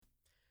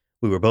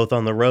We were both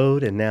on the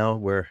road, and now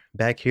we're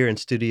back here in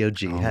Studio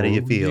G. How do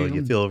you Oh, feel?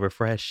 You yeah. feel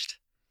refreshed?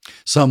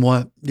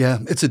 Somewhat. Yeah,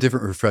 it's a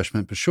different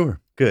refreshment, but sure.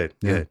 Good,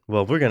 Yeah. good.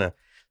 Well, we're gonna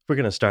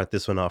start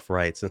this one off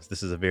right since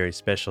this is a very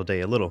special day.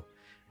 A little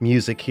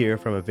music here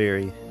from a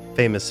very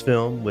famous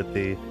film with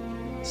the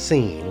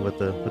scene, with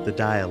the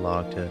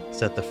dialogue to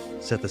set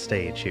the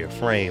stage here,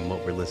 frame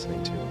what we're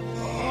listening to.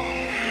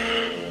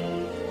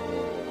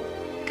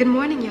 Good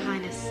morning, Your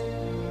Highness.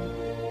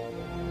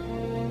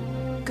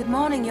 Good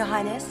morning, Your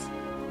Highness.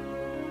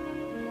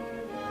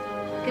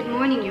 Good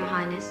morning, Your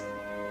Highness.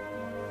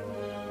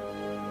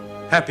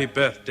 Happy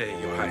birthday,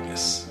 Your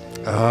Highness.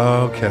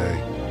 Okay.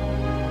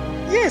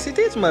 Yes, it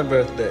is my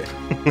birthday.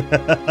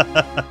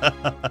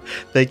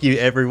 Thank you,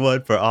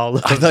 everyone, for all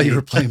of I thought you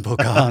were playing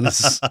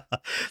Pocahontas.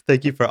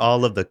 Thank you for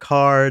all of the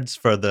cards,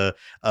 for the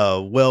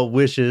well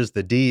wishes,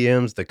 the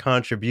DMs, the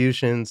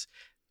contributions.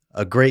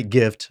 A great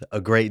gift,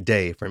 a great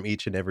day from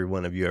each and every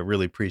one of you. I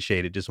really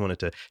appreciate it. Just wanted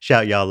to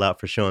shout y'all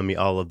out for showing me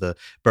all of the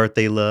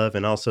birthday love,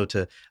 and also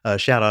to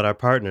shout out our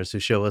partners who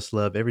show us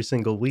love every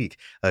single week.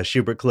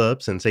 Schubert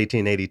Club, since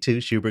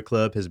 1882, Schubert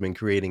Club has been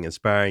creating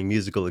inspiring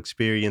musical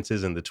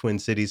experiences in the Twin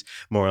Cities.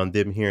 More on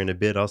them here in a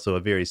bit. Also, a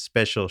very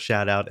special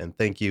shout out and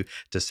thank you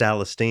to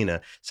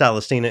Celestina.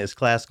 Celestina is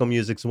classical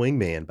music's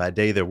wingman. By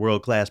day, they're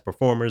world-class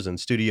performers and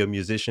studio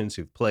musicians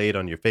who've played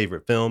on your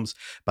favorite films.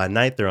 By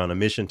night, they're on a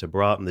mission to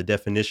broaden the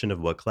definition of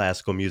what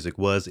classical music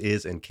was,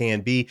 is, and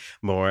can be.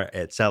 More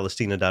at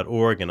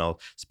celestina.org, and I'll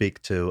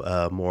speak to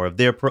more of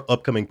their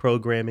upcoming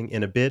programming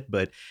in a bit.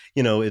 But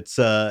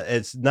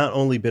it's not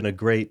only been a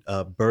great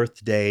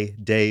birthday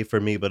day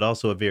for me, but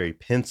also a very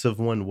pensive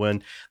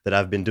one that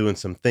I've been doing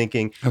some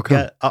thinking.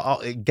 Okay.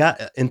 Got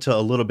into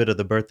a little bit of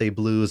the birthday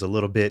blues, a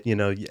little bit.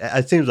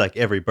 It seems like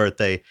every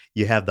birthday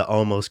you have the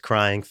almost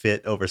crying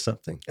fit over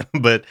something,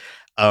 but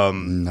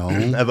No.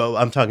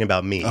 I'm talking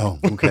about me. Oh,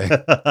 okay.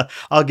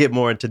 I'll get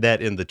more into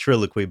that in the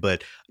triloquy,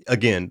 but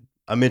again,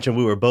 I mentioned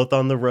we were both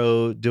on the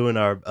road doing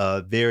our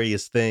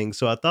various things.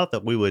 So I thought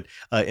that we would,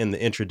 in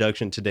the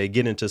introduction today,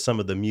 get into some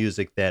of the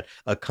music that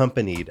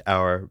accompanied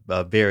our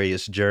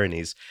various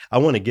journeys. I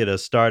want to get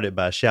us started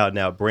by shouting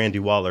out Brandy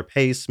Waller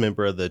Pace,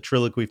 member of the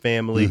Triloquy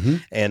family,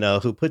 and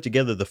who put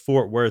together the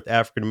Fort Worth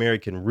African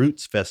American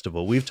Roots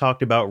Festival. We've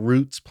talked about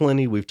roots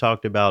plenty. We've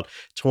talked about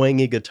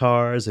twangy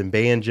guitars and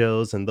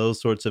banjos and those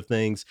sorts of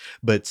things.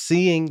 But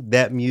seeing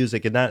that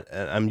music, and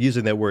I'm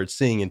using that word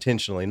seeing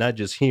intentionally, not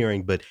just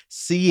hearing, but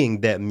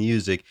seeing that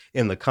music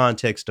in the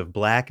context of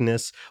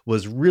Blackness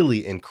was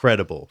really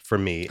incredible for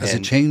me. Has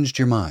it changed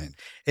your mind?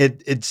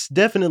 It's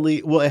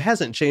definitely, well, it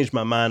hasn't changed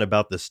my mind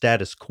about the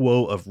status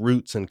quo of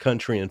roots and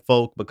country and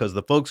folk, because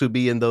the folks who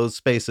be in those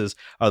spaces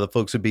are the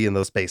folks who be in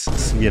those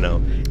spaces,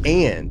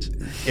 and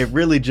it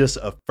really just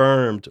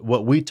affirmed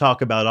what we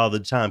talk about all the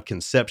time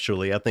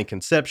conceptually. I think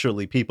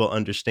conceptually people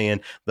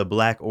understand the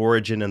Black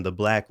origin and the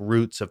Black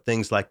roots of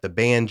things like the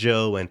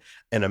banjo and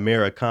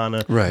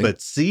Americana, Right. but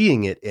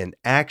seeing it in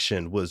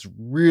action was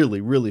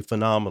really, really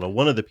phenomenal.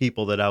 One of the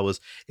people that I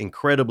was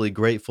incredibly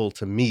grateful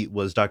to meet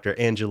was Dr.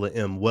 Angela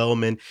M.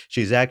 Wellman.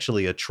 She's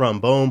actually a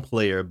trombone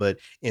player, but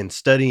in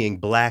studying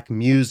Black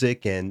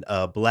music and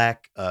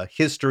Black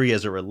history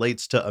as it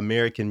relates to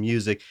American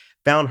music,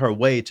 found her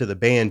way to the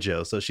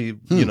banjo. So she,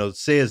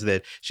 says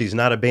that she's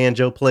not a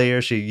banjo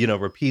player. She,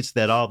 repeats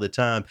that all the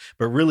time,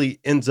 but really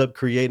ends up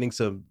creating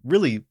some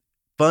really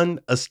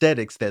fun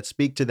aesthetics that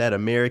speak to that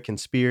American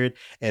spirit,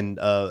 and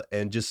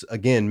just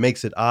again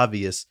makes it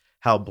obvious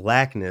how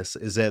Blackness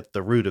is at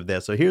the root of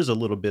that. So here's a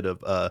little bit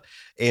of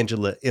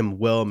Angela M.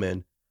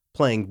 Wellman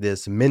playing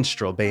this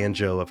minstrel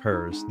banjo of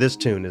hers. This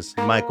tune is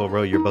Michael,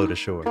 Row Your Boat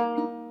Ashore.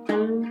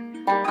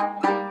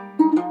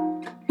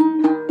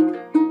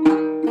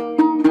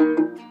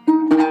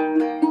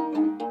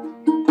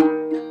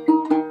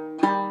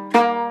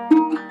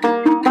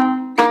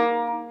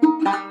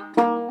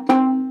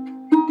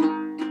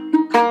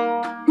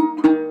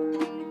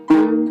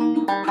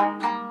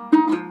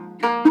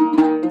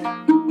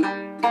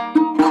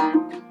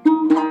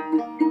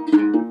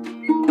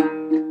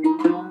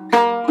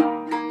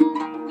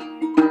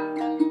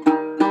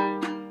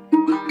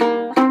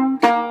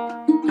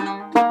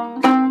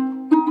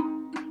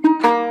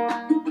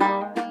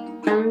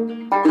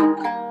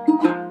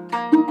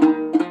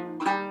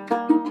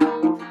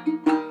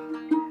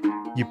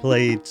 You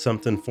played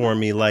something for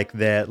me like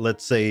that,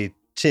 let's say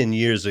 10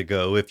 years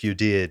ago. If you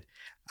did,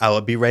 I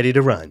would be ready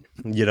to run.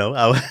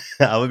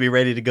 I would be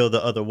ready to go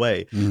the other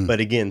way. But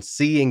again,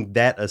 seeing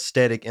that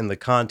aesthetic in the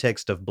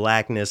context of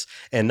Blackness,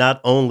 and not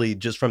only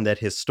just from that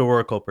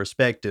historical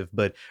perspective,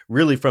 but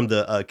really from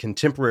the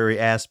contemporary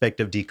aspect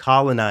of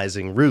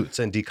decolonizing roots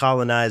and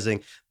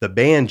decolonizing the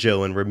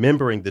banjo and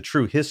remembering the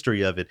true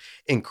history of it.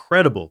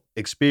 Incredible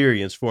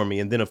experience for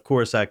me. And then, of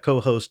course, I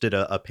co-hosted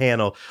a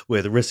panel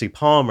with Rissy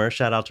Palmer.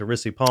 Shout out to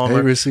Rissy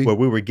Palmer, Hey, Rissy. where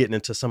we were getting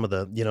into some of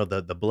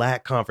the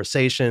Black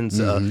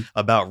conversations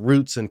about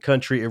roots and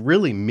country. It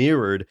really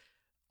mirrored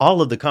all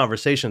of the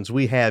conversations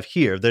we have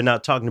here, they're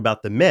not talking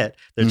about the Met,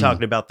 they're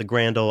talking about the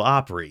Grand Ole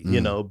Opry,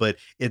 but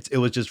it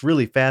was just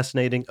really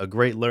fascinating, a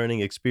great learning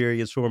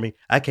experience for me.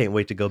 I can't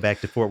wait to go back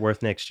to Fort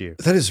Worth next year.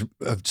 That is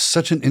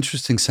such an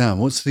interesting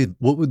sound.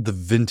 What would the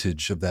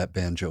vintage of that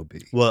banjo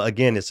be? Well,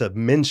 again, it's a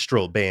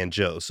minstrel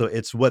banjo. So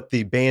it's what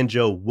the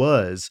banjo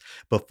was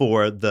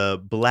before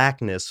the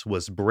blackness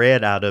was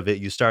bred out of it.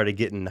 You started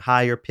getting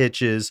higher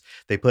pitches.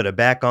 They put it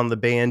back on the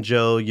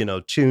banjo,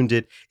 tuned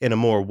it in a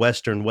more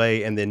Western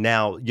way. And then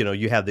now,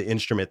 you have the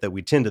instrument that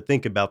we tend to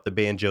think about the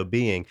banjo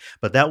being.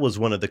 But that was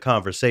one of the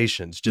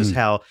conversations, just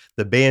how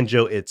the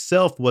banjo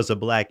itself was a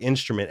black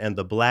instrument and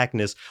the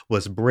blackness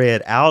was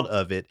bred out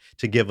of it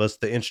to give us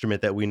the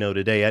instrument that we know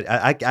today.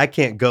 I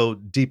can't go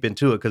deep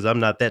into it because I'm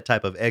not that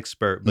type of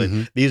expert, but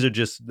these are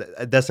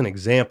that's an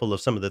example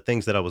of some of the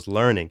things that I was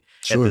learning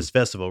at this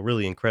festival.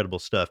 Really incredible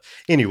stuff.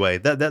 Anyway,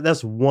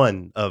 that's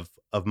one of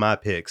my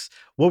picks.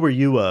 What were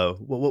you?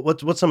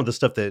 What's some of the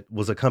stuff that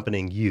was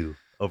accompanying you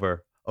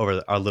over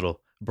our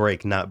little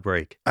break? Not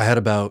break. I had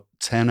about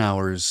 10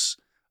 hours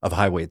of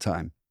highway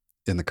time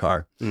in the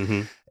car,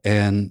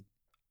 and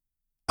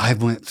I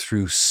went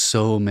through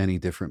so many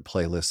different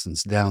playlists and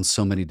down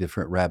so many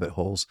different rabbit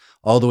holes,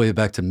 all the way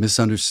back to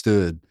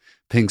Misunderstood,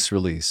 Pink's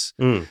release.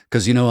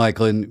 Because,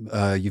 Glenn,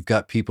 you've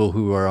got people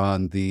who are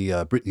on the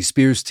Britney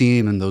Spears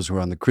team and those who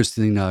are on the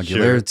Christina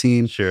Aguilera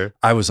team. Sure.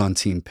 I was on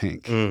Team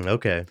Pink.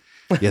 Okay.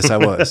 Yes, I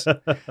was.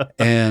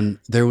 And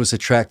there was a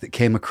track that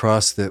came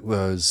across that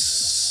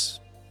was,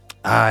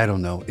 I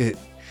don't know,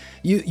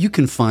 you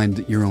can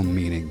find your own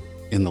meaning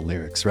in the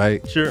lyrics,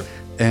 right? Sure.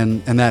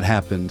 And that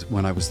happened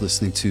when I was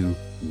listening to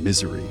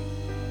Misery.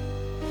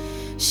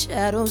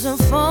 Shadows are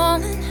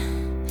falling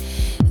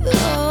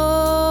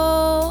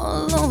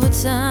all over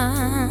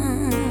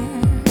town.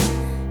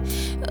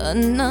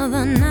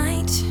 Another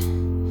night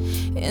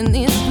in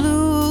these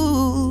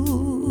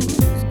blues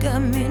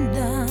got me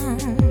down.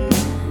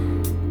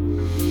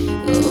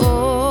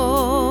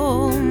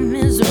 Oh,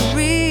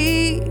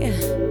 misery,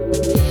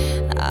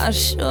 I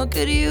sure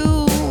could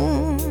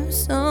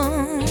use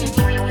some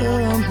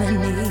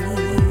company.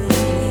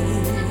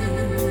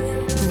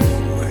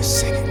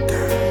 Sing it,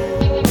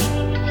 girl.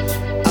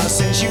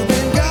 Since you've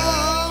been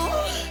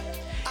gone.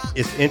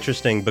 It's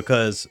interesting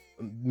because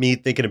me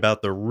thinking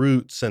about the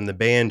roots and the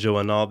banjo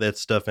and all that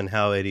stuff and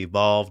how it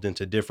evolved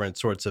into different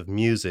sorts of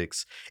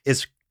musics,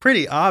 it's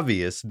pretty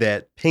obvious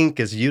that Pink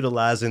is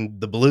utilizing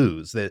the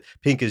blues, that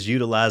Pink is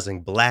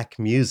utilizing black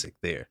music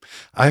there.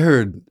 I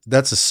heard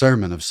that's a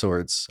sermon of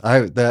sorts.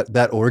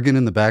 That organ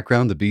in the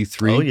background, the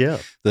B3, Oh, yeah.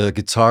 the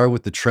guitar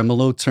with the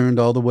tremolo turned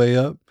all the way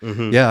up.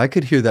 Yeah, I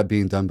could hear that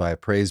being done by a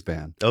praise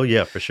band. Oh,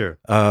 yeah, for sure.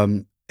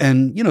 And,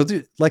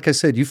 like I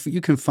said,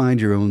 you can find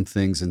your own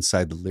things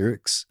inside the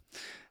lyrics.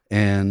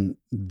 And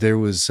there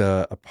was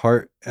a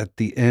part at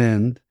the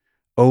end,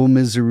 oh,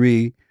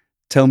 misery,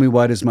 tell me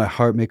why does my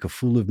heart make a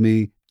fool of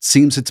me?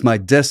 Seems it's my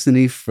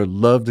destiny for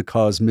love to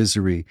cause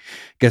misery.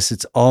 Guess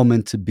it's all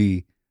meant to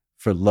be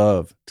for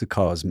love to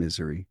cause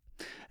misery.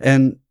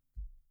 And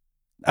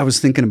I was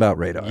thinking about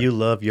Radar. You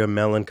love your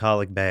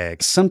melancholic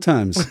bag.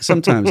 Sometimes.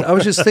 I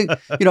was just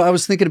I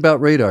was thinking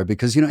about Radar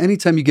because,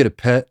 anytime you get a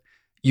pet,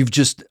 you've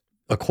just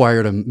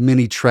acquired a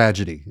mini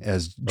tragedy,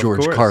 as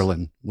George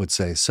Carlin would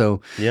say. So,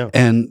 yeah.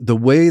 And the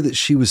way that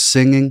she was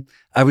singing,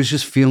 I was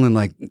just feeling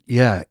like,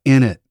 yeah,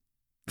 in it,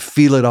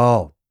 feel it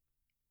all.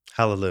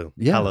 Hallelujah.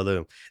 Yeah.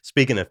 Hallelujah.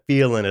 Speaking of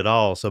feeling it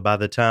all, so by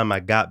the time I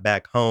got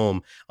back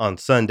home on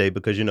Sunday,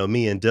 because,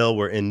 me and Dell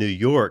were in New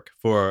York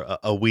for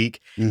a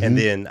week, and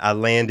then I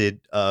landed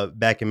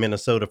back in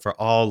Minnesota for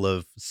all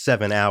of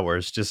 7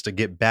 hours just to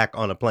get back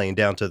on a plane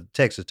down to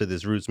Texas to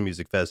this Roots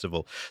Music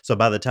Festival. So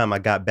by the time I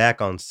got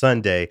back on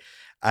Sunday,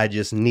 I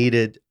just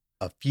needed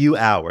a few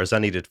hours. I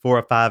needed 4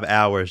 or 5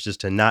 hours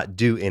just to not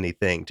do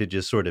anything, to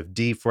just sort of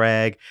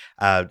defrag.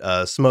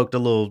 I smoked a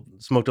little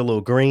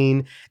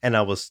green, and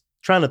I was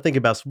trying to think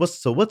about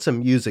what's some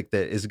music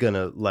that is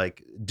gonna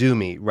do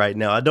me right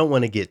now. I don't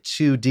want to get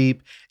too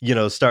deep,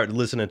 start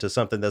listening to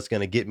something that's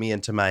gonna get me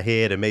into my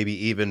head and maybe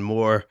even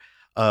more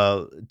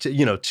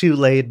too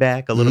laid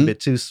back, a little bit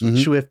too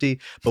swifty,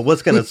 but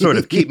what's going to sort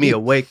of keep me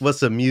awake?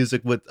 What's some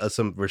music with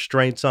some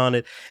restraints on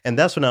it? And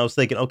that's when I was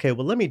thinking, okay,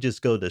 well, let me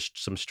just go to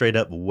some straight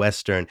up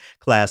Western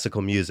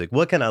classical music.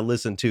 What can I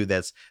listen to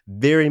that's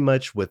very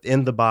much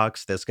within the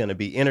box, that's going to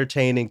be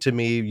entertaining to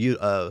me,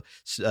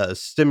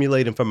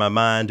 stimulating for my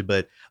mind,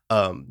 but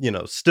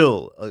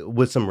still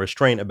with some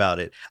restraint about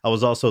it. I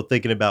was also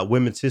thinking about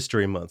Women's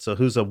History Month. So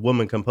who's a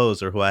woman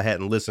composer who I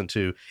hadn't listened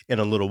to in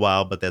a little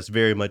while, but that's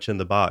very much in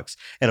the box.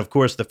 And of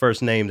course, the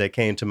first name that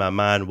came to my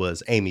mind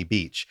was Amy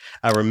Beach.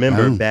 I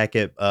remember back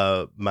at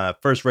my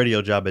first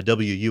radio job at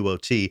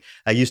WUOT,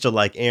 I used to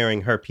like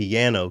airing her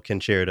piano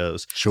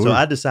concertos. Sure. So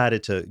I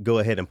decided to go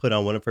ahead and put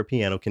on one of her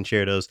piano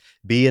concertos,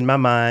 be in my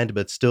mind,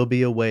 but still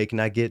be awake,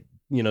 not get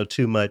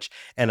too much.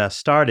 And I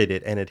started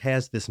it, and it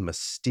has this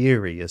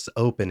mysterious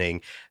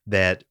opening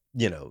that,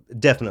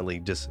 definitely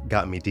just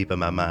got me deep in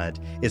my mind.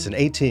 It's an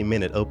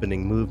 18-minute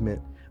opening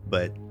movement,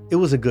 but it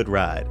was a good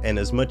ride. And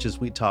as much as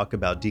we talk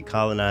about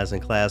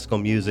decolonizing classical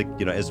music,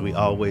 as we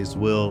always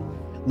will,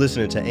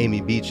 listening to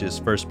Amy Beach's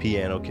first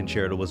piano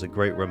concerto was a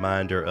great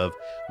reminder of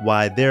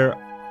why there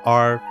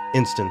are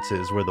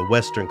instances where the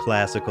Western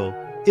classical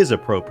is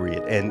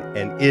appropriate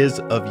and is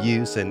of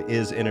use and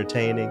is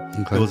entertaining.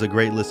 Okay. It was a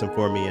great listen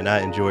for me, and I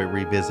enjoyed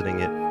revisiting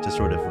it to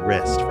sort of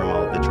rest from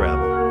all the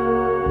travel.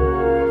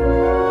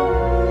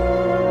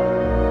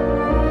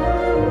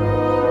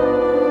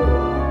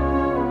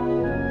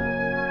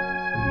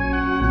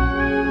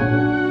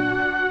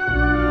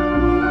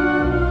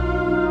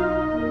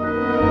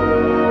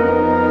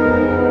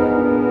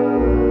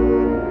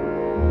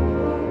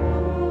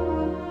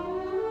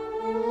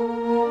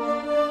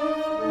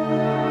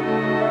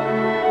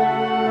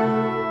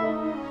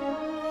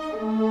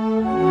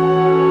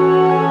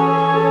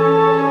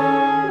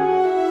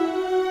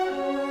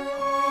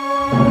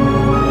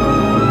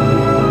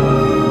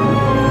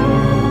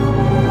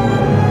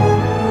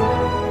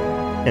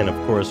 And of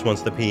course,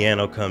 once the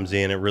piano comes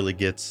in, it really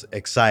gets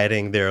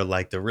exciting. There are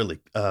like the really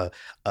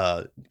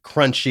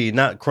crunchy,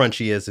 not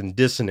crunchy as in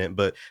dissonant,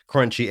 but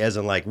crunchy as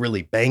in like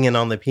really banging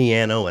on the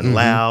piano and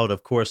loud.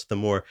 Of course, the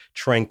more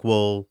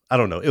tranquil. I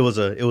don't know. It was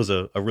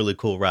a really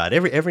cool ride.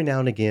 Every now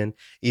and again,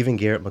 even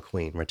Garrett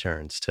McQueen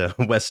returns to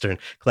Western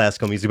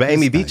classical music. But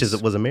Amy Beach's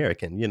was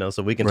American,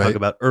 so we can talk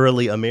about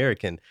early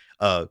American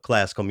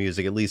classical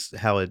music, at least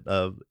how it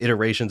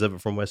iterations of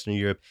it from Western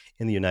Europe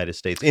in the United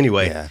States.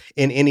 Anyway,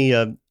 in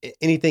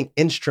anything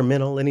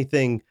instrumental,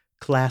 anything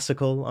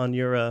classical on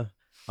your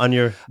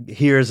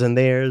heres and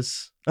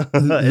theirs?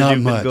 Not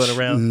much. Going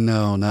around?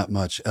 No, not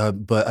much.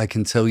 But I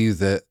can tell you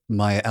that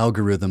my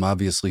algorithm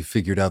obviously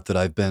figured out that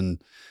I've been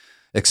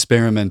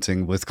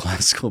experimenting with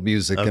classical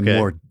music and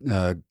more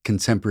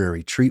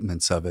contemporary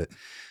treatments of it,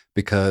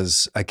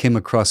 because I came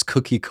across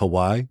Cookie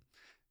Kawai.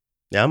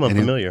 Yeah, I'm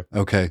unfamiliar.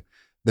 Okay.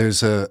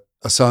 There's a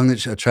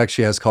track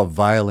she has called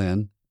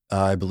Violin.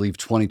 I believe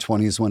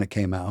 2020 is when it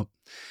came out.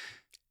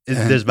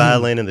 There's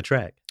violin in the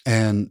track.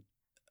 And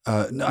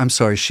no, I'm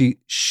sorry,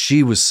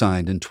 she was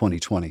signed in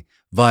 2020.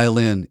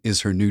 Violin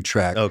is her new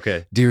track.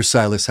 Okay. Dear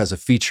Silas has a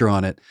feature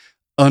on it,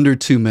 under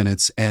 2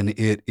 minutes, and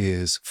it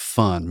is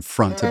fun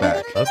front to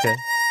back. Okay.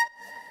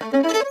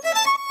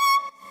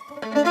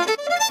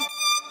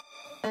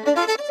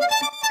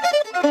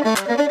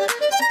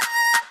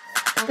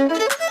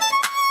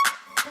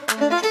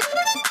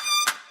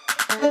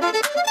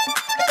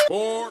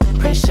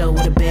 Pre-show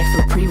with a bag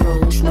full of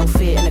pre-rolls, no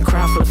fear in a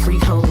crowd full of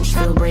freak hoes.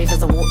 Feel brave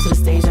as I walk to the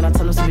stage and I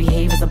tell them to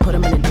behave as I put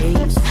them in the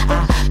daze.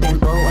 I been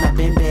bold when I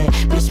been bad,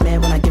 bitch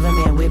mad when I give a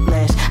man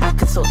whiplash. I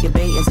could talk your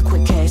bait as a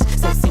quick cash,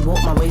 sexy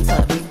walk my way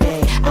to a big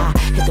bag. I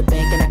hit the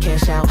bank and I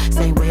cash out,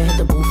 same way I hit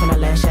the booth and I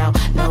lash out.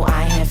 No,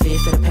 I ain't had fear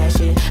for the past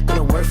year, go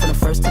to work from the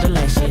first to the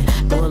last year.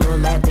 Do a little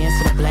lap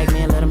dance to the black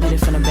man, let him hit it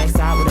from the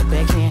backside with a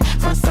backhand.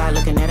 Front side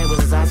looking at it with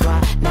his eyes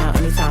wide. Now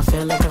anytime I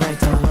feel like the right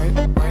time.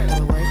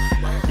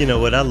 You know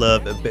what I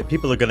love?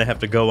 People are going to have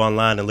to go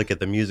online and look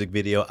at the music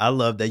video. I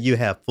love that you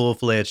have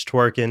full-fledged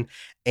twerking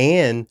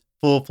and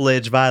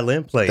full-fledged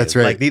violin playing. That's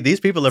right. Like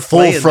these people are full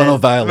playing frontal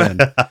violin.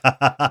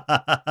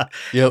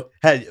 Yep.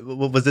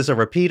 Was this a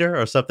repeater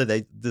or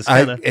something? This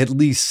kind of at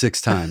least 6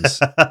 times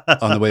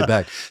on the way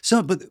back.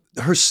 So, but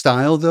her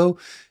style though,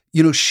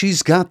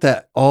 she's got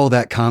all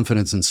that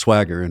confidence and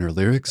swagger in her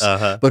lyrics,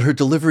 but her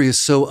delivery is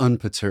so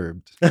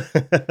unperturbed.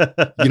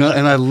 And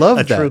I love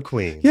that. A true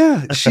queen.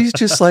 Yeah, she's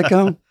just like,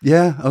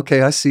 yeah,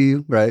 okay, I see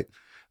you, right?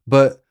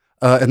 But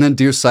and then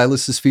Dear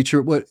Silas's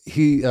feature, what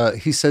he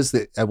says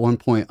that at one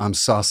point, I'm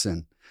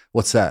saucing.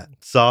 What's that?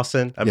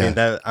 Saucing. I mean,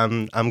 that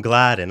I'm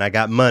gliding. I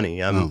got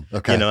money.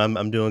 okay.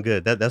 I'm doing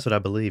good. That's what I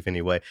believe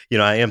anyway.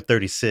 I am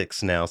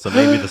 36 now, so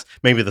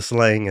maybe the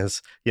slang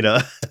is, You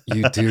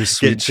dear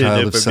sweet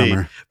child of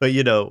summer. But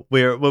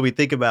when we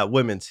think about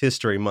Women's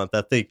History Month,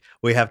 I think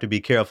we have to be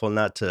careful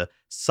not to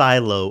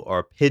silo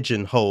or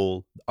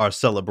pigeonhole our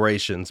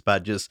celebrations by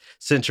just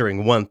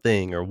centering one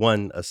thing or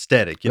one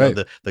aesthetic. Right.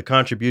 The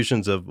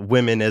contributions of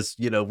women, as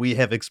we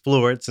have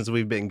explored since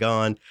we've been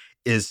gone,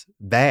 is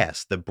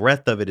vast. The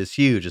breadth of it is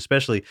huge,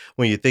 especially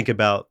when you think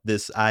about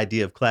this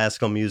idea of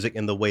classical music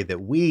and the way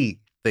that we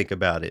think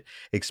about it.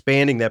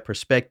 Expanding that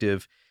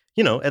perspective,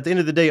 at the end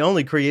of the day,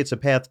 only creates a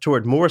path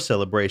toward more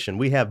celebration.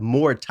 We have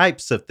more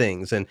types of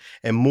things and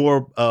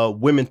more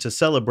women to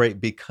celebrate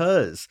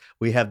because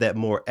we have that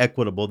more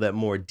equitable, that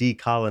more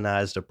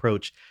decolonized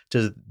approach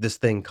to this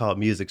thing called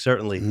music,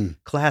 certainly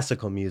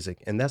classical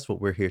music. And that's what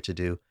we're here to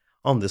do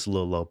on this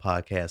Little Low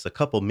podcast. A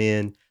couple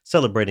men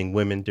celebrating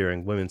women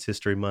during Women's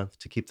History Month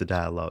to keep the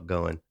dialogue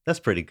going. That's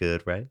pretty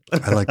good, right?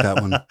 I like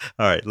that one. All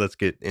right, let's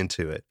get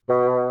into it.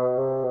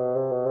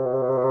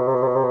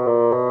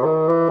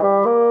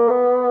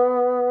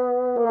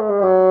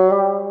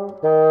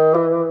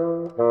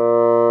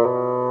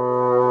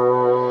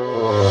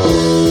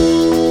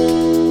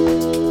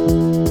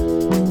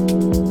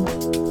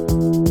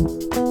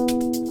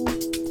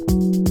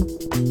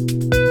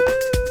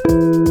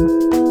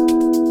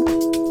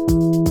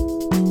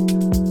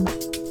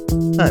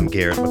 I'm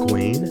Garrett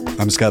McQueen.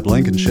 I'm Scott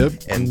Blankenship.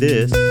 And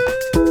this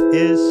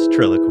is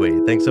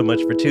Triloquy. Thanks so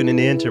much for tuning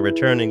in. To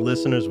returning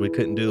listeners, we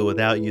couldn't do it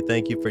without you.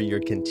 Thank you for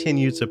your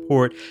continued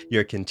support,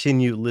 your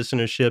continued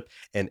listenership,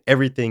 and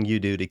everything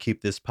you do to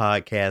keep this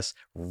podcast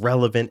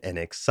relevant and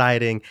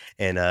exciting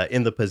and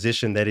in the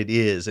position that it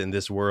is in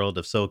this world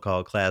of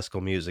so-called classical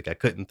music. I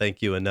couldn't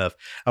thank you enough.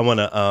 I want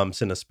to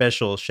send a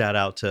special shout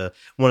out to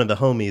one of the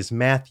homies,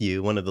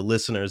 Matthew, one of the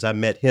listeners. I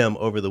met him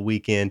over the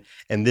weekend,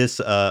 and this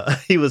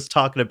he was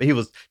talking about, he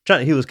was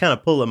kind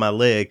of pulling my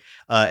leg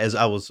as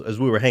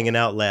we were hanging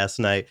out last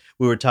night.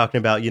 We were talking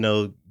about,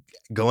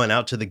 going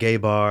out to the gay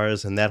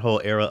bars and that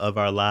whole era of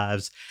our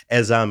lives,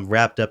 as I'm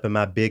wrapped up in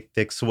my big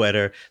thick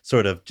sweater,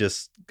 sort of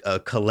just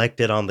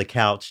collected on the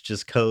couch,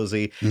 just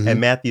cozy.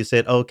 And Matthew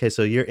said, "Okay,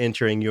 so you're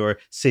entering your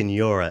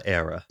Señora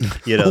era.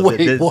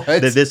 Wait, what?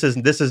 This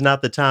is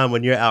not the time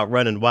when you're out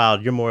running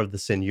wild. You're more of the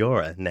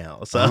Señora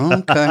now."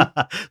 So, Okay.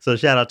 So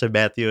shout out to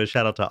Matthew and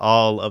shout out to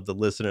all of the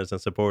listeners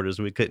and supporters.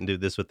 We couldn't do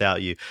this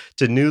without you.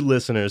 To new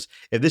listeners,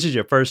 if this is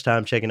your first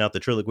time checking out the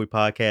Triloquy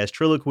podcast,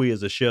 Triloquy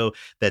is a show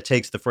that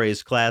takes the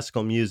phrase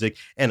classical music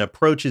and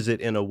approaches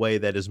it in a way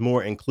that is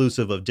more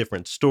inclusive of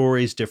different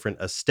stories, different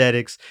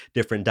aesthetics,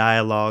 different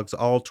dialogues,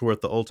 all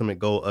toward the ultimate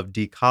goal of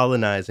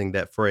decolonizing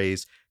that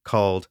phrase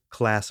called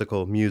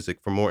classical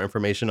music. For more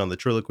information on the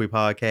Triloquy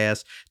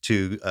podcast,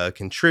 to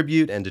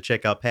contribute and to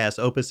check out past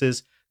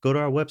opuses, go to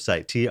our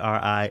website,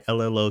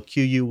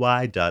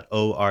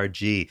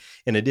 TRILLOQUY.org.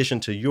 In addition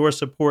to your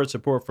support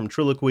from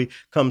Triloquy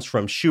comes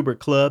from Schubert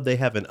Club. They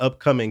have an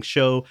upcoming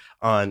show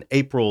on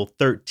April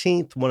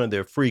 13th, one of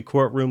their free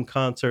courtroom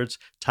concerts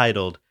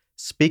titled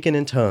Speaking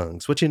in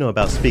Tongues. What you know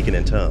about speaking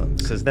in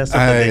tongues? Is that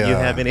something that you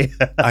have any?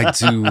 I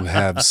do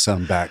have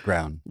some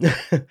background.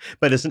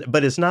 But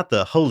it's not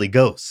the Holy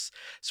Ghost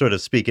sort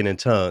of speaking in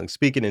tongues.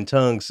 Speaking in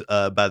tongues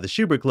by the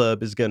Schubert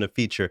Club is going to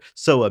feature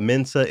Soa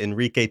Mensa,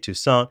 Enrique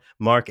Toussaint,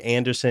 Mark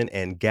Anderson,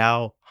 and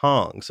Gao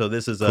Hong. So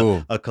this is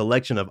Cool. a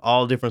collection of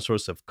all different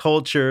sorts of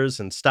cultures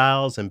and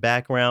styles and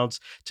backgrounds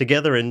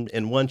together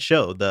in one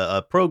show.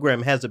 The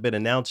program hasn't been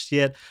announced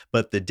yet,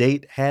 but the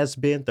date has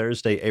been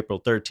Thursday,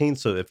 April 13th.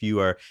 So if you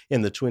are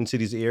in the Twin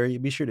Cities area,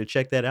 be sure to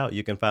check that out.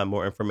 You can find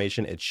more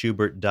information at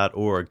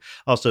schubert.org.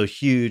 Also,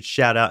 huge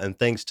shout out and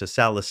thanks to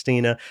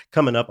Celestina.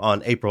 Coming up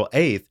on April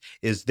 8th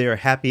is their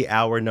happy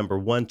hour number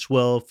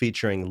 112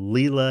 featuring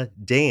Leela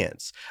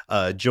Dance.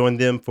 Join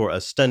them for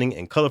a stunning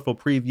and colorful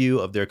preview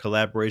of their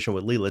collaboration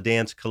with Leela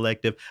Dance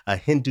Collective, a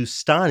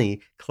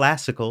Hindustani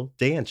classical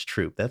dance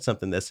troupe. That's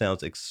something that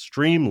sounds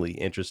extremely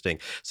interesting.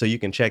 So you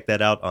can check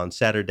that out on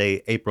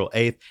Saturday, April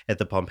 8th at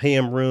the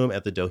Pompeium Room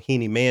at the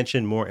Doheny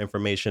Mansion. More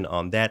information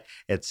on that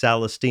at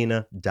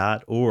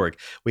celestina.org.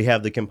 We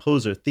have the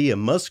composer Thea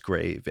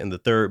Musgrave in the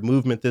third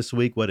movement this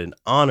week. What an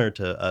honor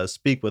to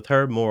speak with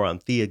her. More on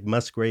Thea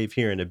Musgrave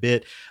here in a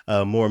bit.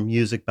 More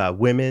music by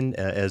women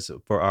as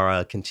for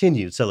our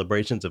continued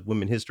celebrations of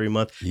Women History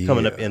Month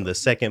coming up in the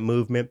second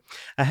movement.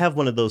 I have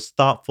one of those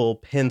thoughtful,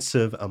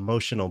 pensive,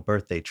 emotional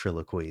birthday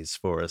triloquies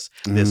for us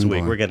this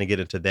week. Boy. We're going to get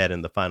into that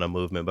in the final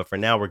movement, but for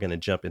now, we're going to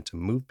jump into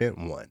movement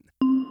one.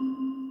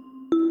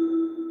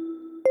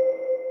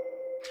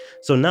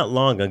 So not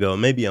long ago,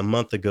 maybe a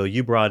month ago,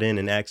 you brought in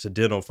an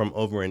accidental from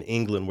over in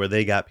England where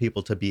they got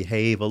people to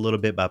behave a little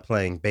bit by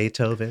playing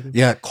Beethoven.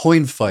 Yeah,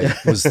 Coin Fight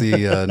was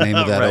the name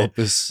of that Right,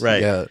 opus.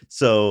 right. Yeah.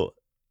 So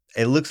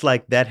it looks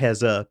like that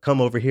has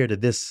come over here to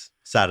this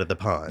side of the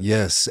pond.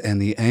 Yes, and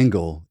the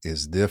angle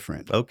is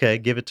different. Okay,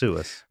 give it to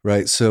us.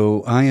 Right.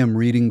 So I am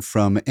reading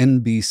from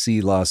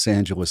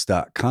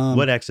NBCLosAngeles.com.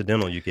 What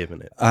accidental you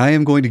giving it? I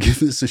am going to give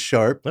this a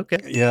sharp. Okay.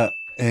 Yeah.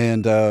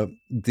 And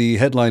the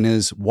headline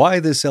is, Why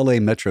This LA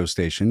Metro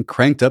Station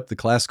Cranked Up the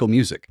Classical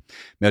Music.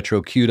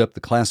 Metro queued up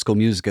the classical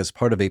music as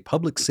part of a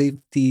public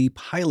safety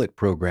pilot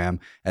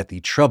program at the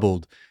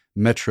troubled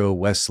Metro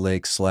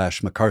Westlake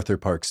 / MacArthur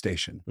Park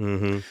station.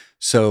 Mm-hmm.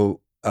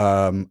 So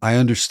I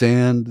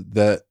understand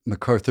that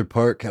MacArthur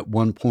Park at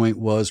one point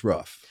was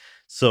rough.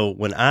 So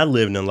when I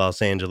lived in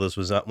Los Angeles,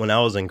 was when I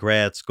was in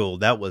grad school,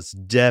 that was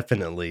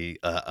definitely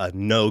a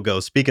no-go.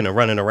 Speaking of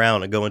running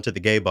around and going to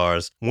the gay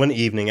bars, one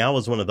evening I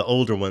was one of the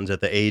older ones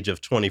at the age of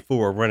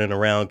 24, running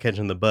around,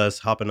 catching the bus,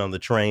 hopping on the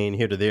train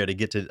here to there to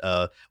get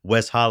to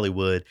West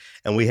Hollywood,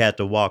 and we had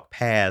to walk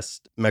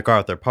past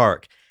MacArthur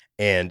Park.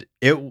 And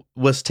it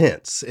was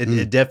tense.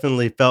 It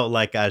definitely felt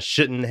like I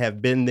shouldn't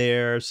have been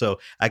there. So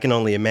I can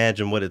only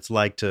imagine what it's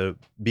like to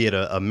be at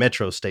a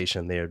metro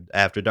station there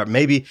after dark.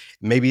 Maybe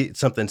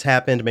something's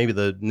happened. Maybe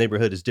the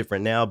neighborhood is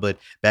different now. But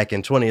back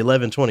in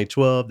 2011,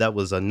 2012, that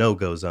was a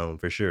no-go zone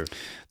for sure.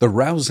 The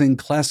rousing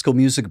classical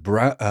music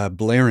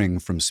blaring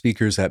from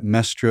speakers at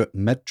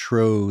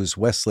Metro's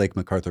Westlake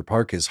MacArthur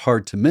Park is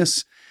hard to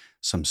miss.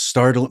 Some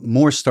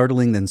more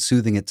startling than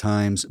soothing at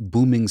times,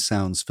 booming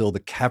sounds fill the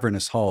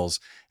cavernous halls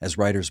as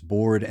riders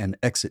board and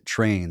exit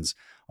trains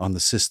on the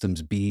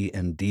system's B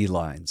and D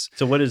lines.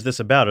 So what is this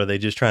about? Are they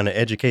just trying to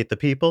educate the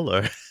people,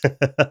 or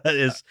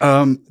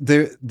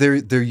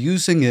they're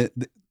using it?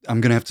 I'm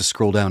going to have to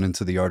scroll down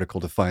into the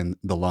article to find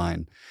the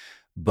line,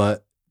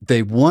 but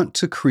They want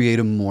to create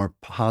a more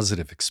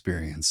positive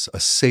experience, a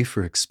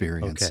safer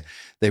experience. Okay.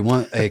 They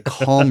want a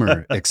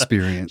calmer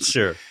experience.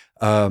 Sure.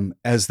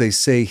 As they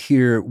say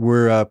here,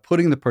 we're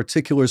putting the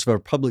particulars of our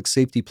public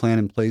safety plan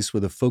in place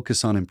with a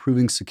focus on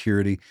improving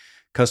security,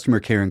 customer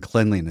care, and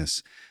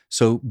cleanliness.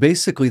 So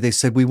basically, they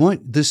said, we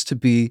want this to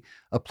be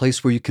a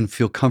place where you can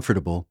feel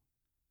comfortable,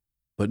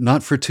 but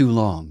not for too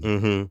long.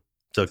 Mm-hmm.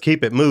 So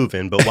keep it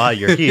moving, but while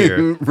you're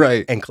here,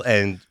 right.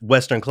 And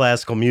Western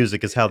classical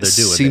music is how they're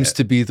doing Seems that.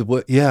 to be the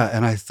way. Yeah.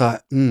 And I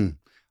thought,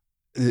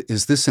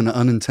 is this an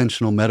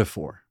unintentional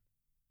metaphor?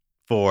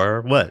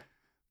 For what?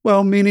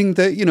 Well, meaning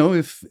that,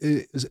 if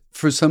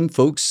for some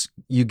folks,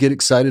 you get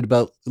excited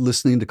about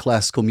listening to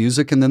classical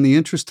music and then the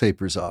interest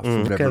tapers off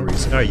for whatever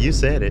reason. All right, you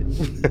said it.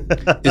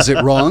 Is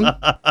it wrong?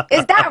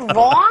 Is that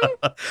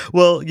wrong?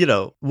 Well,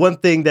 one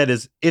thing that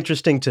is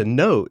interesting to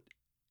note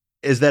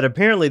is that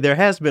apparently there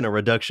has been a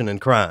reduction in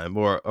crime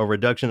or a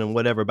reduction in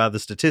whatever by the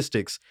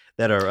statistics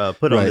that are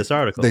put on this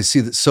article. They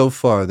see that so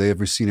far they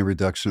have seen a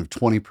reduction of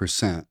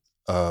 20%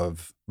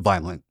 of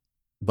violent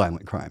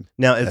crime.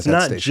 Now, it's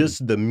not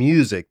just the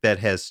music that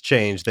has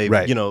changed. They've,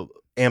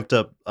 amped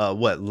up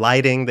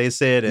lighting, they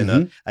said,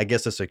 and I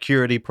guess a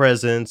security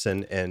presence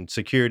and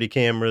security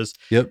cameras.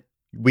 Yep.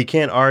 We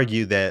can't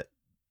argue that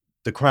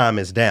the crime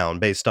is down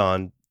based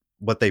on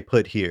what they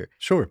put here.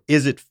 Sure.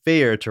 Is it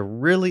fair to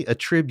really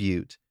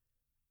attribute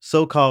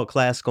so-called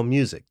classical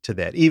music to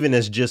that, even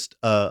as just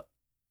a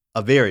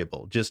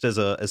variable, just as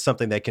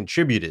something that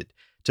contributed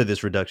to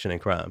this reduction in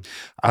crime?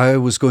 I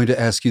was going to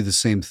ask you the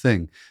same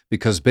thing,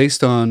 because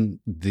based on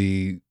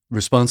the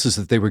responses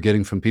that they were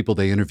getting from people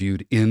they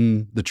interviewed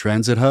in the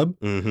transit hub,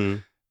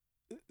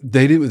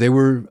 they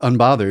were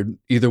unbothered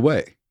either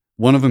way.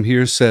 One of them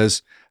here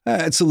says,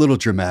 it's a little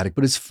dramatic,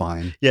 but it's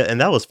fine. Yeah, and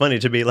that was funny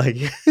to be like,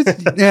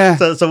 yeah.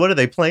 So what are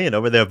they playing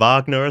over there,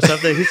 Wagner or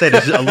something? He said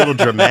it's a little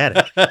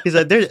dramatic. He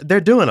said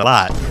they're doing a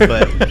lot,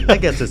 but I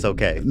guess it's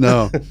okay.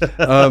 No.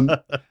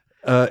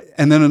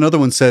 And then another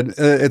one said,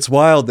 it's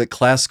wild that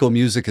classical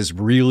music is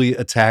really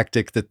a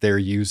tactic that they're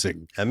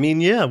using. I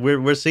mean, yeah,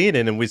 we're seeing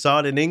it, and we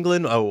saw it in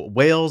England,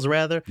 Wales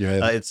rather.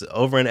 Yeah. It's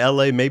over in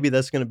LA. Maybe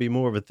that's going to be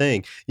more of a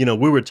thing. We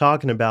were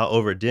talking about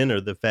over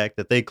dinner the fact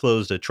that they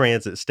closed a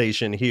transit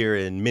station here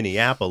in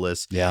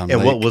Minneapolis. Yeah,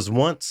 and what was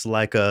once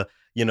like a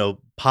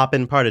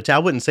poppin' part of town. I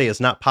wouldn't say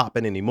it's not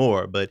poppin'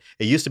 anymore, but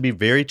it used to be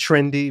very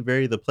trendy,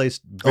 very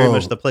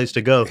much the place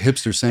to go.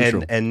 Hipster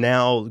central. And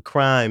now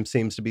crime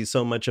seems to be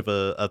so much of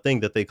a thing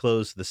that they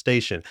closed the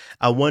station.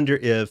 I wonder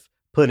if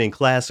putting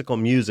classical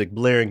music,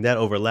 blaring that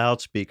over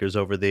loudspeakers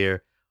over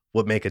there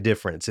would make a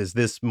difference. Is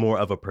this more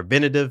of a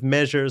preventative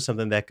measure,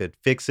 something that could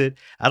fix it?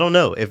 I don't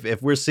know.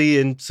 If we're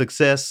seeing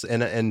success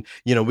and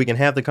we can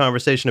have the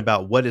conversation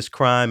about what is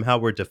crime, how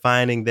we're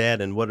defining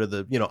that, and what are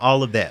the,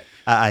 all of that.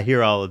 I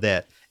hear all of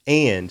that.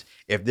 And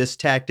if this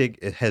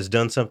tactic has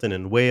done something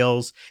in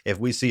Wales, if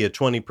we see a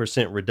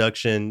 20%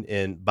 reduction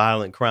in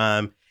violent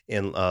crime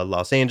in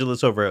Los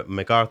Angeles over at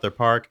MacArthur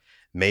Park,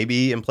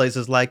 maybe in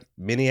places like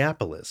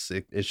Minneapolis,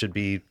 it should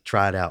be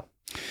tried out.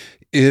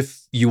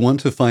 If you want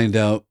to find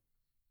out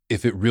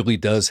if it really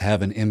does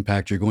have an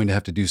impact, you're going to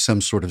have to do some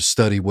sort of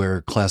study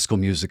where classical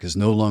music is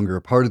no longer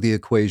a part of the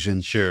equation.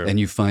 Sure. And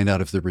you find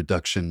out if the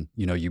reduction,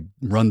 you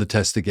run the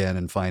test again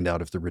and find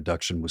out if the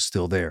reduction was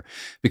still there.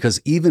 Because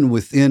even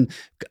within,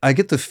 I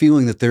get the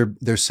feeling that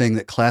they're saying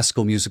that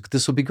classical music,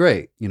 this will be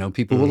great.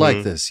 People will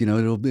like this.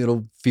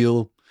 It'll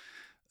feel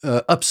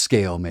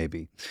upscale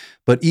maybe.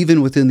 But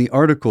even within the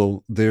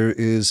article, there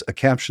is a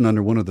caption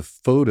under one of the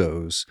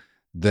photos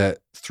that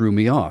threw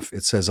me off.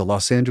 It says, a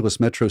Los Angeles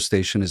metro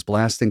station is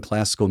blasting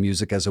classical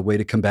music as a way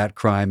to combat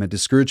crime and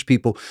discourage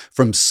people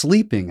from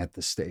sleeping at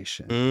the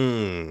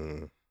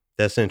station.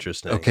 That's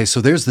interesting. Okay, so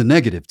there's the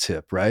negative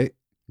tip, right?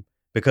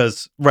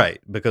 Because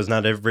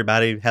not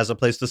everybody has a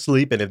place to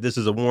sleep, and if this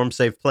is a warm,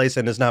 safe place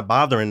and it's not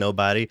bothering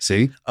nobody.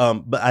 See?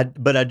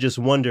 But I just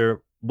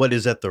wonder what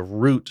is at the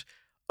root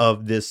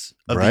of this,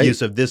 the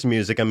use of this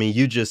music. I mean,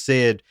 you just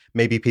said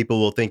maybe people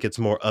will think it's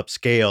more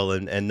upscale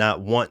and not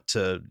want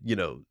to,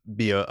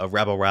 be a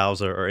rabble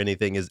rouser or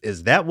anything.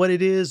 Is that what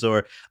it is?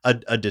 Or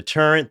a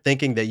deterrent,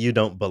 thinking that you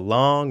don't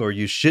belong or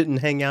you shouldn't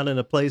hang out in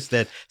a place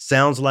that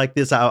sounds like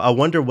this? I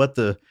wonder what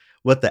the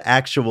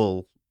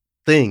actual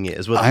thing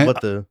is. I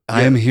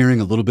am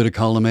hearing a little bit of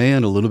column A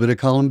and a little bit of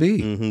column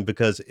B.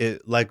 Because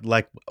it, like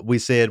we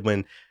said,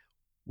 when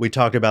we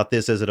talked about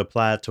this as it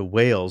applied to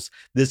Wales,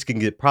 this can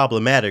get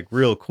problematic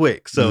real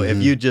quick. So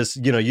if you just,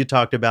 you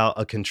talked about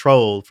a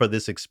control for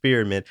this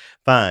experiment,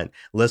 fine,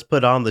 let's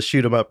put on the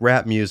shoot 'em up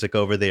rap music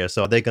over there.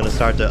 So are they going to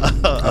start to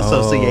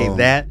associate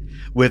that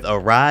with a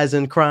rise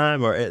in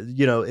crime? Or,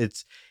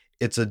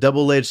 it's a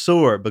double-edged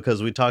sword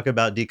because we talk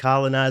about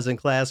decolonizing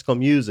classical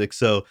music.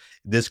 So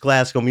this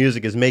classical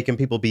music is making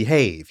people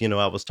behave.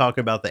 I was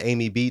talking about the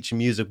Amy Beach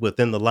music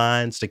within the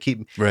lines to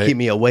keep Right.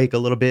 me awake a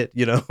little bit,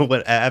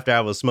 when after I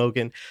was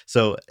smoking.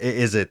 So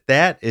is it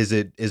that? Is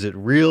it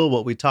real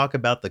what we talk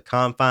about, the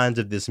confines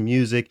of this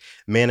music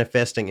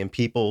manifesting in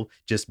people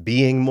just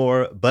being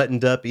more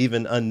buttoned up,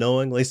 even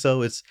unknowingly?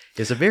 So it's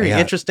a very Yeah.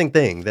 interesting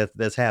thing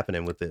that's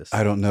happening with this.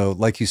 I don't know.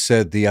 Like you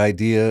said, the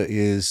idea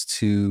is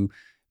to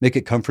make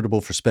it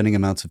comfortable for spending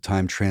amounts of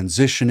time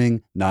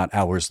transitioning, not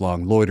hours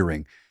long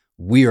loitering.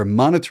 We are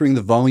monitoring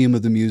the volume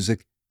of the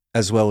music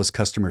as well as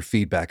customer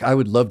feedback. I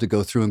would love to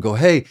go through and go,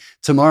 hey,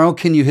 tomorrow,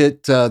 can you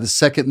hit the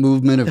second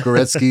movement of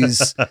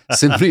Goretzky's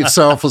Symphony of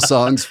Sorrowful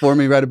Songs for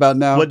me right about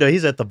now? Well, no,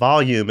 he's at the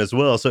volume as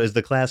well. So is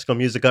the classical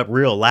music up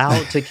real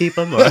loud to keep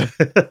him? Or?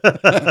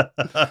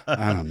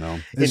 I don't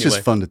know. It's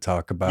just fun to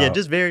talk about. Yeah,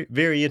 just very,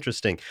 very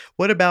interesting.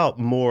 What about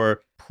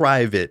more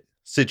private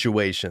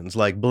situations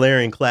like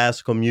blaring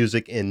classical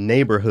music in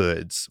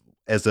neighborhoods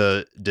as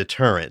a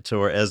deterrent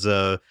or as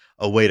a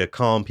way to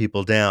calm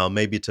people down,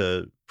 maybe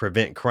to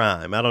prevent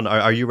crime? I don't know.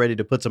 Are you ready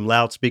to put some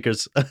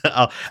loudspeakers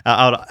out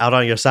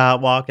on your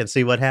sidewalk and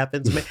see what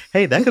happens?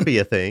 Hey, that could be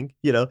a thing,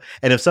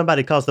 And if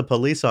somebody calls the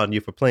police on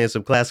you for playing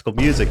some classical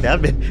music,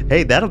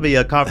 that'll be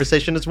a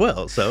conversation as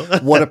well. So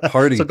what a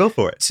party! So go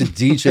for it. To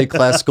DJ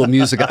classical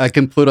music, I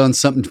can put on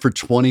something for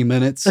 20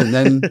 minutes and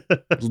then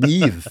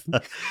leave.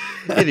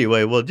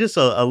 Anyway, well, just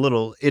a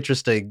little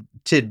interesting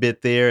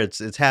tidbit there.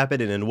 It's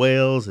happening in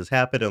Wales. It's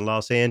happened in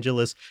Los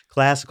Angeles.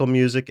 Classical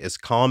music is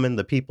calming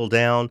the people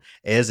down,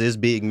 as is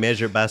being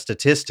measured by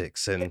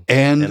statistics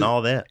and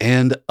all that,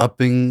 and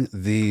upping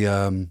the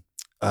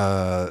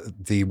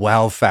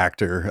wow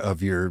factor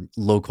of your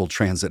local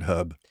transit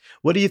hub.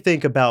 What do you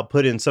think about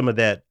putting some of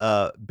that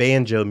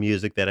banjo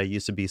music that I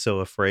used to be so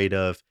afraid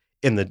of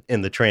in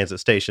the transit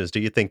stations? Do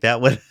you think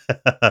that would,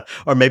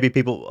 or maybe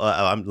people?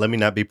 Let me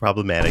not be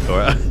problematic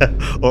or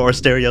or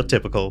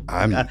stereotypical.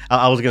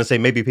 I was going to say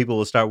maybe people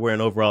will start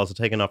wearing overalls and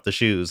taking off the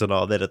shoes and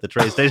all that at the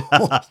train station.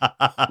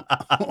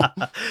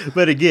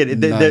 But again,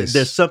 Nice.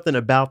 there's something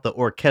about the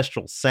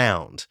orchestral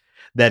sound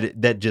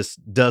that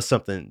just does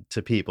something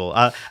to people.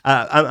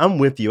 I'm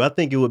with you. I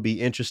think it would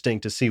be interesting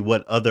to see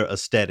what other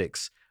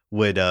aesthetics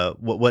would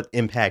what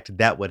impact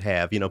that would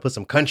have. Put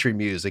some country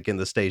music in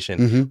the station.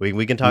 Mm-hmm.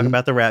 We can talk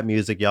about the rap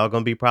music. Y'all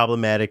gonna be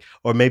problematic,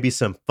 or maybe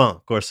some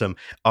funk or some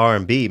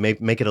R&B.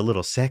 Make it a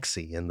little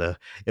sexy in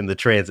the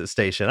transit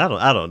station.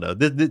 I don't know.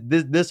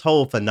 This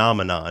whole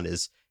phenomenon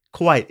is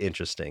quite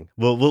interesting.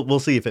 We'll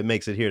see if it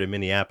makes it here to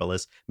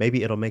Minneapolis.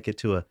 Maybe it'll make it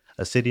to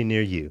a city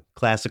near you.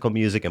 Classical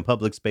music in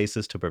public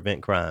spaces to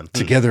prevent crime.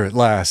 Together at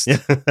last.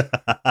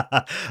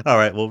 All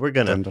right. Well, we're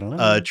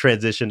gonna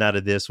transition out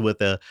of this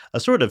with a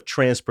sort of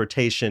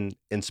transportation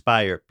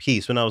inspired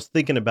piece. When I was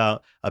thinking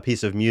about a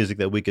piece of music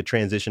that we could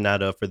transition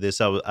out of for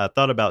this, I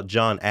thought about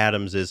John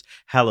Adams's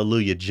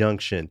Hallelujah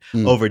Junction.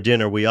 Over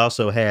dinner, we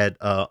also had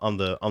on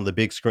the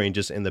big screen,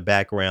 just in the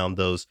background,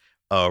 those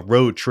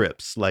road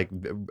trips, like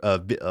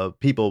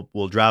people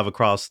will drive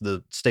across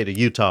the state of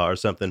Utah or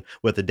something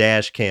with a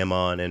dash cam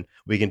on, and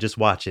we can just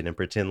watch it and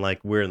pretend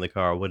like we're in the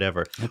car or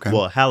whatever. Okay.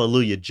 Well,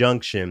 Hallelujah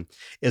Junction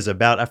is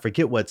about, I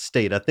forget what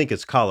state, I think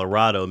it's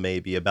Colorado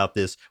maybe, about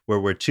this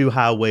where two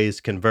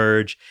highways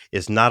converge.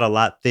 It's not a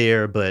lot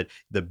there, but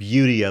the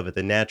beauty of it,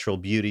 the natural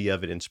beauty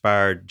of it,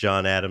 inspired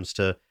John Adams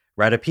to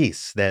write a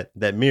piece that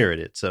mirrored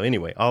it. So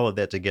anyway, all of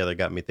that together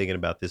got me thinking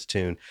about this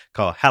tune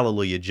called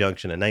Hallelujah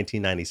Junction, a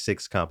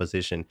 1996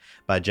 composition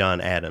by John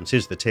Adams.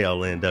 Here's the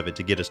tail end of it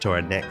to get us to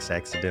our next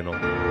accidental.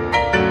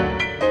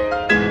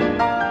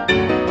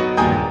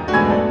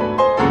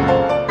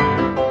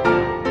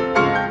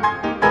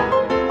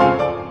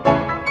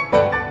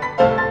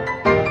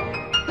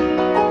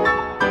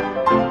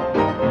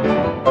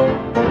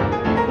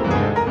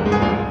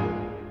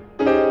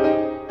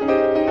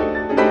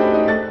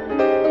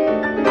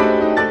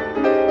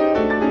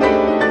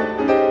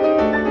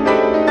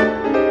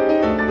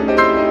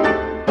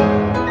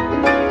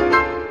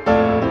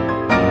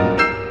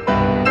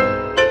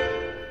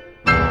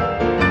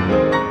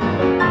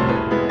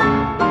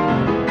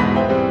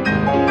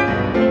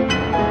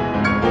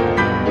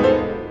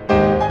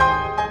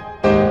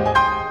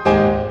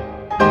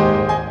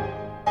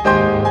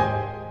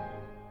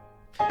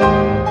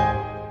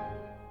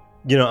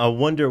 I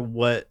wonder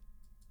what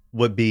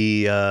would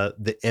be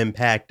the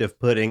impact of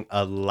putting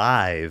a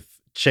live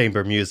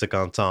chamber music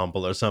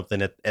ensemble or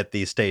something at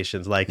these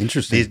stations. Like,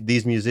 interesting.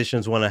 These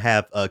musicians want to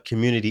have a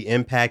community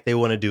impact. They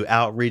want to do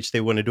outreach.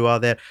 They want to do all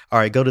that. All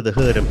right, go to the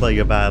hood and play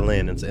your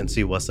violin and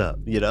see what's up,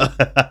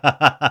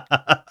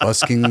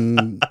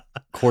 Busking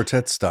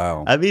quartet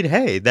style. I mean,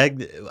 hey,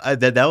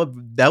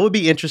 that would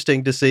be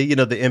interesting to see,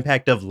 the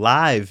impact of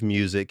live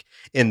music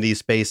in these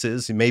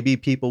spaces. Maybe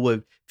people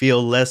would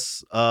feel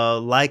less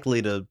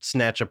likely to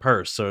snatch a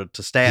purse or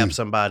to stab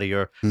somebody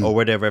or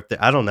whatever.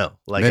 I don't know.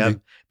 Like,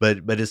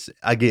 but it's,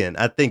 again,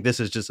 I think this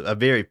is just a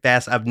very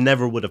fast. I've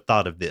never would have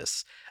thought of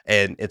this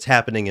And it's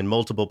happening in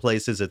multiple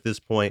places at this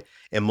point,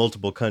 in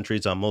multiple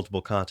countries on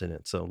multiple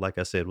continents. So, like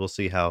I said, we'll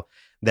see how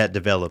that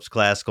develops.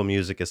 Classical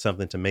music is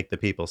something to make the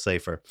people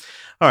safer.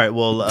 All right.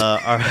 Well,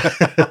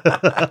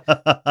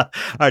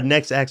 our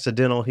next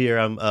accidental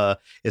here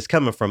is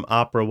coming from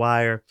Opera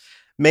Wire.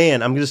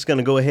 Man, I'm just going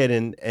to go ahead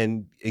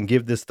and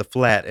give this the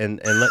flat.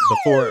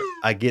 Before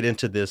I get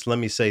into this, let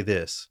me say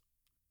this.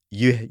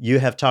 You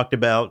have talked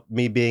about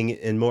me being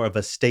in more of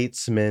a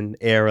statesman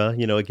era.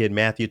 Again,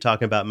 Matthew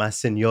talking about my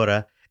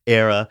Señora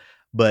Era,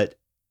 but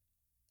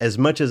as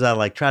much as I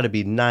like try to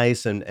be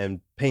nice and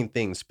paint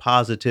things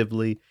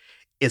positively,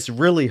 it's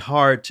really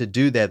hard to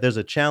do that. There's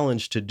a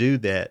challenge to do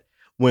that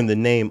when the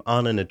name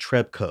Anna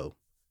Netrebko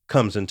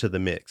comes into the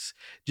mix.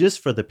 Just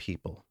for the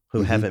people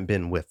who haven't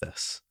been with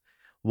us,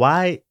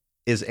 why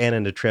is Anna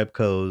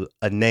Netrebko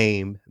a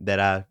name that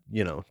I,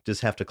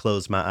 just have to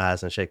close my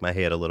eyes and shake my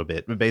head a little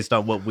bit based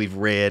on what we've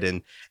read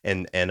and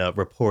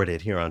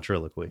reported here on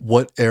Triloquy?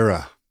 What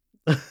era?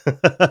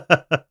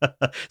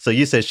 So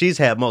you said she's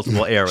had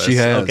multiple eras. She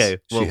has. Okay,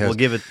 we'll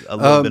give it a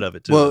little bit of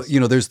it too. Well,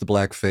 there's the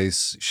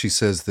blackface. She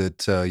says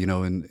that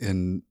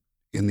in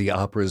the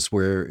operas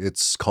where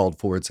it's called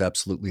for, it's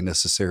absolutely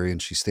necessary,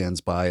 and she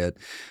stands by it.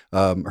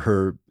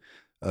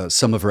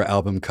 Some of her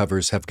album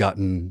covers have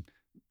gotten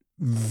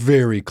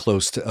very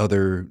close to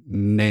other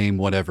name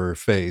whatever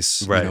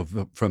face, right,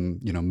 from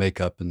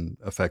makeup and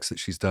effects that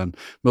she's done.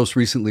 Most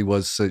recently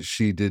was that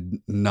she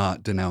did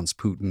not denounce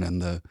Putin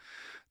and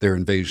their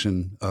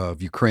invasion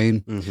of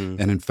Ukraine,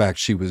 and in fact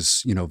she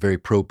was very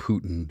pro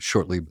Putin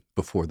shortly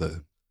before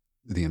the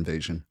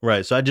invasion.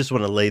 Right. So I just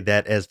want to lay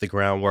that as the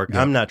groundwork.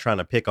 Yeah. I'm not trying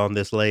to pick on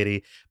this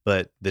lady,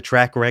 but the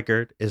track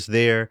record is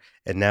there.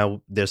 And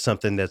now there's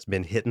something that's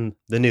been hitting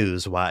the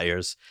news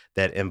wires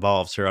that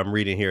involves her. I'm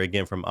reading here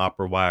again from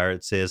Opera Wire.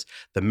 It says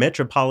the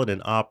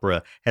Metropolitan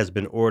Opera has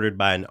been ordered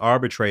by an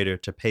arbitrator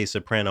to pay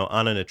soprano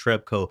Anna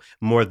Netrebko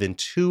more than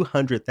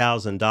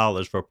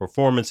 $200,000 for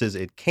performances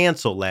it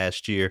canceled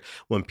last year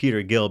when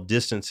Peter Gelb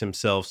distanced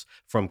himself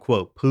from,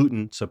 quote,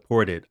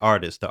 Putin-supported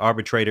artists. The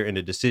arbitrator, in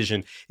a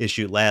decision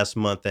issued last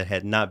month that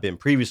had not been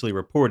previously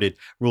reported,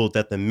 ruled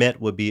that the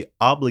Met would be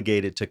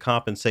obligated to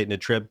compensate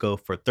Netrebko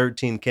for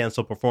 13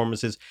 canceled performances,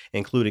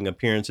 including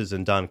appearances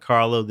in Don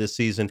Carlo this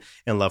season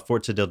and La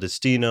Forza del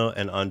Destino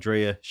and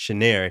Andrea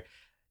Schneider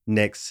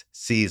next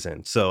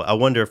season. So I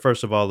wonder,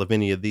 first of all, if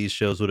any of these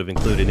shows would have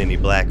included any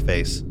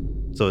blackface.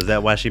 So is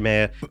that why she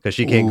mad? Because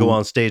she can't go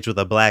on stage with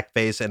a black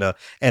face and a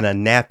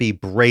nappy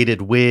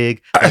braided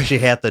wig like she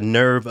had the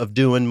nerve of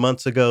doing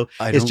months ago?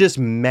 It's just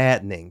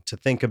maddening to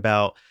think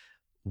about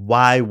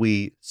why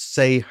we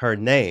say her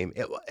name.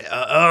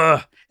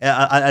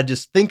 I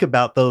just think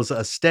about those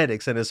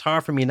aesthetics, and it's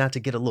hard for me not to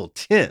get a little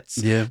tense.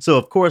 Yeah. So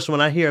of course,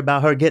 when I hear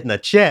about her getting a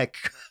check,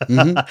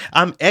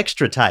 I'm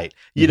extra tight,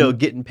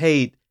 getting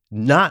paid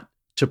not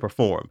to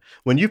perform.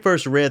 When you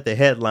first read the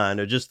headline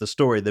or just the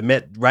story, the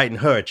Met writing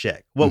her a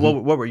check, what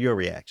were your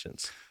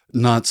reactions?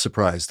 Not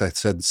surprised. I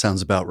said,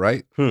 sounds about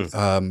right.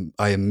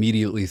 I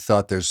immediately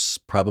thought there's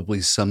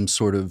probably some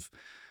sort of,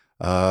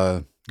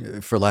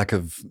 for lack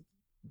of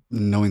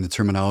knowing the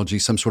terminology,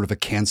 some sort of a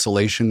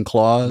cancellation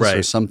clause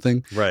or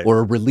something, or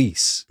a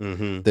release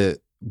that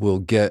will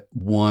get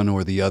one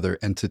or the other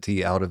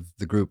entity out of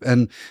the group.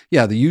 And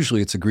yeah,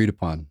 usually it's agreed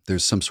upon.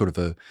 There's some sort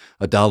of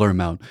a dollar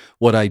amount.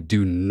 What I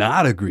do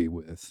not agree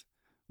with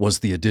was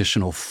the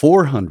additional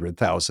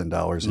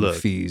 $400,000 in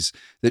fees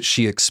that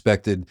she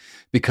expected,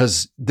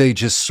 because they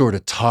just sort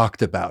of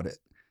talked about it.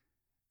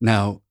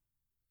 Now,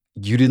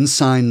 you didn't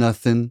sign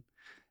nothing.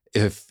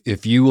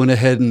 If you went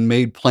ahead and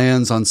made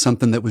plans on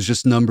something that was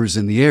just numbers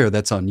in the air,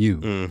 that's on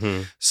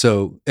you.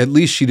 So at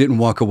least she didn't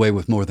walk away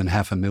with more than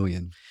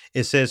 $500,000.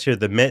 It says here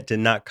the Met did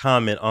not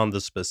comment on the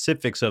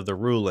specifics of the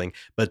ruling,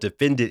 but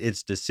defended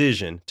its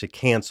decision to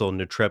cancel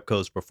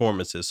Netrebko's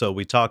performances. So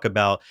we talk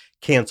about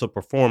cancel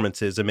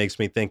performances. It makes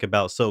me think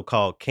about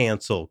so-called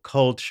cancel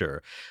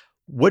culture.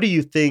 What do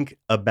you think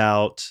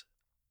about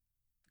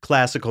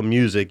classical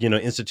music,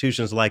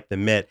 institutions like the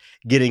Met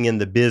getting in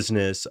the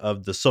business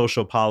of the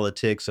social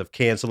politics of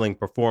canceling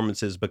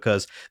performances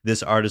because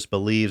this artist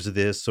believes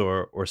this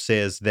or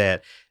says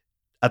that?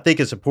 I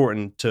think it's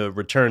important to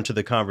return to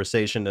the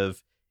conversation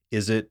of,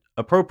 is it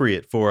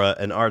appropriate for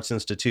an arts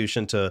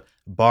institution to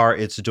bar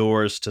its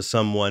doors to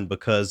someone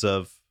because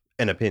of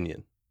an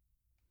opinion?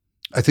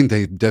 I think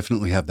they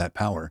definitely have that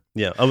power.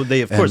 Yeah. Oh, they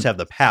of course have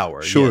the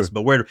power. Sure. Yes,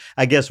 but where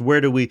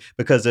do we,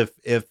 because if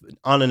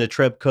Anna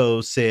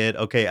Netrebko said,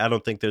 okay, I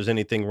don't think there's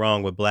anything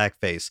wrong with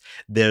blackface,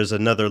 there's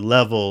another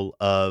level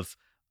of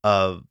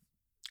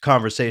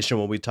conversation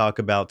when we talk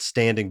about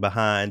standing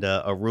behind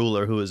a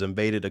ruler who has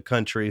invaded a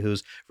country,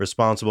 who's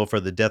responsible for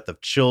the death of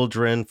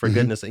children, for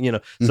goodness,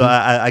 So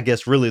I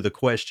guess really the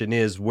question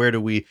is, where do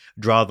we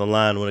draw the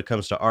line when it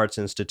comes to arts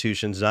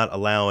institutions not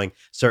allowing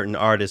certain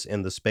artists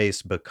in the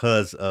space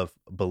because of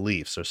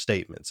beliefs or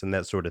statements and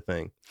that sort of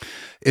thing?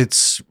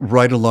 It's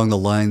right along the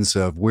lines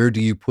of, where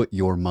do you put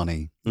your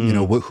money? You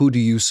know, who do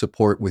you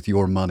support with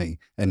your money,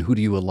 and who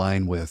do you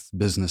align with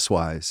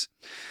business-wise?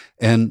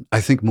 And I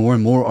think more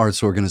and more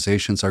arts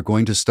organizations are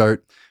going to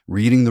start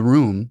reading the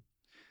room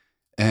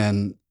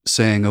and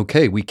saying,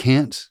 okay, we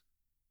can't,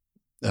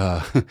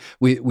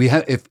 we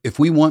have, if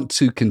we want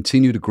to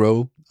continue to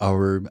grow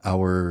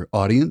our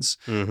audience,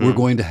 we're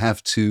going to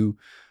have to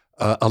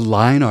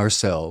align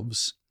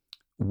ourselves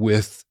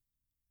with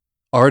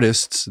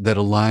artists that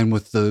align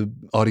with the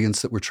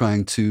audience that we're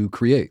trying to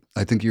create.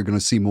 I think you're going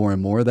to see more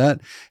and more of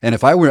that. And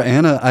if I were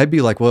Anna, I'd be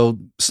like, well,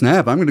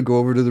 snap, I'm going to go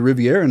over to the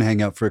Riviera and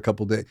hang out for a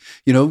couple days.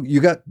 You know, you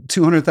got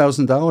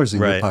 $200,000 in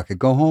your pocket.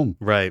 Go home.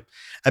 Right.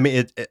 I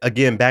mean,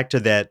 again, back to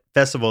that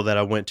festival that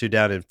I went to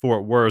down in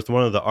Fort Worth,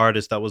 one of the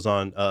artists that was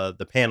on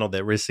the panel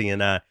that Rissy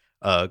and I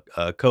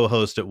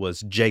co-hosted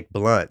was Jake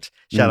Blunt.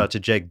 Shout out to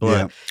Jake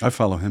Blunt. Yeah, I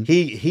follow him.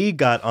 He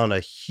got on a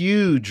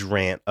huge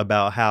rant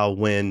about how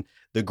when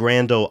the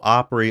Grand Ole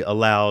Opry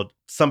allowed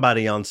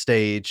somebody on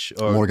stage,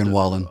 or Morgan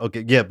Wallen.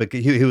 Okay, yeah, but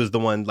he was the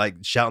one like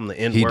shouting the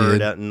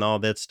N-word out and all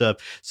that stuff.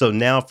 So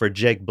now for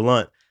Jake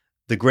Blunt,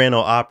 the Grand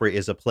Ole Opry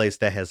is a place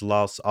that has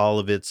lost all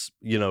of its,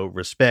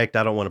 respect.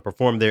 I don't want to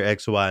perform there,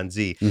 X, Y, and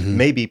Z.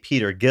 Maybe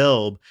Peter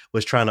Gelb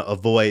was trying to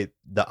avoid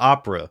the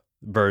opera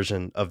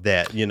version of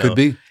that. Could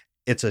be.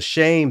 It's a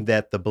shame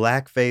that the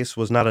blackface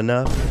was not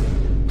enough.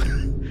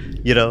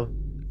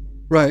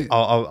 Right.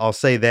 I'll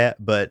say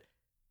that, but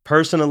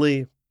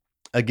personally,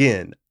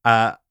 again,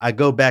 I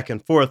go back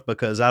and forth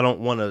because I don't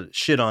want to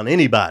shit on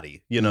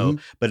anybody,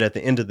 but at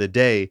the end of the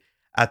day,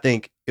 I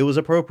think it was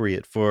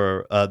appropriate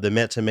for the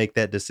Met to make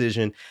that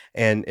decision.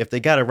 And if they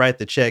got to write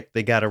the check,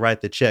 they got to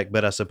write the check.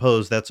 But I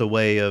suppose that's a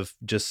way of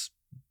just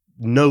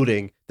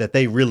noting that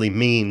they really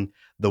mean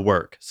the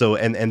work. So,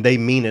 and they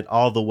mean it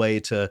all the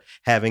way to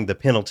having the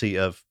penalty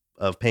of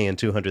paying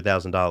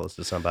 $200,000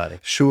 to somebody.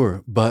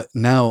 Sure. But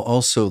now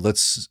also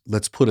let's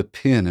put a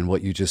pin in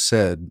what you just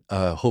said.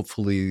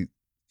 Hopefully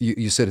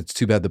you said it's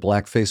too bad the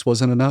blackface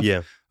wasn't enough.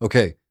 Yeah.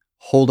 Okay.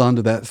 Hold on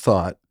to that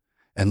thought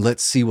and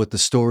let's see what the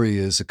story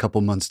is a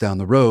couple months down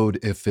the road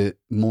if it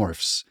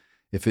morphs,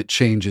 if it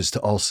changes to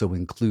also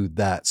include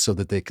that so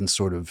that they can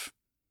sort of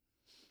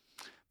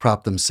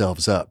prop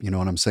themselves up. You know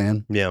what I'm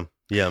saying? Yeah.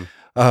 Yeah.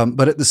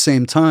 But at the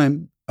same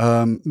time,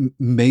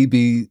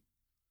 maybe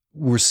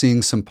we're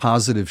seeing some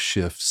positive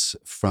shifts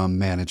from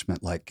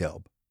management like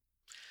Gelb.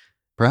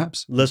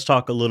 Perhaps. Let's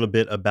talk a little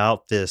bit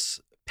about this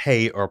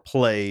pay or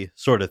play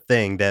sort of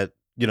thing that,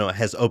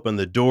 has opened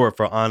the door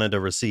for Anna to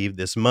receive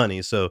this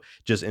money. So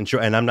just ensure,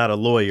 and I'm not a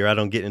lawyer, I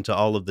don't get into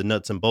all of the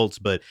nuts and bolts,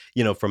 but,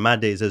 from my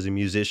days as a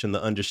musician,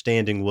 the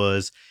understanding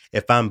was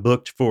if I'm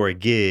booked for a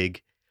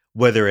gig,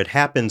 whether it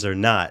happens or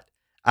not,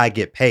 I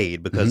get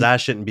paid because I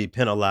shouldn't be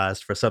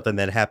penalized for something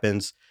that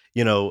happens,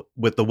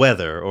 with the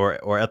weather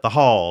or at the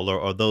hall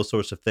or those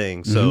sorts of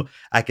things. So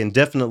I can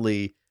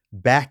definitely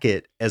back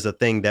it as a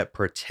thing that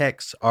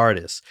protects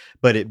artists,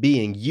 but it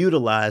being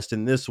utilized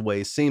in this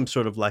way seems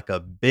sort of like a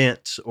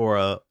bent or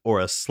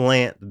a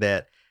slant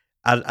that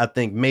I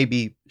think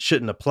maybe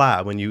shouldn't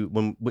apply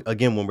when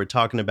we're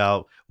talking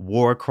about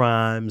war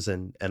crimes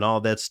and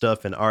all that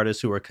stuff and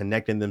artists who are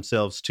connecting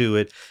themselves to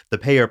it. The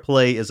pay or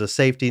play is a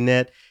safety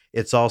net.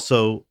 It's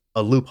also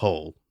a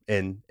loophole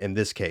in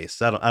this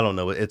case. I don't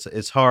know.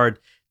 It's hard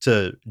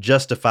to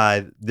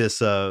justify this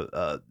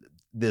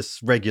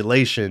this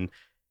regulation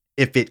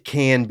if it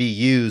can be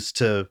used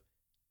to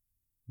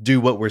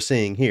do what we're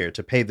seeing here,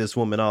 to pay this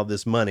woman all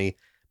this money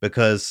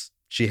because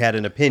she had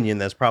an opinion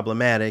that's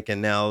problematic.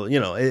 And now,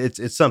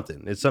 it's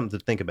something to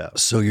think about.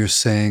 So you're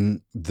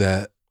saying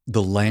that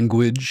the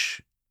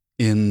language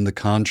in the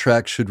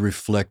contract should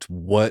reflect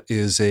what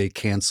is a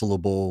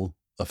cancelable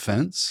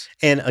offense?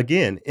 And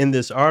again, in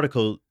this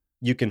article,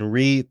 you can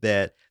read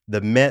that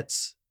the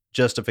Met's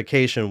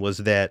justification was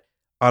that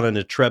Anna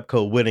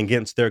Netrebko went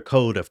against their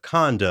code of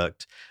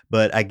conduct,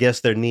 but I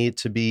guess there need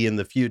to be in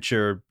the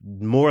future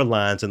more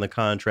lines in the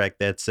contract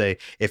that say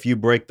if you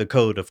break the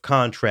code of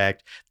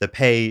contract, the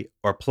pay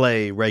or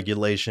play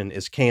regulation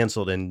is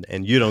canceled and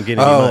you don't get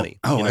any money.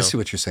 I see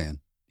what you're saying.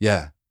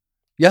 Yeah.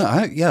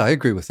 I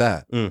agree with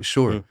that.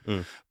 Sure.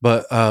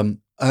 But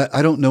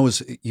I don't know.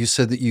 You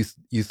said that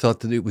you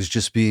thought that it was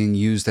just being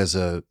used as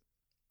a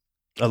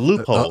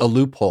loophole. A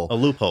loophole. A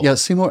loophole. Yeah,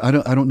 Seymour, I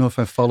don't know if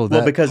I follow that.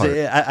 Well, because part.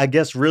 I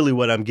guess really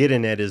what I'm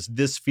getting at is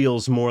this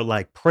feels more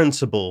like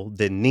principle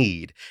than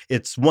need.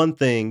 It's one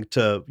thing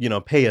to,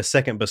 pay a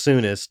second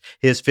bassoonist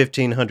his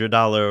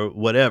 $1,500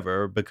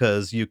 whatever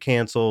because you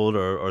canceled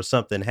or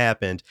something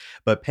happened,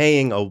 but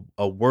paying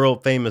a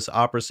world famous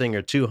opera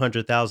singer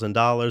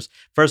 $200,000,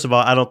 first of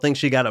all, I don't think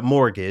she got a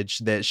mortgage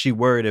that she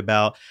worried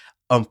about.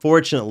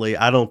 Unfortunately,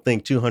 I don't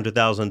think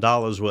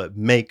 $200,000 would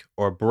make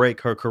or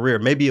break her career.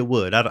 Maybe it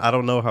would. I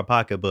don't know her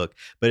pocketbook.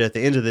 But at the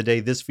end of the day,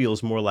 this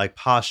feels more like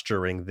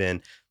posturing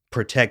than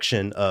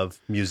protection of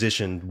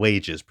musician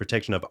wages,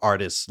 protection of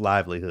artists'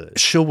 livelihood.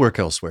 She'll work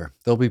elsewhere.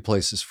 There'll be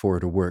places for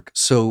her to work.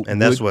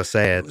 And that's what's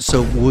sad.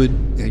 So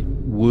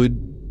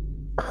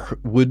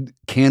would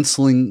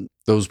canceling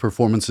those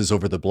performances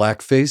over the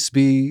blackface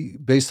be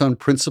based on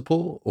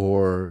principle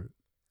or?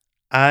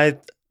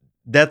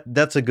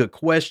 that's a good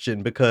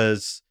question,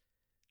 because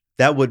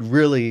that would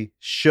really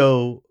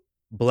show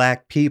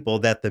Black people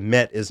that the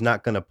Met is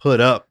not gonna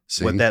put up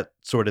with See? that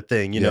sort of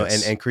thing, and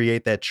Yes.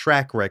 create that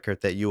track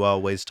record that you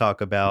always talk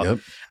about. Yep.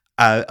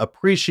 I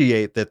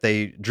appreciate that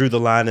they drew the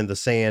line in the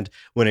sand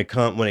when it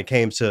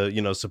came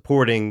to,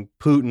 supporting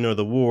Putin or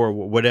the war,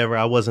 whatever.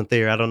 I wasn't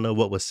there. I don't know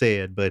what was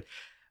said, but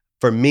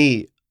for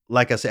me,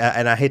 like I said,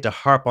 and I hate to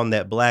harp on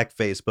that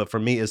blackface, but for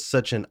me, it's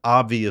such an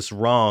obvious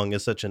wrong,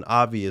 it's such an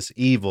obvious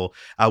evil.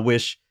 I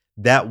wish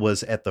that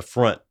was at the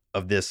front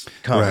of this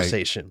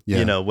conversation, Yeah.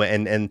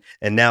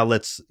 and now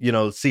let's,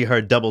 see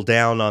her double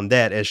down on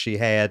that as she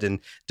had, and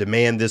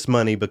demand this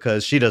money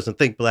because she doesn't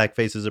think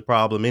blackface is a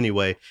problem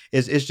anyway.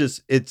 It's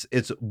just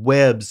it's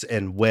webs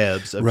and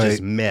webs of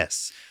just Right.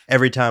 mess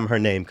every time her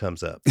name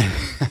comes up.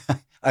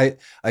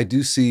 I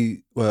do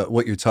see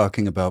what you're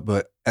talking about,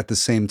 but at the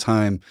same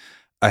time,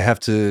 I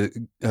have to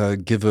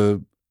give a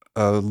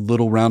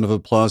little round of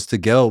applause to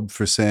Gelb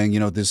for saying,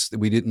 this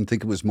we didn't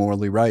think it was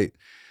morally right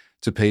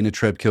to pay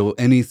Netrebko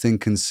anything,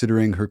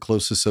 considering her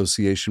close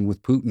association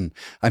with Putin.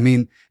 I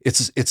mean,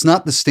 it's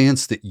not the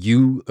stance that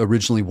you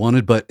originally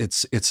wanted, but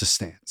it's a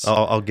stance.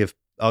 I'll give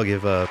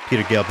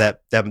Peter Gelb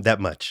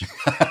that much.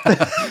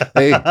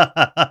 Hey,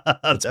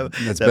 that's that's that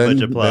much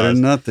better applause.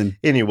 than nothing.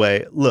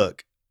 Anyway,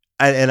 look,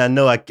 I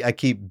know I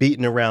keep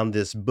beating around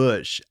this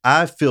bush.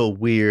 I feel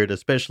weird,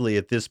 especially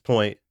at this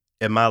point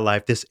in my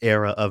life, this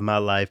era of my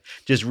life,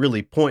 just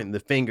really pointing the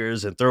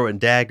fingers and throwing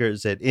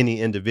daggers at any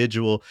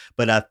individual.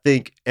 But I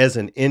think as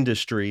an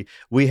industry,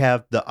 we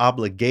have the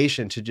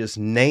obligation to just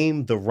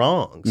name the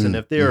wrongs. And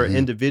if there are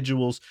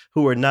individuals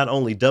who are not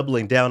only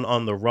doubling down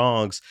on the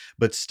wrongs,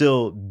 but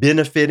still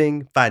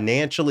benefiting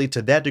financially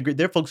to that degree,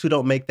 there are folks who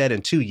don't make that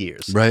in 2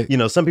 years. Right.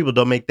 Some people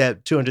don't make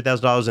that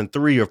 $200,000 in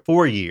 3 or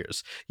 4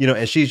 years,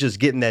 and she's just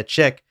getting that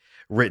check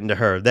written to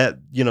her. That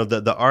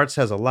the arts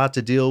has a lot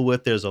to deal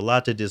with. There's a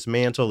lot to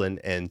dismantle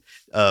and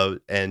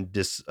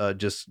just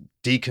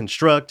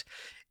deconstruct.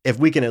 If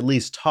we can at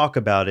least talk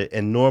about it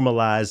and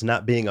normalize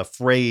not being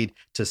afraid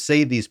to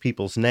say these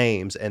people's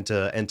names and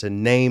to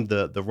name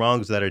the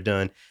wrongs that are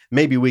done,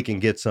 maybe we can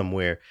get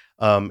somewhere.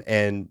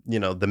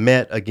 The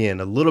Met,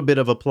 again, a little bit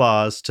of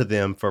applause to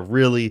them for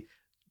really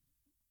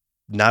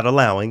not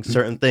allowing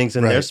certain things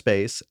in their Right.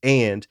 space,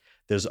 and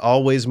there's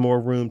always more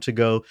room to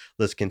go.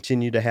 Let's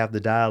continue to have the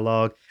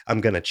dialogue.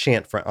 I'm going to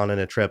chant for Anna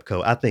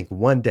Netrebko. I think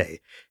one day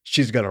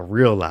she's going to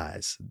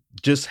realize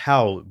just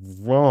how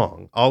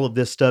wrong all of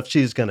this stuff.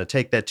 She's going to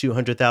take that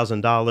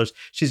 $200,000.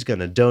 She's going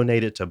to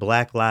donate it to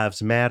Black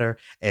Lives Matter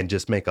and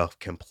just make a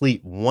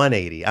complete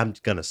 180. I'm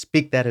going to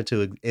speak that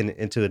into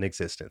an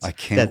existence. I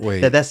can't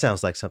wait. That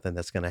sounds like something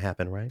that's going to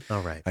happen, right?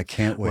 All right. I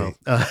can't wait.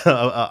 Well,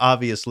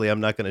 obviously,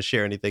 I'm not going to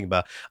share anything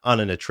about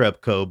Anna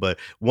Netrebko, but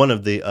one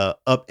of the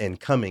up and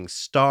coming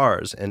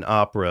stars in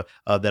opera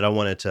that I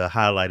wanted to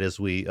highlight as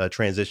we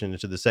transition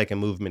into the second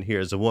movement here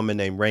is a woman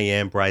named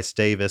Rayanne Bryce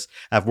Davis.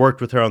 I've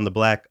worked with her on the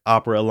Black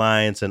Opera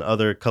Alliance and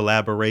other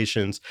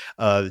collaborations.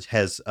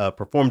 Has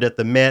performed at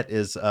the Met,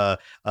 is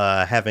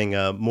having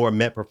more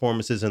Met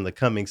performances in the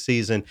coming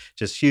season.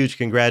 Just huge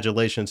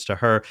congratulations to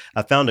her.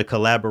 I found a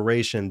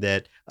collaboration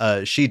that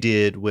she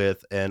did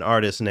with an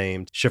artist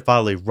named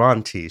Shefali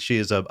Ranti. She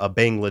is a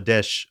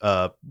Bangladesh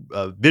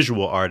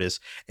visual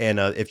artist. And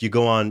if you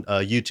go on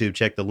YouTube,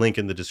 check the link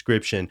in the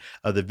description.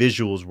 The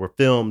visuals were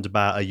filmed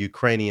by a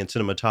Ukrainian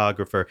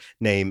cinematographer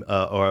named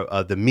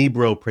the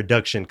Mibro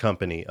Production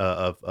Company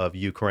of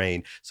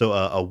Ukraine. So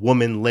a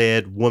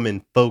woman-led,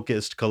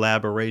 woman-focused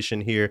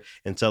collaboration here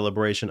in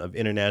celebration of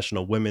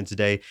International Women's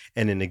Day,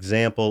 and an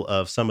example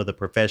of some of the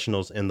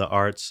professionals in the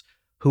arts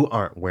who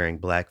aren't wearing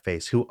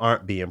blackface, who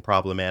aren't being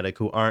problematic,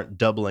 who aren't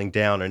doubling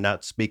down or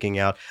not speaking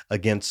out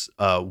against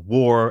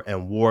war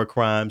and war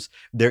crimes.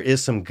 There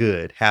is some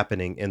good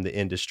happening in the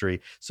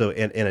industry. So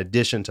in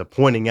addition to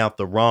pointing out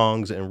the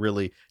wrongs and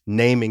really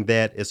naming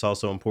that, it's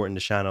also important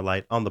to shine a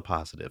light on the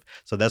positive.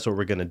 So that's what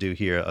we're going to do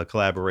here, a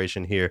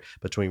collaboration here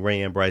between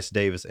Rayanne Bryce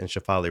Davis and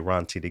Shefali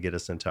Ranti to get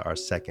us into our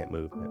second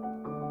movement.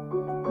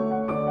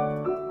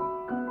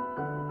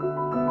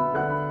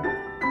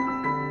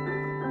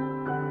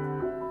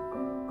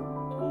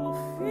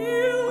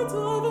 Fields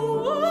of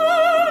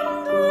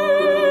wonder,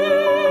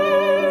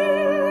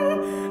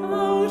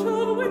 out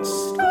of which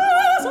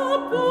stars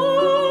are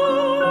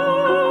born,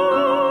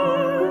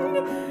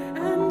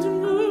 and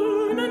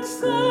moon and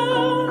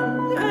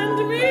sun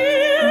and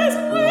me's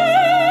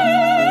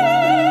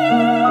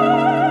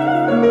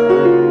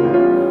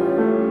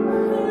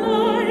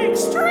like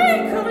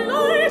streak of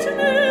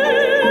lightning.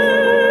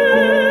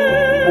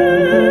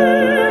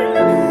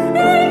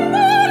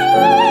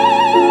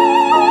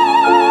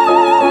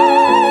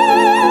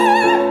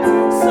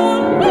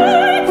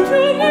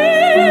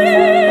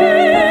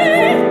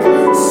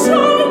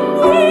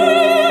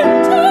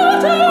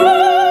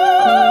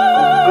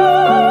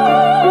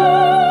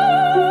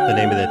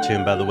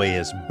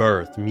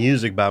 Birth,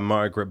 music by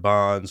Margaret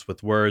Bonds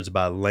with words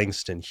by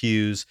Langston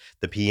Hughes.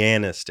 The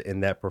pianist in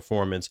that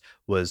performance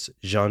was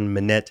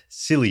Jean-Minette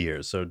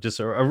Cilliers. So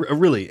just a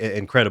really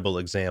incredible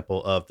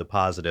example of the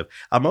positive.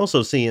 I'm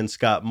also seeing,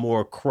 Scott,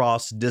 more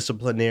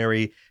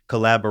cross-disciplinary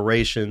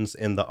collaborations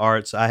in the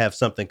arts. I have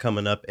something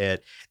coming up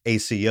at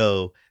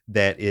ACO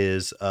that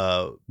is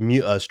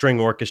string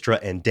orchestra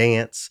and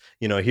dance.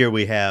 Here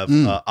we have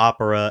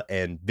opera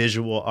and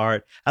visual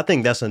art. I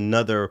think that's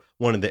another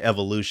one of the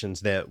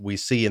evolutions that we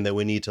see and that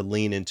we need to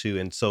lean into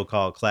in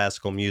so-called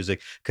classical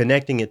music,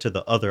 connecting it to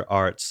the other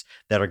arts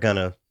that are going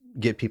to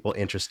get people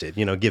interested,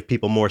 give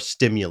people more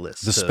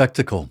stimulus. The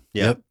spectacle.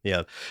 Yeah, Yep.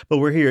 yeah. But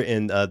we're here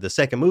in the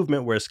second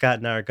movement where Scott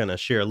and I are going to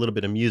share a little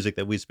bit of music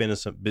that we've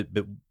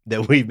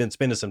been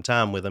spending some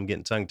time with. I'm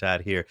getting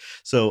tongue-tied here.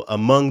 So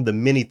among the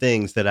many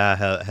things that I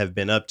have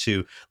been up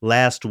to,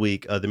 last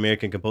week, the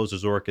American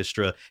Composers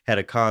Orchestra had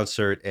a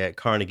concert at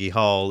Carnegie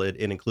Hall. It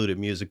included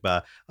music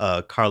by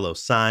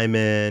Carlos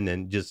Simon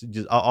and just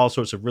all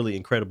sorts of really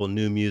incredible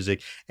new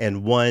music,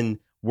 and one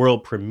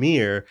world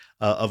premiere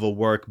of a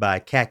work by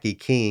Kaki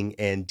King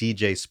and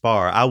DJ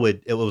Spar.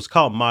 It was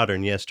called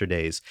Modern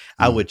Yesterdays.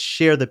 I would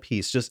share the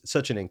piece, just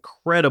such an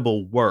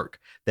incredible work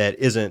that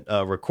isn't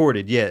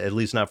recorded yet, at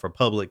least not for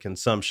public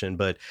consumption.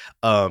 But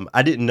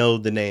I didn't know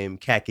the name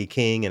Kaki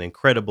King, an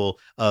incredible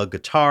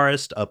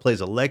guitarist,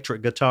 plays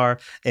electric guitar.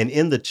 And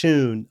in the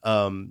tune,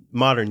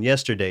 Modern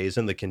Yesterdays,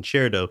 in the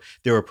concerto,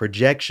 there were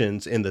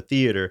projections in the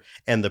theater,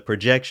 and the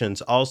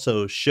projections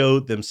also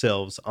showed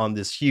themselves on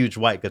this huge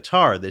white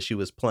guitar that she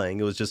was playing.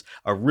 It was just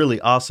a really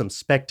awesome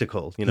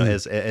spectacle,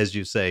 as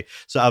you say.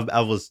 So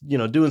I was,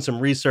 doing some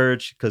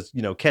research because,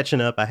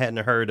 catching up. I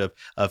hadn't heard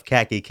of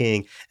Kaki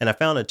King, and I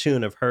found a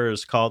tune of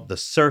hers called "The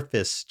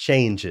Surface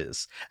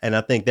Changes," and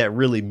I think that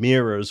really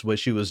mirrors what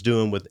she was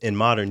doing in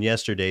Modern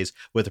Yesterdays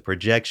with the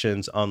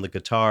projections on the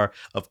guitar.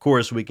 Of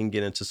course, we can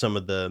get into some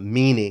of the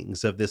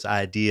meanings of this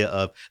idea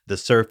of the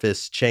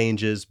surface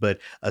changes, but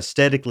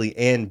aesthetically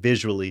and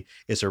visually,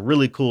 it's a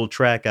really cool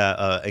track.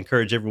 I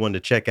encourage everyone to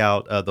check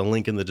out the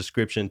link in the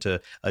description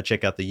to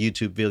check out the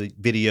YouTube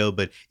video,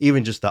 but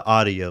even just the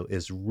audio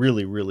is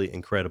really, really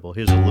incredible.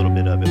 Here's a little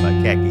bit of it by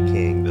Kaki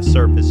King, "The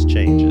Surface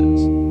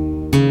Changes."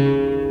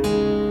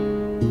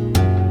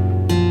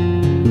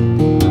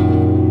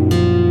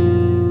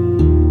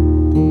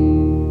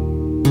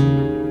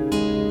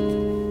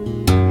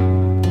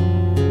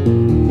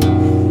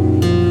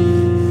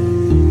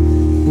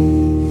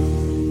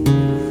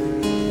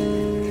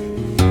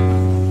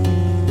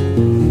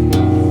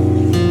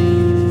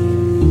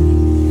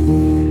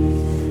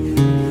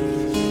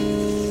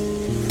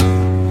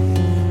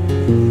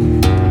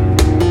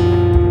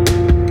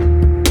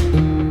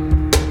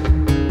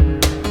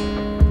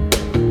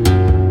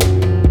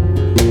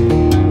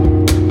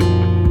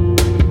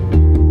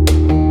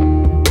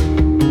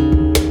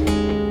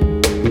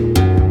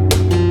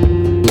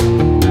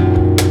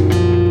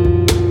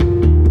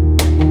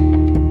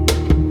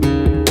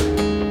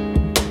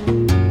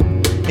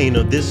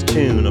 This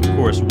tune, of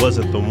course,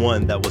 wasn't the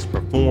one that was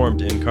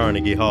performed in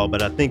Carnegie Hall,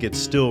 but I think it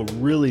still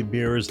really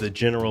mirrors the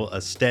general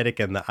aesthetic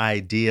and the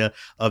idea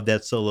of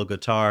that solo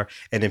guitar.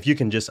 And if you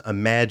can just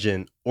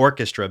imagine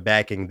orchestra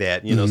backing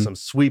that, some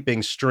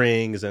sweeping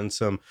strings and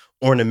some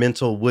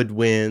ornamental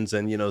woodwinds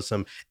and,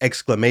 some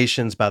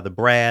exclamations by the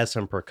brass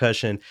and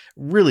percussion,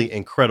 really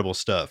incredible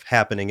stuff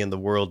happening in the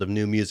world of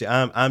new music.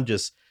 I'm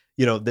just...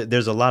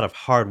 there's a lot of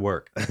hard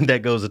work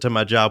that goes into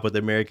my job with the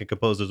American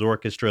Composers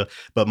Orchestra,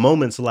 but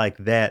moments like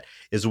that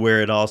is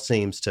where it all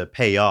seems to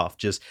pay off.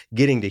 Just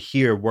getting to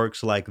hear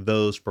works like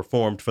those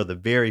performed for the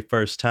very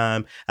first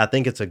time, I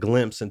think it's a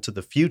glimpse into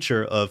the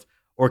future of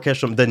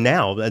orchestral, the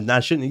now, and I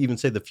shouldn't even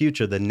say the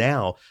future, the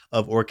now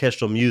of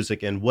orchestral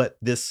music and what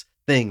this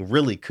thing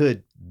really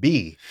could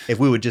be if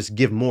we would just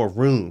give more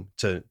room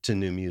to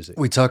new music.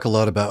 We talk a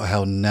lot about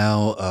how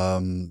now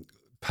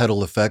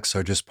pedal effects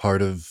are just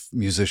part of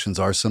musicians'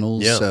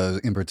 arsenals,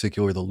 in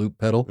particular the loop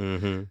pedal.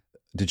 Mm-hmm.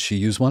 Did she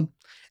use one?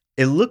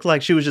 It looked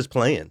like she was just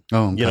playing.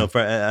 Oh, okay.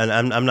 And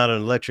I'm not an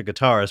electric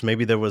guitarist.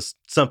 Maybe there was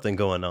something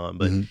going on,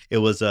 but it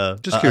was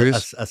just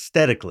curious.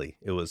 Aesthetically,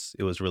 it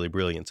was really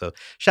brilliant. So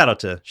shout out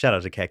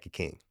to Kaki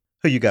King.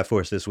 Who you got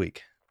for us this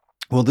week?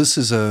 Well, this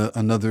is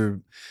another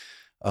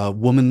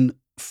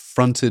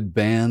woman-fronted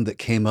band that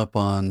came up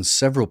on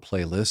several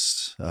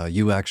playlists.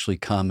 You actually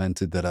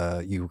commented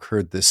that you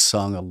heard this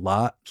song a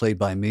lot played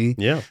by me.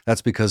 Yeah.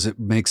 That's because it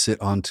makes it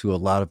onto a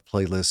lot of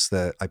playlists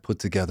that I put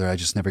together. I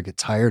just never get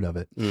tired of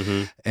it.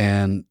 Mm-hmm.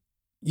 And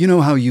you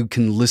know how you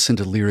can listen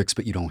to lyrics,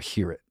 but you don't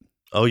hear it?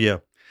 Oh, yeah.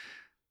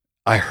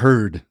 I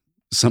heard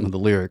some of the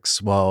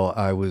lyrics while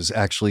I was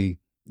actually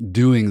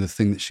doing the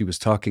thing that she was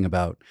talking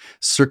about.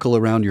 Circle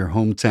around your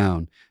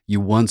hometown. You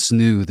once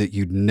knew that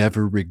you'd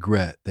never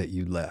regret that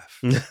you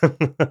left. Does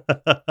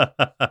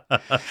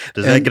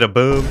that get a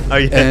boom?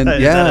 Is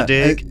that a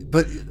dig?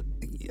 But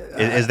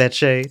is that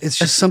shade? It's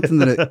just something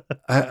that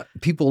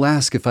people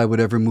ask if I would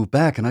ever move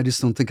back, and I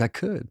just don't think I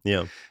could.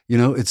 Yeah.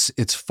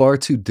 It's far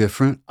too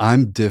different.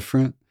 I'm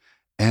different.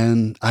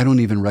 and I don't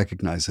even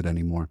recognize it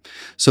anymore.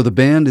 So the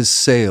band is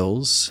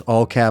Sales,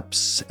 all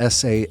caps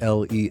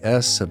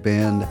SALES, a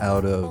band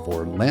out of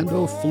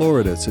Orlando,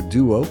 Florida. It's a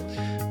duo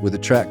with a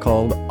track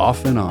called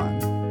Off and On.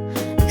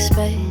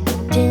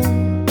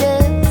 Expecting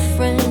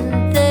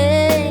different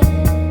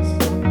things.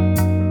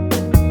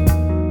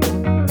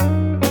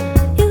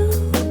 You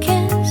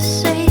can't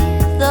say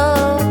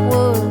the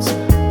words.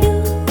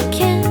 You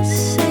can't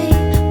say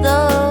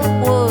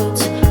the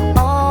words.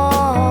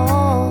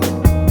 All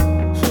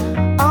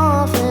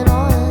off and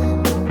on.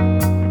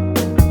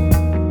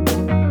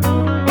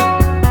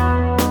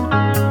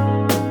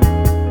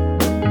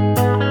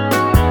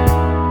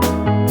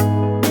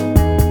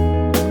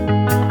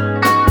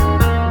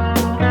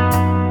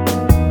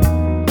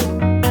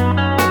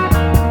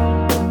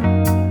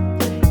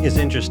 It's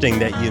interesting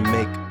that you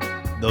make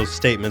those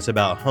statements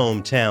about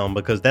hometown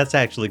because that's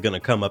actually going to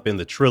come up in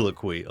the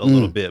triloquy a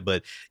little bit.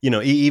 But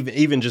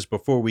even just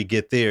before we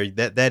get there,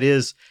 that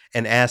is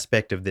an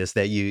aspect of this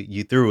that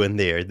you threw in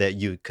there, that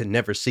you could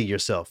never see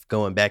yourself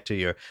going back to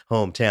your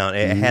hometown.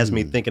 It has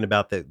me thinking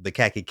about the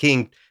Khaki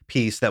King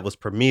piece that was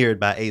premiered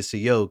by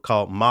ACO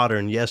called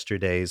Modern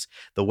Yesterdays,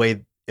 the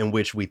way in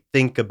which we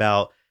think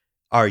about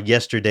our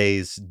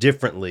yesterdays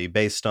differently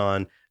based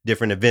on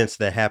different events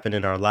that happen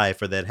in our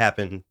life or that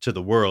happen to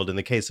the world. In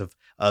the case of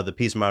the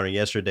piece Modern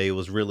Yesterday, it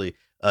was really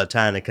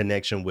tying a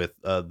connection with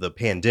the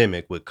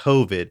pandemic, with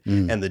COVID,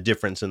 and the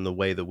difference in the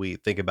way that we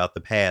think about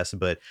the past.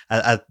 But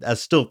I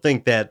still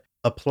think that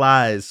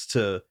applies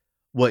to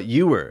what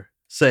you were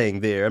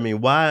saying there. I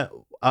mean, why?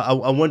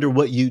 I wonder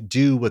what you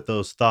do with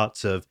those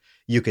thoughts of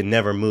you can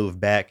never move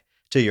back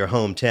to your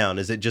hometown.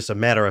 Is it just a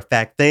matter of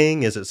fact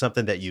thing? Is it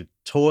something that you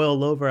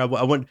toil over? I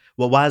wonder,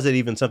 well, why is it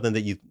even something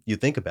that you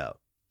think about?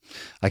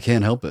 I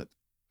can't help it.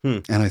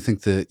 And I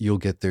think that you'll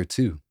get there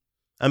too.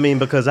 I mean,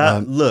 because I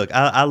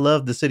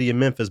love the city of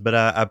Memphis, but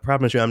I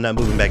promise you I'm not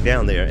moving back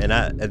down there.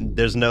 And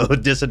there's no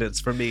dissonance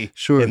for me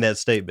in that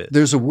statement.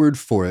 There's a word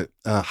for it,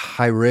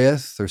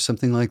 hiraeth or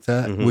something like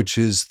that, which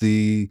is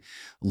the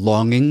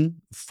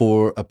longing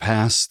for a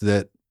past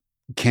that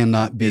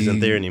isn't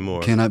there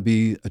anymore, cannot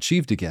be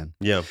achieved again.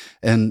 Yeah.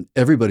 And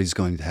everybody's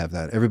going to have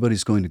that.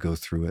 Everybody's going to go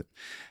through it.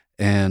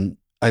 And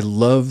I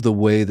love the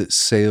way that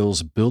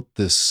Sales built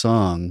this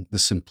song. The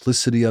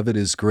simplicity of it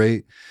is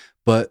great,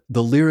 but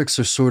the lyrics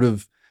are sort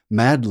of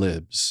Mad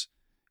Libs.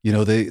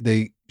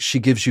 She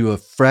gives you a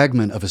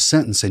fragment of a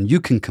sentence and you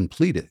can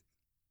complete it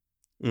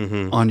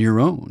on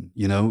your own,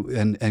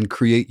 and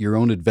create your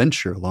own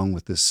adventure along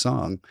with this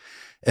song.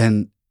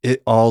 And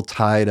it all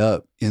tied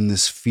up in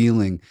this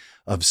feeling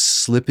of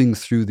slipping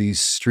through these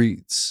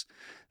streets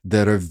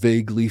that are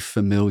vaguely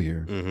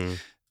familiar,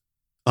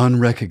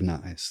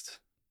 unrecognized.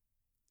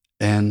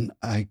 And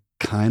I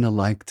kind of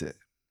liked it.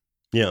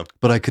 Yeah.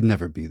 But I could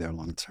never be there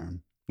long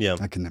term. Yeah.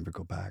 I could never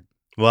go back.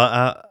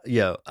 Well,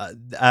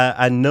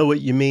 I know what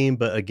you mean.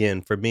 But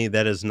again, for me,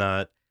 that is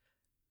not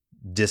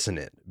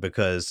dissonant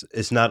because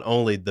it's not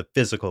only the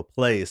physical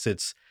place,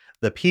 it's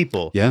the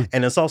people. Yeah.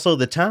 And it's also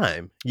the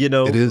time. It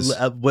is.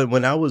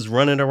 When I was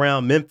running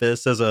around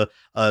Memphis as a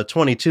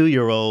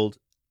 22-year-old,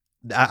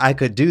 I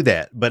could do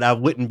that, but I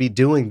wouldn't be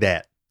doing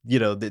that.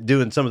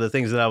 Doing some of the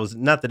things that I was,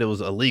 not that it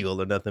was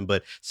illegal or nothing,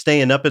 but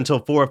staying up until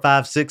 4 or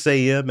 5, 6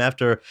 a.m.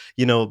 after,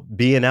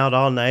 being out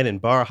all night and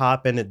bar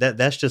hopping.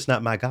 That's just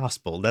not my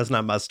gospel. That's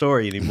not my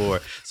story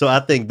anymore. So I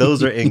think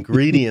those are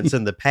ingredients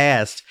in the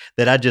past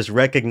that I just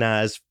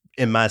recognize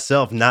in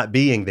myself not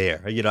being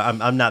there.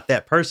 I'm not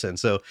that person.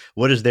 So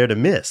what is there to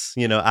miss?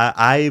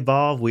 I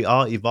evolve. We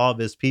all evolve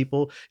as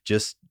people,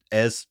 just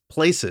as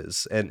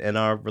places and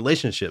our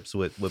relationships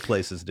with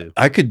places do.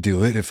 I could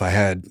do it if I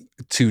had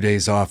 2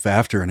 days off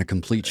after and a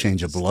complete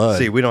change of blood.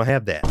 See, we don't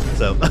have that.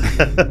 So,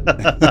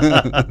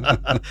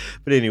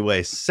 but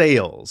anyway,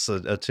 Sales,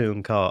 a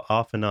tune called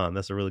Off and On.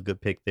 That's a really good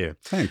pick there.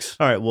 Thanks.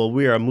 All right. Well,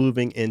 we are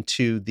moving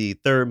into the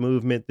third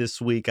movement this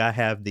week. I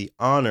have the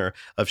honor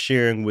of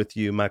sharing with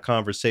you my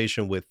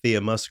conversation with Thea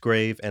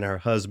Musgrave and her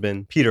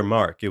husband, Peter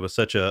Mark. It was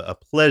such a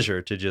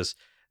pleasure to just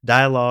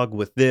dialogue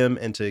with them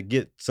and to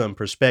get some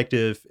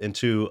perspective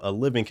into a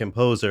living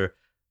composer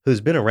who's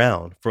been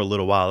around for a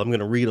little while. I'm going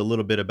to read a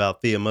little bit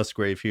about Thea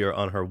Musgrave here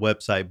on her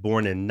website.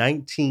 Born in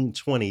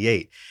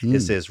 1928, it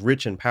says,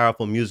 rich and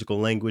powerful musical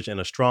language and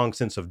a strong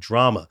sense of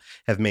drama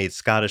have made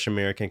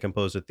Scottish-American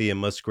composer Thea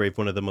Musgrave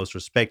one of the most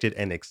respected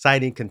and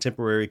exciting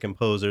contemporary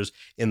composers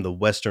in the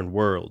Western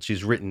world.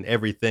 She's written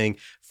everything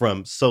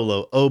from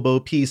solo oboe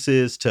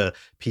pieces to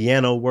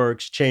piano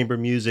works, chamber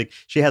music.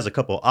 She has a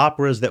couple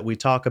operas that we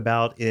talk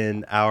about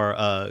in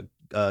our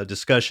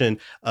discussion,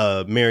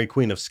 Mary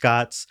Queen of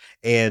Scots,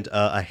 and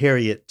a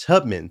Harriet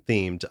Tubman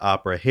themed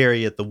opera,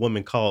 Harriet, the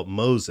Woman Called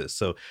Moses.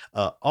 So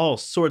all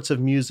sorts of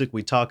music.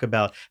 We talk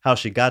about how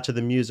she got to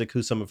the music,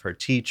 who some of her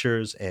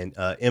teachers and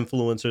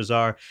influencers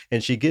are,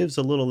 and she gives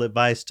a little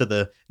advice to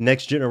the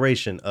next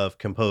generation of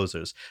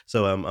composers.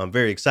 So I'm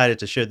very excited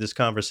to share this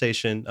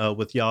conversation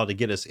with y'all. To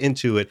get us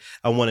into it,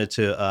 I wanted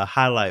to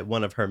highlight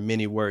one of her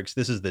many works.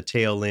 This is the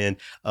tail end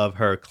of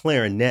her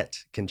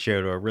clarinet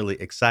concerto, a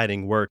really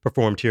exciting work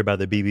performed here by the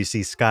the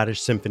BBC Scottish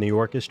Symphony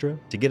Orchestra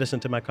to get us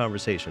into my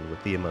conversation with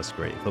Thea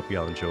Musgrave. Hope you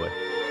all enjoy.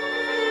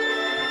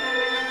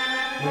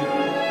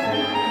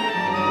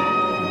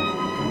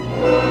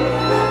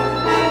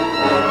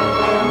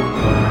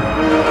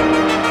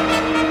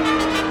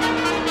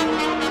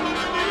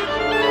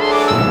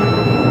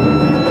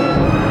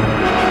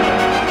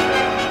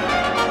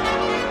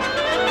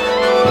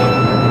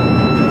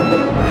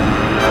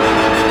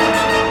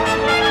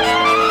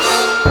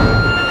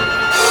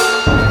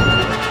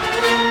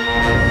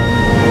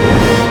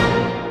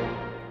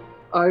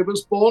 I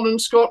was born in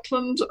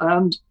Scotland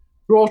and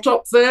brought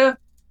up there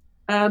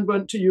and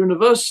went to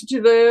university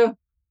there.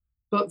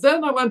 But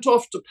then I went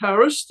off to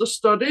Paris to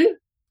study.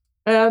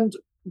 And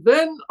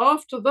then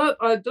after that,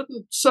 I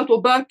didn't settle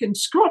back in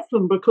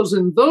Scotland because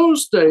in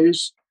those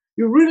days,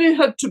 you really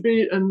had to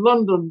be in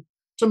London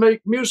to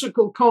make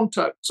musical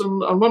contacts. And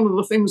one of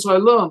the things I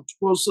learned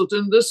was that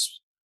in this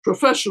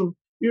profession,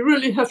 you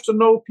really have to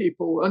know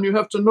people, and you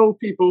have to know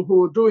people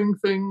who are doing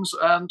things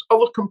and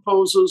other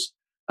composers.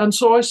 And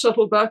so I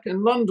settled back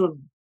in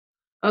London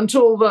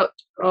until that,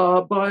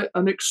 by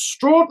an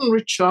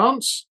extraordinary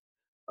chance,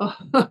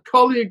 a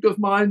colleague of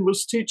mine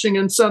was teaching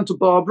in Santa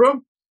Barbara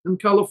in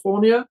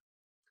California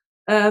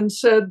and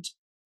said,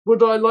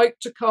 would I like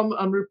to come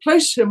and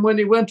replace him when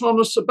he went on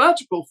a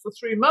sabbatical for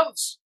 3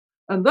 months?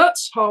 And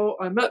that's how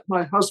I met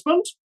my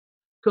husband,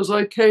 because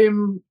I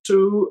came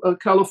to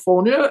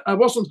California. I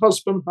wasn't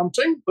husband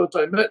hunting, but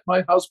I met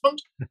my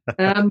husband.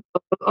 And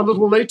a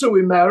little later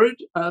we married,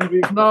 and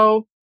we've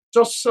now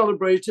just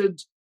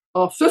celebrated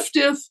our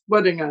 50th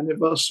wedding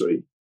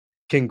anniversary.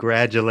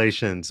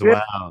 Congratulations.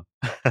 Yeah. Wow.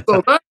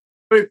 So that's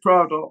very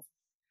proud of.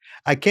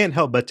 I can't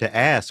help but to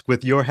ask,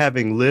 with your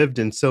having lived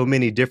in so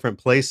many different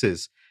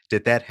places,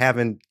 did that have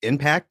an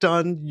impact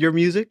on your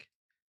music?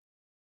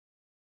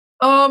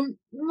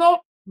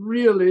 Not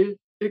really,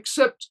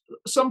 except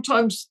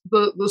sometimes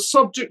the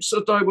subjects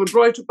that I would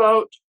write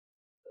about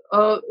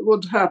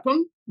would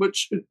happen,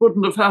 which it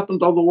wouldn't have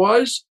happened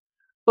otherwise.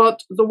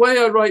 But the way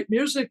I write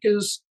music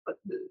is,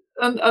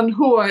 and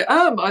who I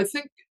am, I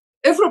think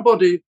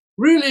everybody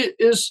really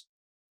is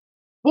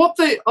what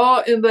they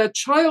are in their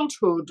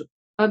childhood.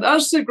 And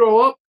as they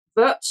grow up,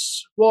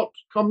 that's what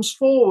comes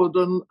forward,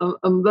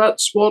 and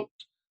that's what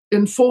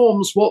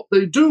informs what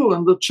they do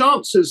and the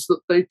chances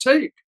that they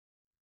take,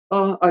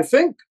 I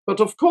think.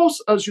 But of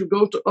course, as you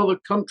go to other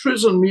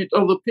countries and meet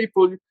other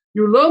people,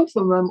 you learn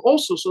from them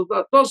also. So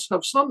that does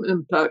have some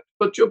impact.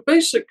 But your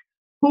basic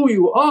who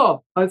you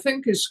are, I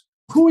think, is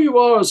who you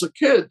are as a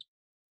kid.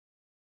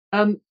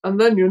 And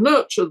then you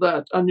nurture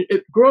that, and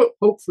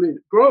hopefully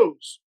it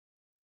grows.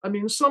 I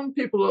mean, some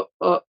people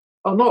are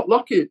not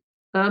lucky,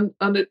 and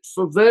it,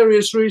 for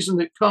various reasons,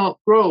 it can't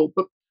grow.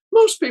 But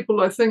most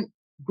people, I think,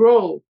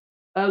 grow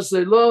as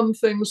they learn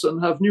things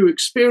and have new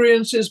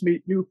experiences,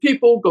 meet new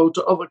people, go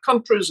to other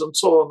countries, and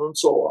so on and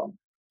so on.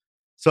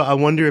 So I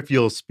wonder if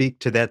you'll speak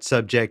to that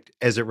subject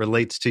as it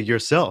relates to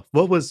yourself.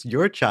 What was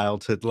your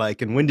childhood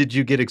like, and when did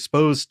you get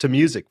exposed to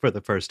music for the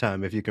first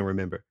time, if you can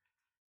remember?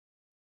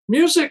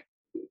 Music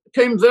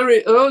came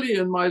very early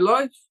in my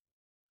life.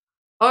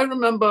 I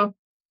remember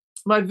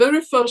my very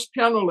first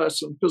piano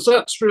lesson, because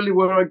that's really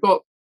where I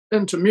got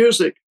into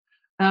music.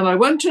 And I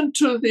went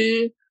into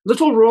the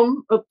little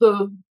room at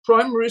the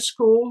primary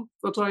school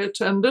that I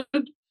attended.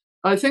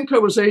 I think I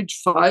was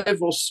age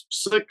 5 or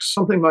 6,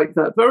 something like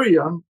that, very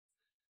young.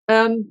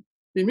 And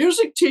the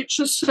music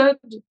teacher said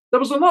there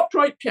was an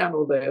upright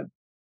piano there,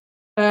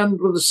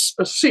 and with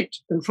a seat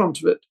in front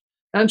of it.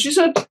 And she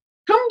said,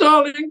 come,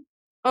 darling,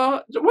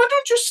 why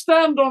don't you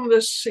stand on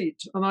this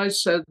seat? And I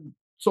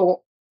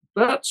thought,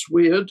 that's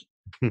weird.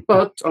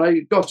 But I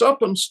got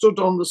up and stood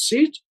on the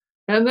seat.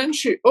 And then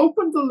she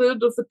opened the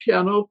lid of the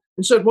piano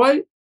and said,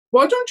 why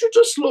don't you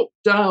just look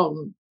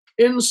down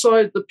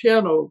inside the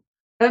piano?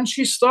 And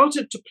she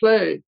started to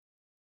play.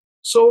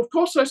 So, of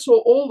course, I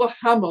saw all the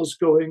hammers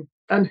going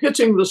and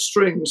hitting the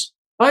strings.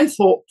 I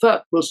thought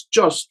that was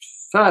just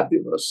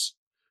fabulous.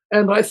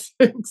 And I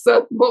think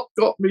that what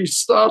got me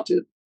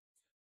started.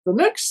 The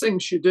next thing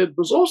she did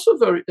was also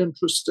very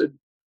interesting,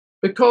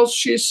 because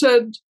she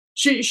said,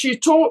 she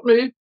taught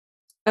me,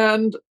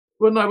 and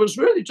when I was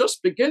really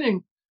just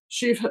beginning,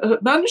 she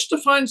managed to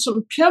find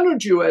some piano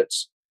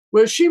duets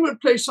where she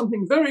would play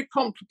something very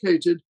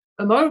complicated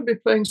and I would be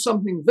playing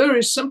something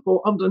very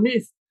simple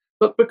underneath.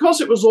 But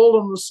because it was all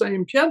on the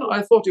same piano,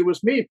 I thought it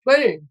was me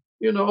playing,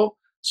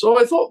 So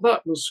I thought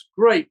that was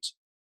great.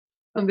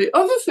 And the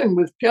other thing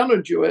with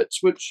piano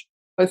duets, which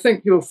I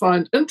think you'll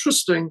find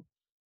interesting,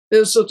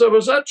 is that I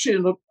was actually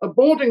in a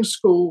boarding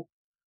school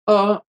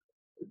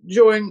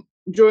during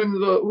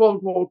the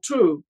World War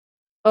II.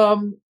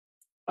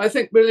 I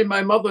think really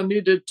my mother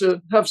needed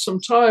to have some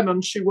time,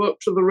 and she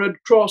worked for the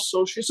Red Cross,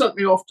 so she sent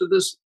me off to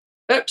this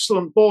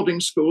excellent boarding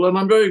school, and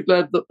I'm very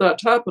glad that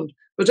happened.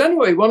 But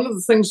anyway, one of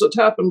the things that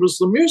happened was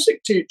the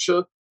music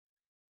teacher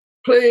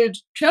played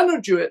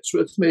piano duets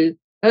with me,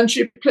 and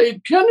she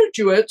played piano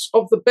duets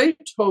of the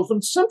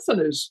Beethoven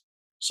symphonies.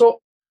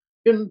 So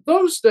in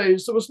those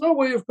days, there was no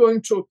way of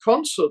going to a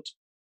concert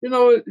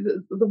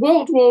the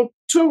World War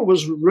II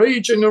was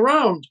raging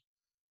around,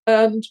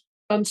 and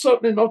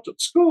certainly not at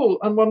school.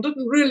 And one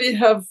didn't really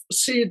have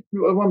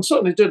one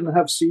certainly didn't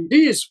have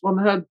CDs.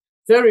 One had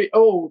very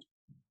old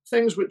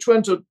things which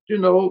went at,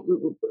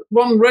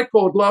 one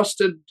record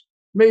lasted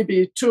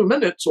maybe 2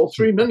 minutes or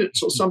 3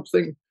 minutes or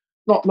something,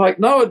 not like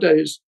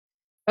nowadays.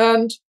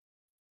 And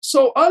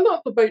so I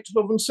learned the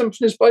Beethoven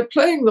symphonies by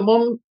playing them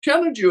on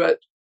piano duet.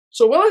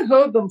 So when I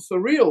heard them for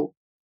real,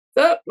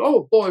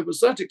 oh boy,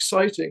 was that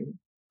exciting.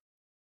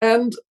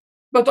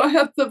 But I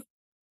had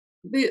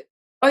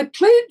I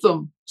played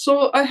them,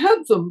 so I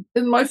had them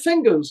in my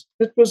fingers.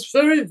 It was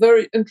very,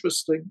 very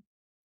interesting.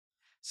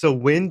 So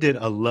when did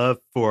a love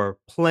for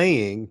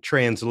playing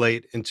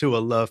translate into a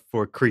love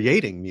for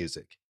creating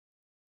music?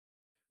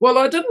 Well,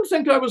 I didn't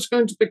think I was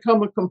going to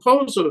become a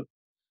composer.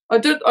 I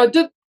did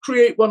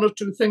create one or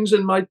two things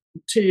in my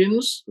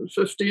teens,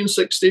 15,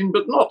 16,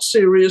 but not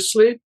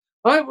seriously.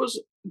 I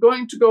was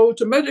going to go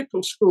to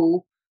medical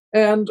school,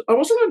 and I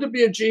wasn't going to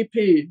be a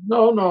GP.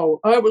 No.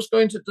 I was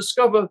going to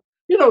discover,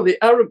 the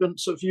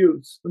arrogance of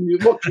youth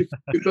and what you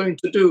think you're going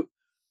to do.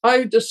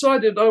 I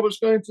decided I was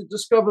going to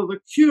discover the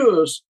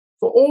cures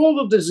for all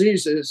the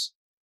diseases,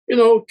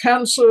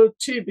 cancer,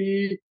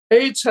 TB,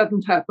 AIDS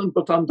hadn't happened,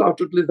 but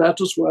undoubtedly that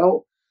as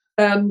well.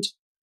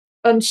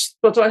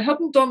 But I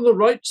hadn't done the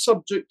right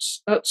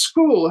subjects at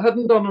school. I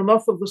hadn't done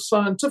enough of the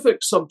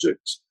scientific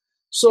subjects.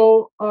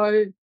 So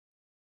I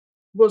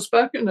was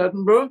back in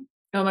Edinburgh,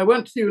 and I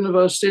went to the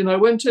university, and I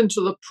went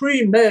into the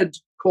pre-med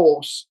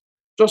course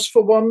just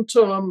for one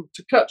term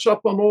to catch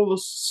up on all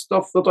the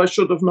stuff that I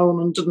should have known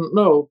and didn't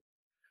know.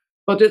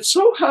 But it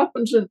so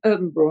happens in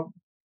Edinburgh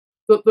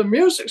that the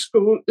music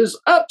school is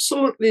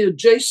absolutely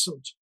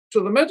adjacent to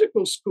the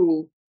medical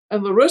school,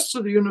 and the rest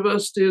of the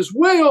university is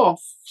way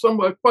off,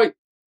 somewhere quite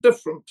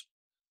different.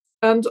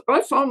 And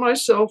I found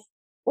myself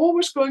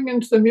always going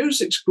into the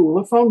music school.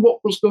 I found what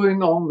was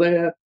going on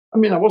there. I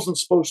mean, I wasn't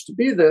supposed to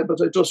be there,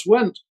 but I just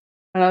went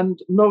and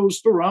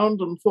nosed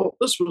around and thought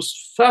this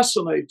was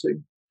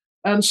fascinating.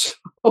 And so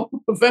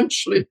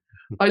eventually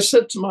I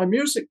said to my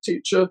music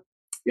teacher,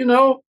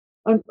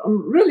 I'm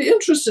really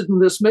interested in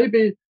this.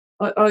 Maybe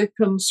I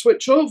can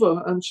switch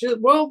over. And she said,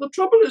 well, the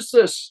trouble is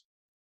this,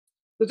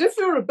 that if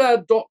you're a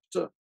bad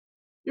doctor,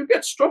 you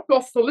get struck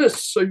off the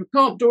list, so you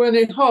can't do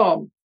any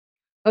harm.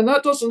 And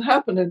that doesn't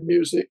happen in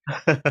music.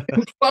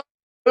 In fact,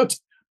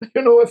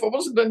 if I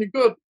wasn't any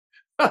good,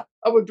 I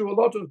would do a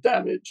lot of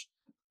damage.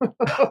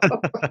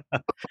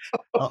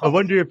 I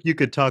wonder if you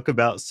could talk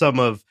about some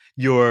of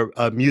your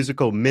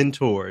musical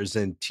mentors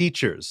and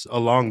teachers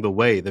along the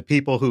way, the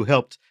people who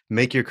helped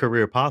make your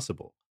career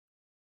possible.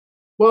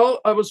 Well,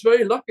 I was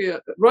very lucky.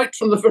 Right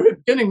from the very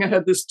beginning, I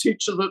had this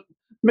teacher that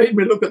made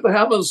me look at the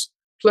hammers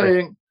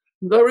playing,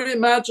 very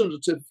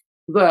imaginative,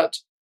 that.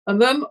 And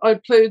then I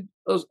played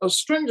a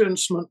stringed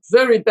instrument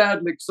very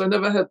badly because I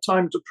never had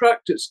time to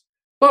practice.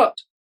 But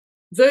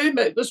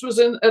this was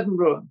in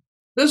Edinburgh.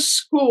 This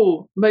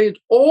school made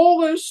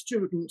all those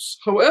students,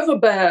 however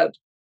bad,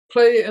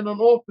 play in an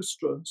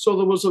orchestra. So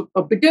there was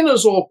a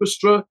beginner's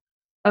orchestra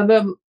and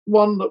then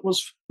one that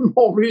was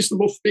more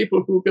reasonable for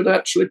people who could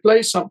actually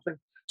play something.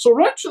 So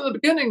right from the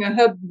beginning, I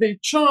had the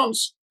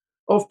chance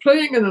of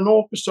playing in an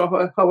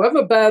orchestra,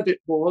 however bad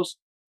it was,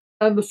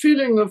 and the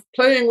feeling of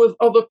playing with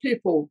other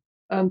people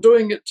and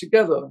doing it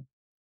together.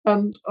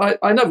 And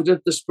I never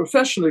did this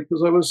professionally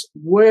because I was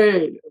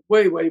way,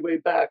 way, way, way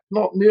back,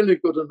 not nearly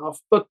good enough.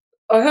 But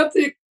I had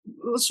the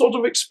sort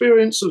of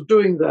experience of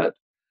doing that.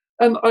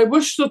 And I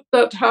wish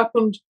that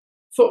happened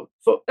for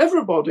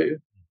everybody,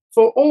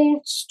 for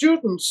all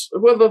students,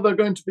 whether they're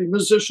going to be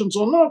musicians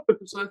or not,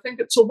 because I think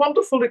it's a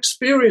wonderful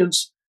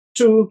experience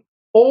to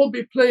all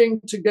be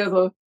playing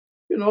together,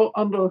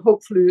 under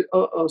hopefully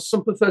a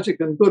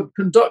sympathetic and good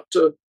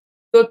conductor,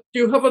 that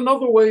you have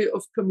another way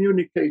of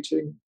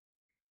communicating.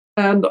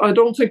 And I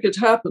don't think it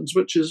happens,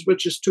 which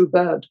is too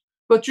bad.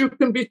 But you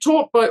can be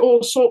taught by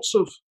all sorts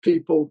of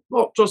people,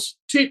 not just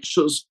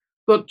teachers,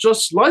 but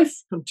just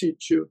life can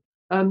teach you.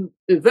 And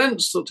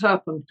events that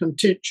happen can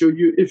teach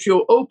you if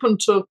you're open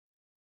to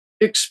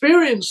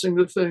experiencing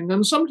the thing.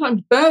 And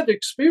sometimes bad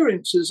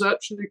experiences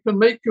actually can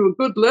make you a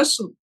good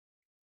lesson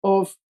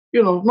of,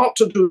 not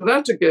to do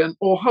that again,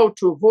 or how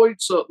to avoid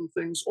certain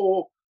things,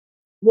 or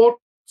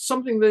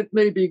something that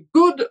may be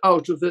good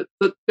out of it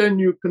that then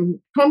you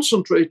can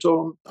concentrate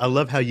on. I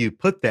love how you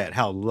put that,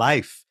 how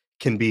life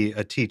can be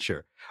a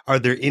teacher. Are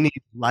there any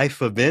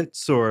life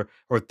events or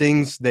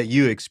things that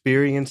you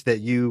experienced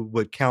that you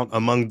would count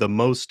among the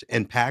most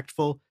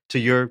impactful to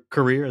your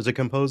career as a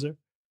composer?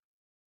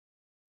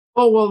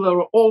 Oh, well, there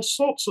are all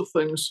sorts of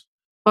things.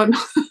 I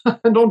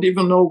don't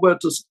even know where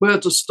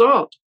to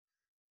start.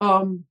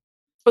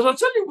 But I'll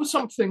tell you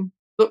something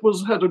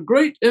that had a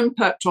great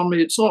impact on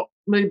me. It's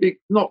maybe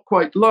not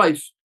quite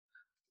life,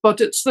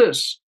 but it's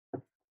this.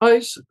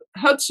 I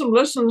had some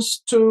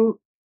lessons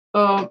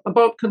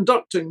about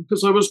conducting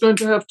because I was going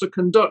to have to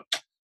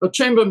conduct a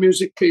chamber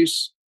music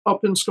piece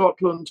up in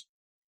Scotland.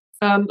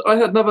 And I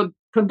had never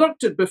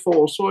conducted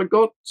before, so I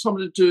got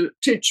somebody to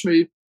teach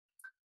me.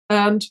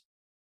 And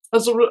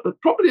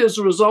probably as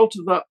a result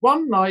of that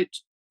one night,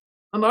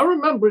 and I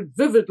remember it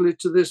vividly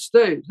to this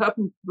day. It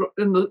happened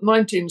in the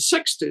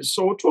 1960s,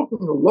 so we're talking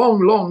a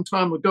long, long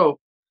time ago.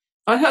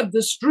 I had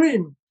this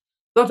dream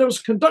that I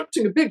was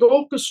conducting a big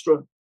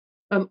orchestra,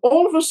 and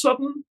all of a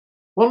sudden,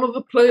 one of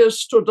the players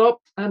stood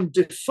up and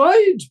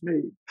defied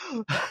me.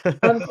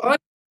 And I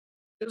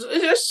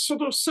just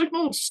sort of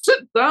signaled,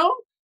 sit down,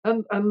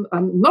 and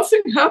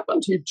nothing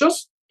happened. He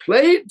just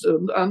played,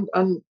 and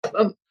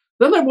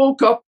then I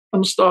woke up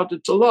and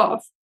started to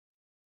laugh.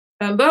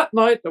 And that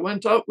night, I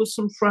went out with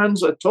some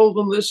friends. I told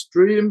them this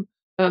dream,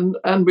 and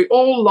we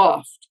all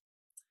laughed.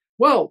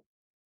 Well,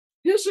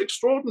 here's the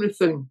extraordinary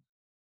thing.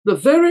 The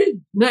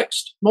very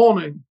next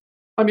morning,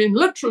 I mean,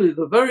 literally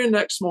the very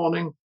next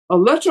morning, a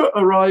letter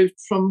arrived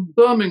from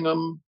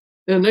Birmingham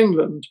in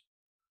England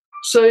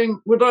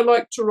saying, would I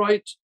like to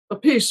write a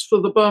piece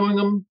for the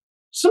Birmingham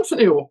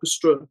Symphony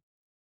Orchestra?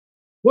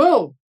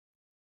 Well,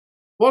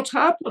 what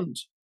happened?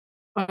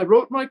 I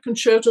wrote my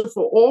concerto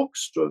for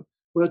orchestra,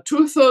 where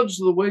 2/3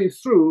 of the way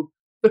through,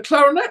 the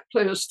clarinet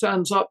player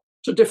stands up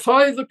to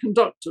defy the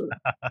conductor.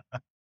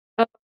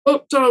 And I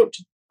worked out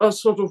a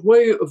sort of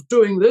way of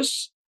doing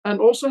this, and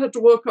also had to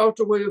work out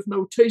a way of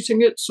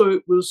notating it so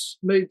it was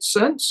made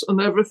sense and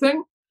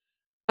everything.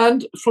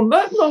 And from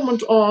that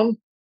moment on,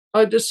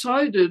 I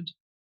decided,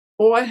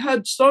 or I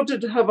had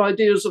started to have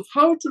ideas of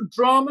how to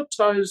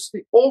dramatize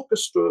the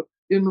orchestra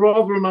in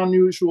rather an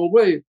unusual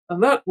way.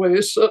 And that way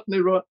is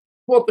certainly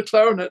what the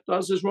clarinet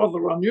does is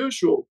rather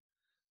unusual.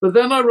 But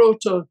then I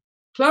wrote a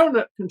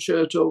clarinet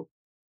concerto,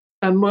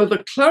 and where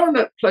the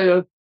clarinet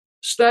player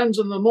stands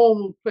in the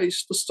normal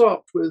place to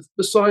start with,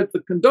 beside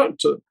the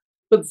conductor.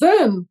 But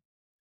then,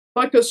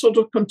 like a sort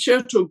of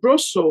concerto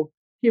grosso,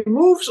 he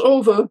moves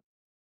over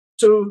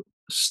to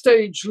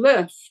stage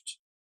left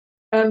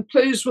and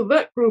plays with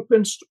that group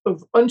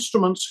of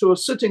instruments who are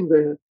sitting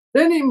there.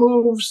 Then he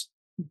moves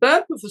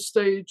back of the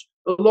stage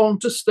along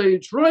to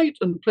stage right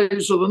and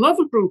plays with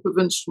another group of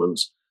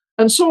instruments,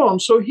 and so on.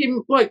 So he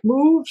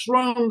moves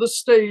around the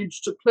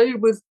stage to play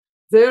with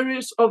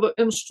various other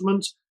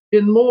instruments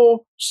in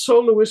more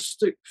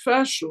soloistic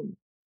fashion.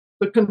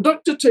 The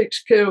conductor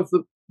takes care of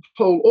the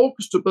whole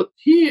orchestra, but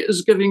he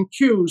is giving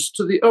cues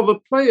to the other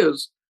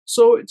players.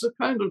 So it's a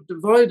kind of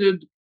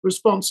divided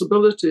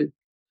responsibility.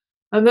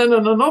 And then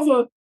in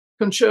another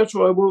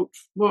concerto, I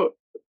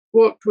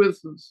worked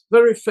with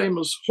very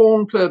famous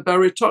horn player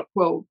Barry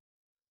Tuckwell.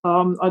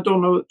 I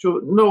don't know if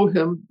you know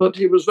him, but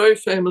he was very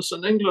famous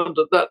in England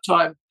at that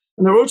time.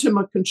 And I wrote him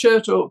a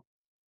concerto.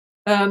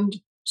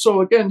 And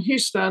so again, he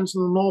stands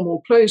in the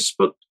normal place,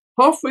 but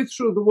halfway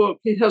through the work,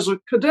 he has a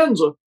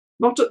cadenza,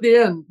 not at the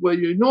end where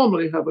you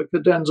normally have a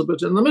cadenza,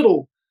 but in the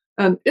middle.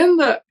 And in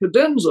that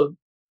cadenza,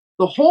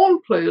 the horn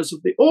players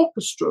of the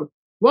orchestra,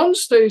 one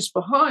stays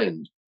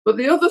behind, but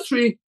the other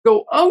three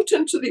go out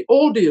into the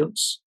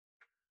audience.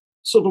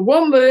 Sort of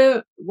one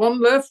there,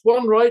 one left,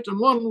 one right, and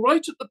one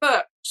right at the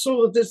back,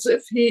 so that as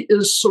if he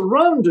is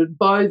surrounded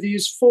by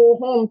these four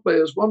horn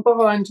players, one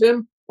behind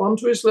him, one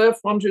to his left,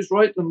 one to his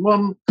right, and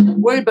one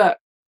way back.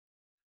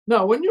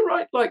 Now, when you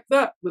write like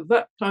that, with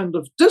that kind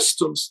of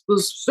distance,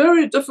 it's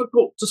very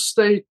difficult to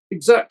stay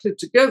exactly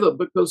together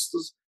because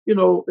there's,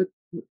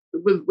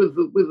 with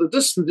the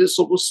distance, it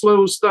sort of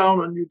slows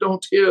down and you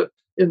don't hear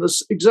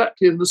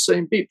exactly in the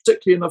same beat,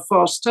 particularly in a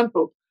fast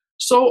tempo.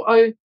 So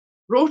I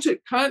wrote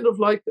it kind of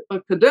like a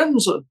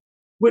cadenza,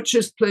 which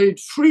is played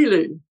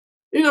freely.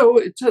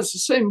 It has the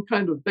same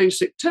kind of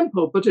basic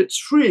tempo, but it's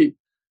free.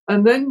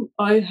 And then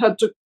I had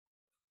to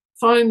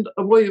find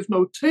a way of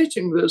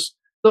notating this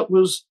that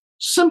was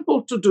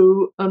simple to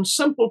do and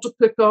simple to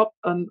pick up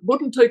and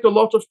wouldn't take a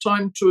lot of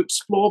time to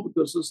explore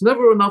because there's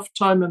never enough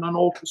time in an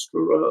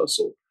orchestra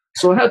rehearsal.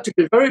 So I had to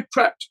be very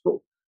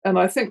practical. And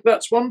I think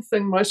that's one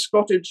thing my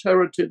Scottish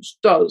heritage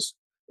does,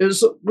 is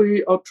that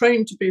we are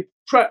trained to be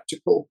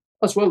practical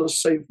as well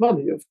as save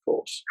money, of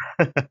course.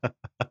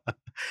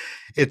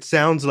 It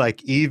sounds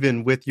like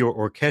even with your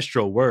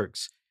orchestral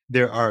works,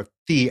 there are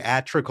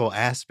theatrical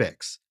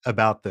aspects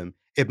about them.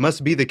 It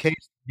must be the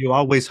case you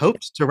always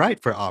hoped to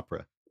write for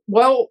opera.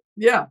 Well,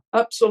 yeah,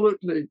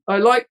 absolutely. I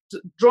liked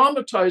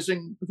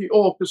dramatizing the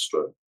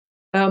orchestra.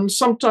 And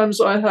sometimes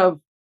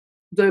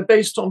they're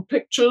based on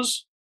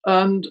pictures.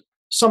 And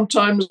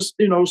sometimes,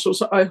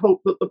 so I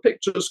hope that the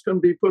pictures can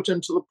be put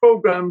into the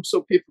program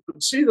so people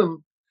can see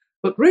them.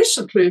 But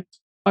recently,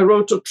 I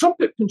wrote a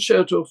trumpet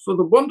concerto for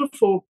the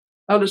wonderful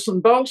Alison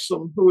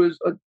Balsam, who is,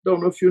 I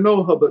don't know if you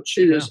know her, but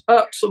she is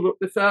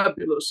absolutely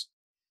fabulous.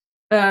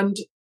 And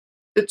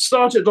it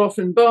started off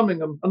in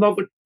Birmingham,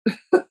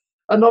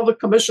 another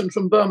commission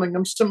from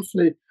Birmingham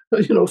Symphony,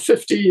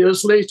 50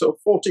 years later,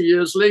 40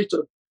 years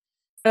later.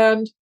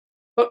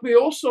 But we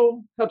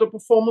also had a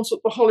performance at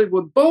the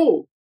Hollywood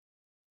Bowl.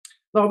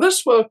 Now,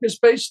 this work is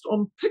based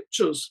on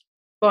pictures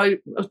by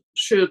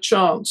sheer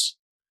chance.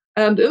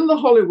 And in the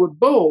Hollywood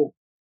Bowl,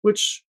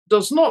 which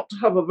does not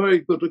have a very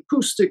good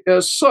acoustic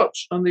as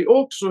such, and the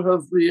orchestra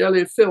of the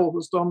LA Phil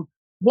has done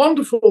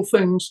wonderful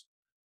things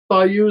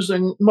by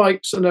using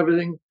mics and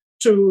everything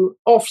to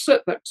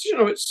offset that.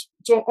 'Cause,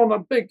 it's on a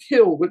big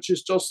hill, which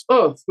is just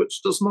earth,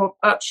 which does not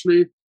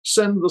actually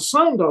send the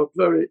sound out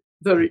very,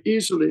 very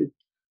easily.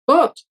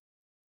 But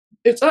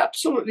it's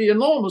absolutely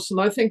enormous,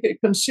 and I think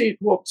it can seat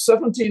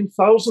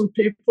 17,000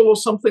 people or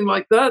something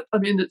like that. I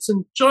mean, it's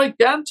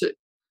gigantic.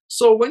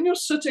 So when you're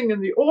sitting in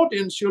the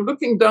audience, you're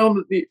looking down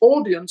at the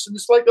audience, and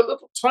it's like a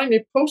little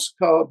tiny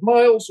postcard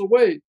miles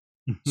away.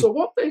 So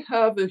what they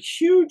have are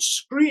huge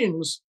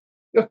screens,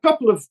 a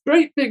couple of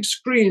great big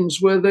screens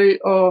where they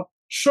are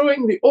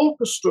showing the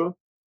orchestra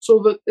so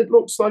that it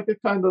looks like a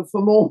kind of the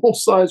normal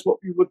size what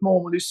you would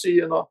normally see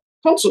in a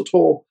concert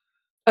hall.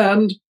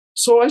 And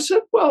so I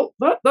said, well,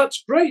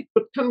 that's great,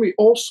 but can we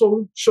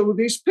also show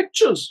these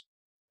pictures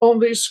on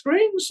these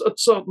screens at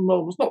certain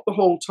moments? Not the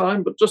whole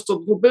time, but just a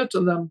little bit,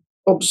 and then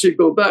obviously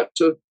go back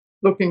to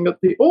looking at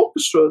the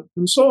orchestra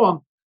and so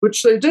on,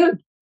 which they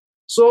did.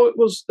 So it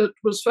was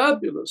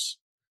fabulous.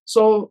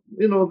 So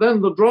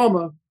then the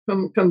drama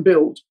can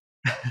build.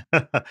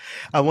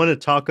 I want to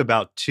talk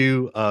about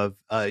two of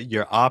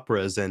your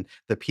operas and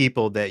the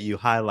people that you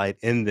highlight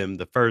in them.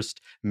 The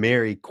first,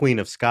 Mary, Queen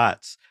of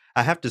Scots.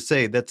 I have to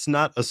say, that's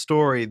not a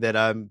story that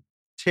I'm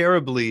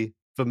terribly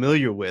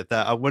familiar with.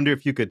 I wonder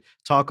if you could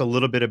talk a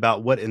little bit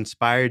about what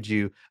inspired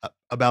you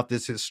about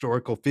this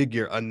historical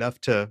figure enough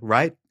to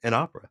write an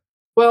opera.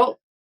 Well,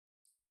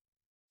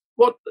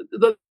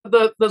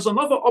 there's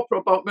another opera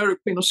about Mary,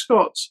 Queen of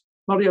Scots,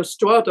 Maria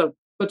Stuarda,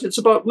 but it's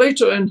about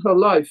later in her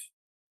life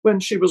when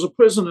she was a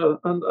prisoner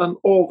and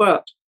all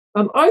that.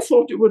 And I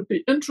thought it would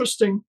be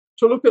interesting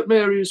to look at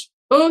Mary's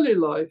early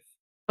life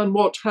and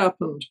what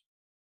happened.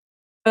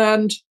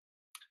 And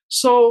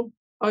so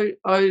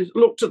I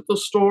looked at the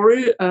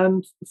story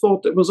and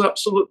thought it was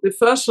absolutely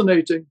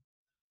fascinating.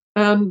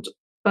 And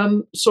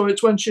so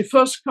it's when she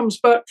first comes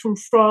back from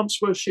France,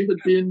 where she had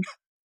been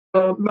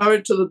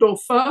married to the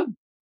Dauphin.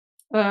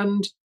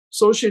 And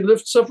so she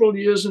lived several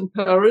years in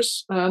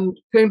Paris and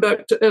came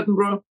back to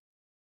Edinburgh,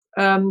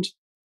 and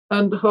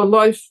her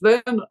life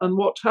then and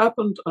what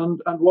happened and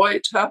why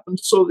it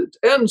happened. So it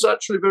ends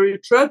actually very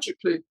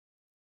tragically.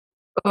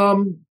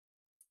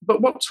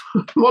 But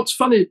what's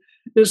funny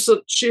is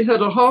that she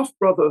had a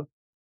half-brother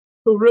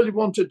who really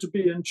wanted to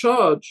be in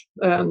charge,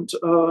 and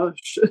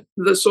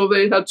so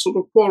they had sort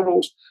of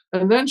quarrels.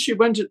 And then she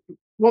wanted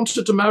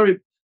to marry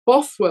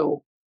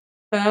Bothwell.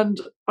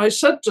 And I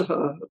said to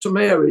her, to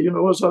Mary,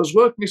 as I was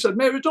working, I said,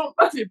 Mary, don't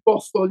marry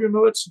Bothwell,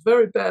 it's a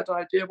very bad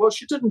idea. Well,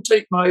 she didn't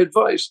take my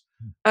advice,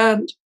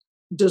 and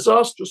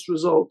disastrous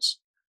results.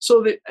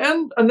 So the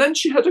end, and then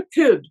she had a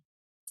kid.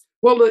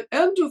 Well, the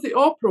end of the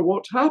opera,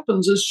 what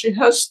happens is she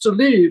has to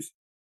leave.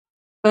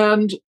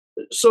 And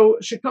so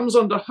she comes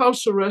under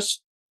house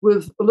arrest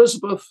with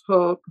Elizabeth,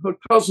 her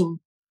cousin,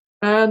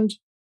 and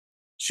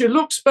she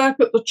looks back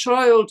at her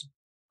child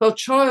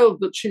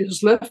that she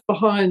has left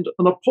behind,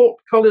 and a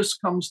portcullis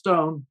comes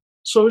down.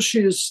 So she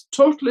is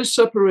totally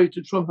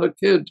separated from her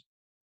kid.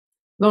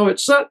 Now,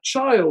 it's that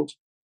child,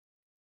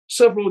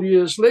 several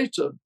years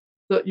later,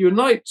 that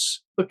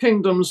unites the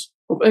kingdoms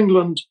of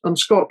England and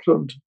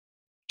Scotland.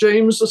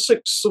 James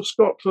VI of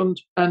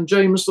Scotland and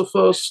James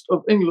I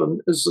of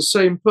England is the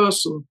same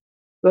person.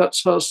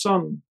 That's her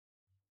son.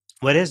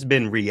 What has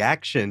been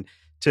reaction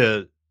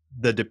to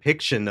the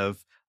depiction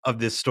of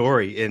this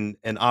story in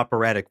an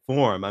operatic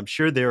form? I'm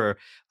sure there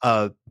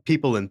are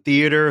people in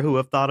theater who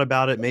have thought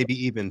about it, maybe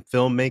even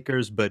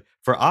filmmakers. But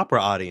for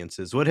opera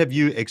audiences, what have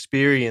you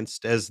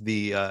experienced as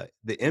the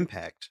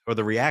impact or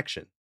the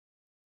reaction?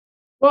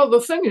 Well,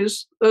 the thing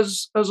is,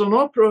 as an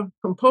opera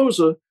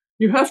composer,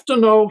 you have to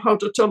know how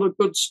to tell a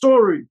good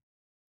story.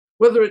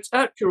 Whether it's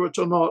accurate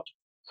or not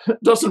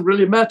doesn't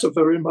really matter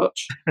very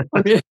much.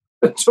 I mean,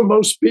 to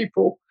most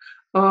people.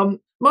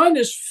 Mine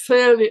is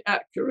fairly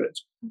accurate,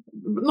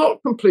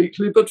 not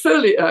completely, but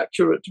fairly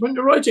accurate. When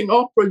you're writing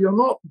opera, you're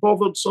not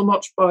bothered so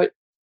much by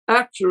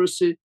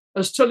accuracy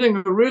as telling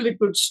a really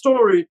good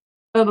story,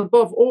 and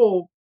above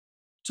all,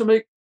 to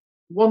make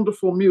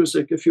wonderful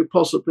music if you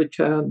possibly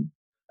can.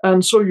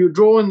 And so you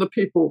draw in the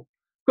people.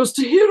 Because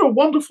to hear a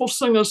wonderful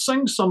singer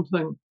sing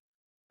something,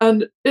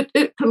 and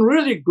it can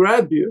really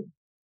grab you,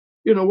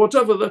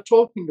 whatever they're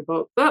talking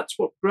about, that's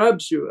what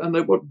grabs you. And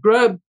what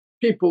grab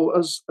people,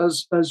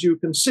 as you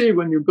can see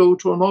when you go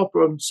to an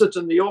opera and sit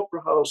in the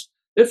opera house,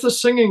 if the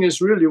singing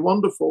is really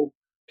wonderful,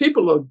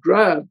 people are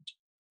grabbed.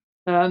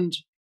 And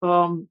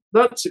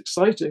that's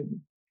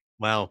exciting.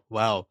 Wow,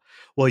 wow.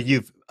 Well,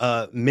 you've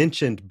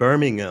mentioned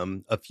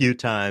Birmingham a few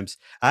times.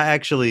 I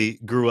actually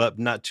grew up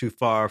not too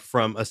far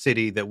from a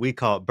city that we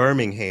call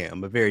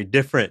Birmingham, a very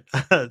different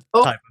type of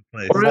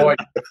place. Really?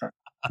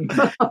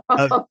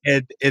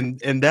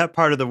 And in that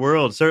part of the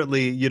world,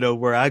 certainly,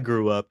 where I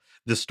grew up,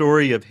 the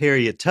story of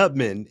Harriet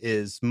Tubman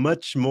is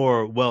much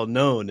more well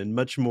known and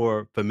much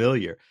more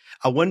familiar.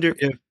 I wonder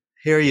if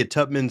Harriet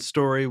Tubman's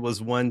story was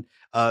one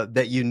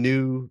that you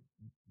knew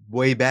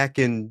way back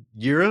in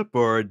Europe,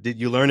 or did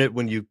you learn it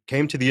when you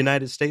came to the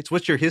United States?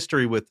 What's your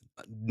history with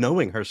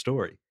knowing her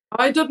story?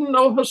 I didn't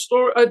know her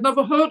story. I'd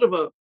never heard of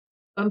her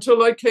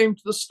until I came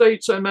to the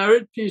States. I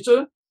married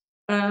Peter,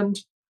 and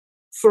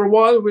for a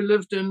while, we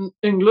lived in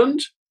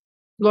England,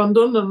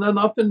 London, and then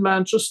up in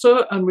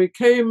Manchester. And we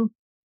came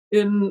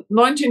in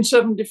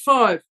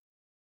 1975,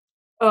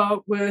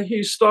 where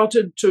he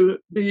started to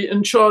be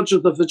in charge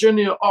of the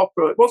Virginia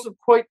Opera. It wasn't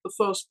quite the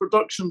first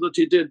production that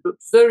he did, but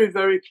very,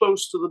 very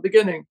close to the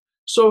beginning.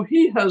 So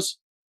he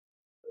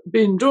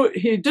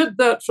did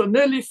that for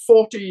nearly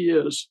 40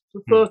 years,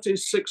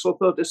 36 or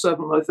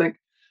 37, I think,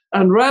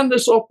 and ran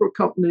this opera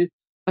company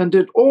and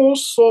did all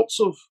sorts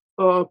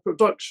of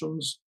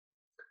productions.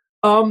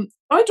 I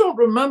don't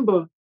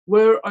remember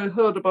where I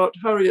heard about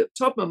Harriet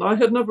Tubman. I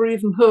had never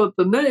even heard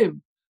the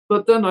name,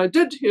 but then I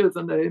did hear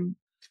the name.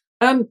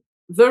 And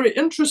very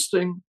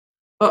interesting,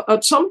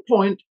 at some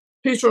point,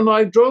 Peter and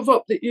I drove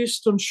up the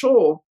Eastern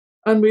Shore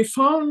and we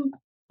found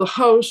the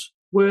house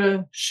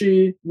where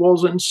she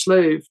was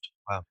enslaved.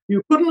 Wow.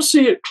 You couldn't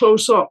see it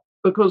close up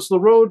because the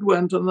road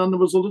went, and then there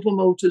was a little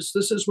notice,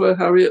 this is where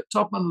Harriet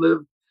Tubman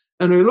lived.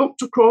 And we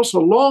looked across a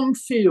long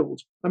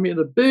field, I mean,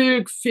 a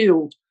big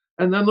field,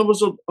 and then there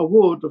was a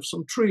wood of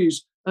some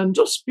trees. And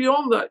just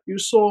beyond that, you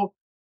saw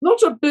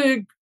not a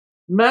big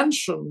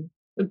mansion.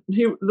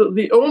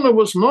 The owner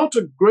was not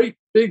a great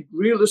big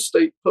real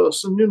estate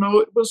person, you know,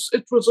 it was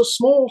a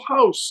small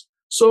house.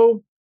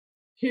 So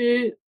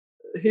he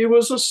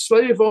was a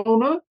slave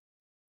owner.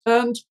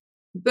 And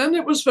then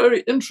it was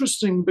very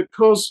interesting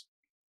because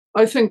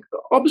I think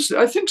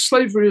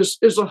slavery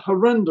is a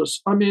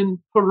horrendous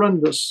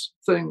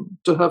thing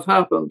to have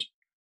happened.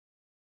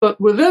 But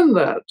within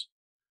that,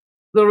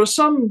 there are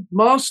some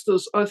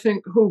masters, I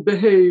think, who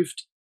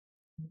behaved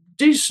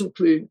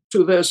decently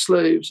to their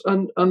slaves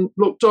and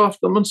looked after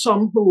them, and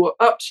some who were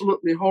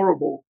absolutely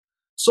horrible.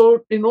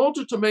 So in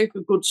order to make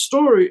a good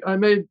story, I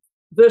made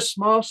this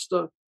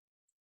master,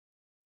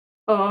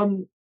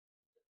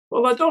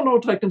 well, I don't know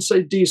what I can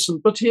say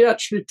decent, but he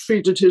actually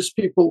treated his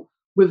people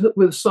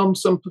with some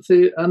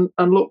sympathy and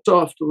looked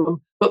after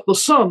them. But the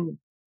son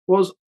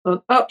was an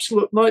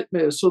absolute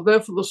nightmare. So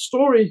therefore the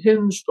story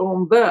hinged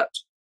on that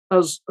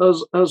as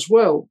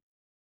well.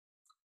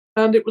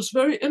 And it was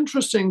very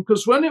interesting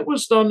because when it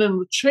was done in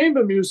the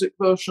chamber music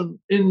version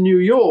in New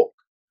York,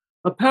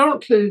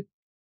 apparently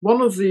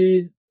one of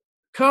the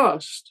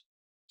cast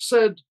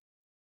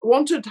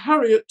wanted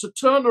Harriet to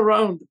turn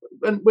around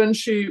when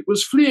she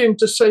was fleeing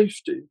to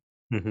safety.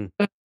 Mm-hmm.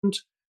 And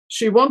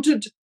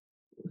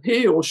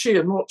he or she,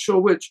 I'm not sure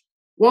which,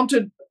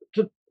 wanted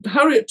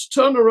Harriet to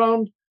turn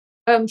around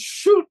and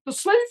shoot the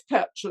slave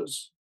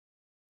catchers.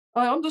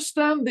 I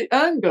understand the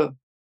anger,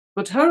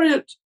 but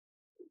Harriet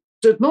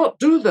did not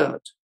do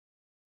that.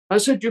 I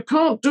said, you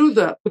can't do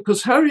that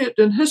because Harriet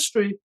in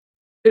history,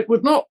 it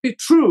would not be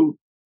true.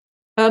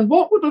 And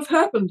what would have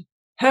happened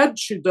had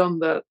she done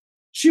that?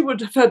 She would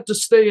have had to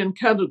stay in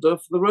Canada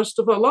for the rest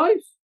of her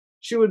life.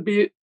 She would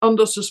be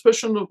under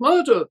suspicion of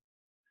murder.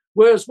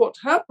 Whereas what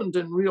happened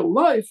in real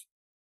life,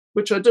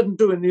 which I didn't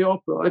do in the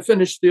opera, I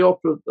finished the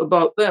opera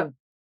about then,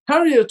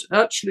 Harriet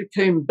actually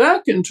came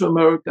back into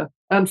America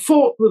and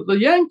fought with the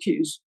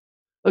Yankees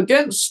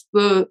against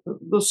the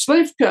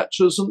slave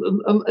catchers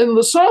in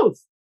the South.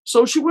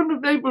 So she wouldn't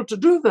have been able to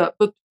do that.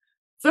 But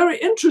very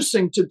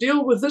interesting to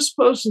deal with this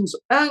person's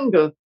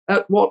anger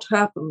at what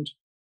happened.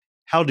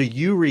 How do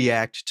you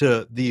react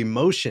to the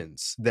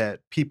emotions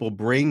that people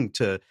bring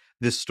to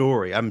this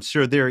story? I'm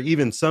sure there are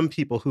even some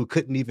people who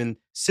couldn't even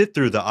sit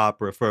through the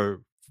opera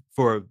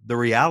for the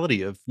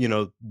reality of, you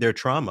know, their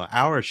trauma,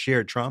 our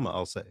shared trauma,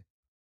 I'll say.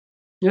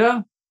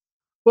 Yeah.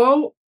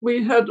 Well,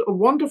 we had a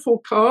wonderful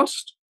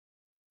cast,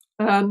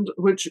 and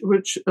which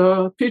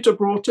Peter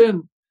brought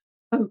in.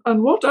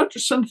 And what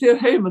actress Cynthia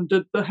Hayman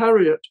did the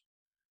Harriet,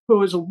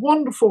 who is a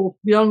wonderful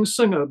young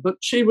singer, but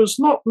she was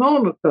not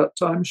known at that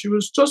time. She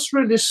was just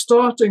really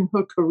starting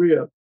her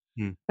career.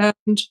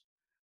 And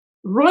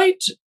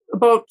right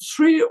about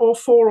 3 or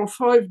 4 or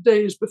 5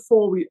 days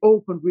before we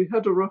opened, we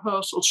had a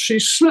rehearsal. She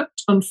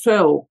slipped and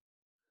fell.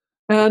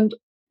 And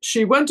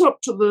she went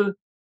up to the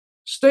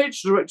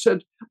stage director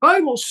and said, I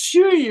will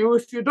sue you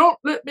if you don't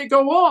let me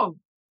go on.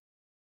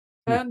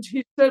 And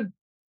he said,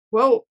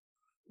 well,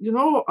 you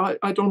know,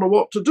 I don't know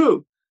what to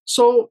do.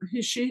 So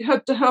she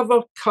had to have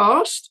a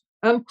cast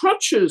and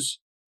crutches.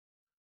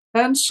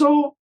 And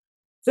so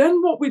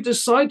then what we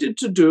decided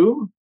to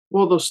do,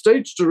 well, the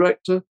stage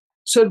director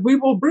said, we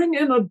will bring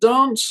in a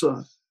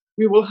dancer.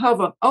 We will have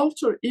an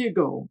alter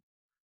ego.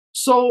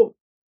 So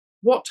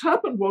what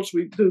happened was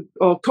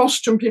our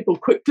costume people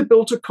quickly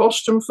built a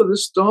costume for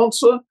this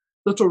dancer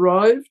that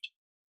arrived.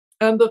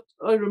 And that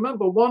I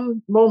remember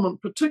one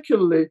moment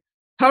particularly,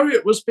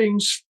 Harriet was being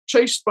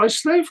chased by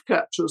slave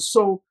catchers.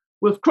 So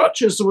with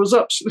crutches, there was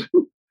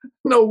absolutely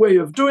no way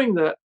of doing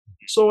that.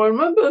 So I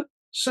remember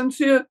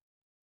Cynthia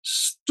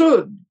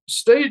stood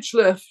stage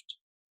left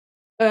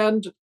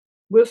and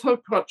with her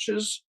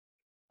crutches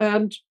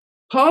and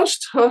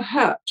passed her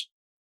hat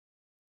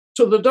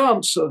to the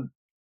dancer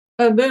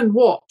and then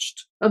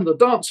watched. And the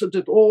dancer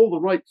did all the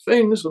right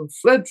things and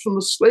fled from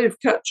the slave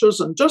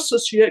catchers. And just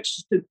as she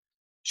exited,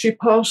 she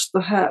passed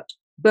the hat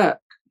back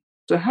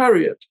to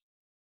Harriet.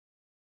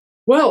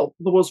 Well,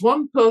 there was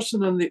one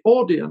person in the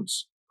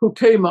audience who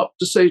came up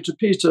to say to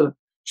Peter,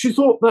 she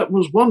thought that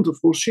was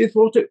wonderful. She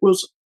thought it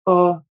was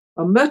a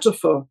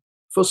metaphor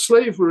for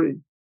slavery,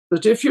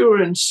 that if you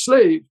were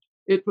enslaved,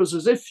 it was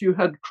as if you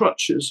had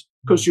crutches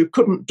because you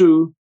couldn't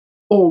do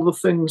all the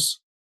things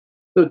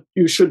that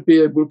you should be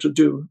able to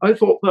do. I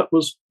thought that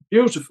was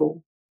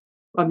beautiful.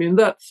 I mean,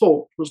 that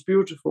thought was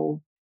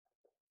beautiful.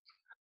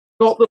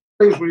 Not that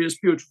slavery is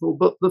beautiful,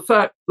 but the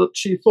fact that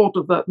she thought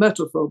of that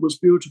metaphor was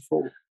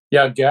beautiful.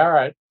 Yeah,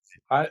 Garrett,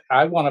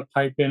 I want to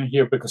pipe in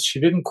here because she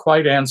didn't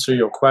quite answer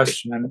your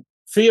question. And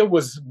Thea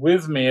was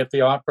with me at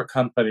the opera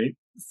company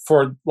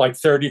for like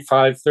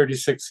 35,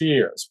 36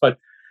 years, but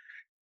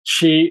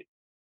she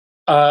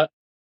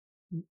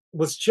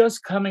was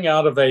just coming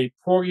out of a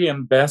Porgy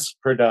and Bess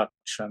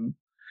production.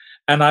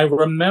 And I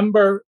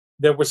remember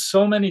there were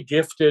so many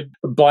gifted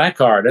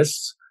Black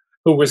artists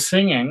who were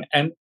singing,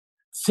 and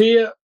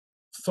Thea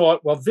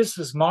thought, well, this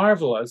is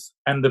marvelous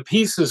and the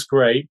piece is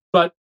great,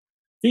 but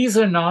these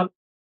are not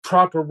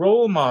proper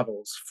role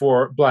models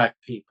for Black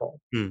people.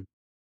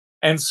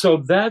 And so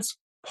that's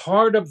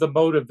part of the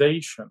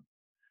motivation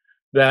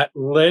that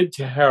led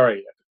to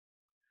Harriet.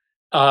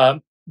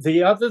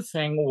 The other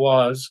thing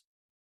was...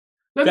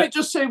 Let me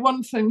just say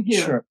one thing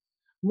here. Sure.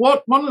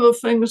 One of the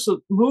things that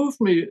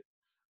moved me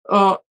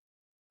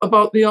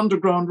about the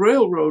Underground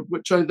Railroad,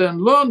 which I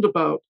then learned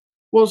about,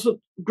 was that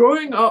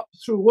growing up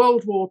through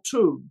World War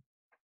II,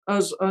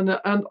 and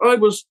I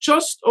was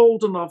just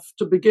old enough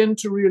to begin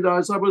to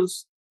realize, I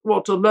was,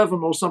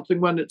 11 or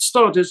something when it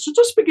started, so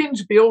just beginning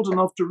to be old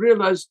enough to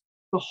realize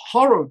the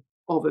horror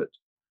of it.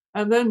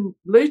 And then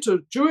later,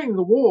 during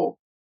the war,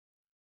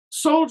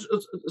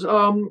 soldiers,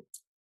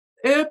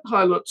 air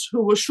pilots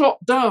who were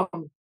shot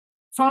down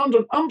found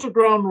an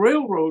underground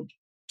railroad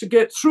to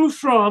get through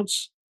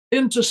France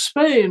into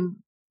Spain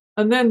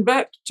and then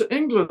back to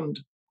England.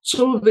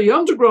 So the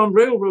Underground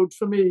Railroad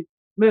for me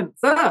meant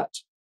that.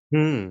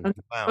 And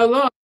I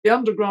learned the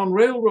Underground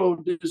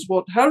Railroad is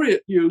what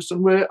Harriet used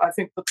and where I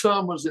think the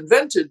term was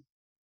invented,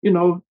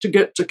 to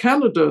get to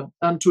Canada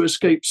and to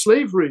escape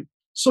slavery.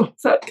 So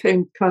that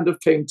came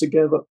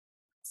together.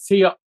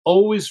 Thea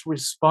always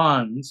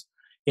responds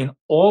in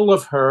all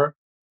of her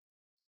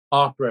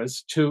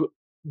operas to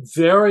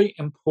very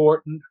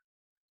important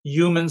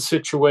human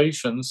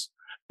situations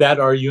that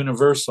are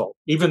universal,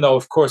 even though,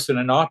 of course, in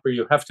an opera,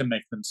 you have to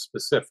make them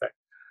specific.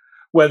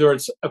 Whether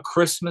it's A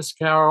Christmas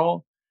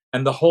Carol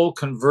and the whole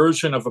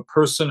conversion of a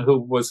person who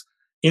was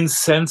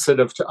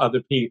insensitive to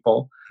other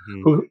people,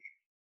 who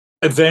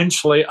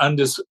eventually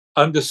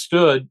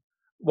understood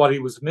what he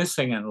was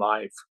missing in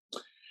life.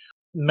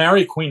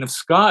 Mary, Queen of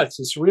Scots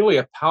is really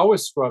a power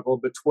struggle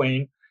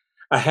between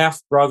a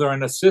half-brother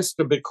and a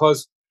sister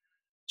because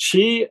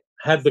she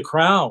had the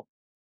crown,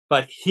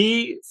 but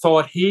he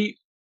thought he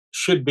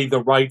should be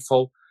the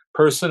rightful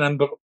person.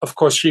 And of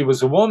course, she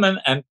was a woman,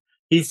 and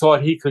he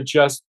thought he could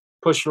just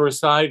push her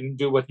aside and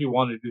do what he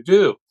wanted to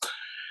do.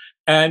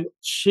 And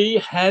she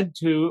had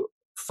to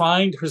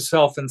find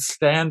herself and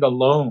stand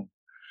alone.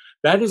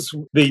 That is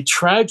the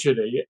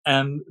tragedy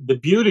and the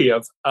beauty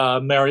of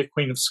Mary,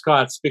 Queen of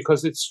Scots,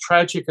 because it's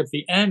tragic at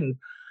the end.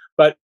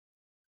 But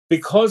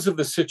because of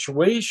the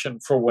situation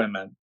for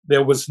women,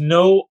 there was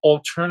no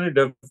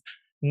alternative.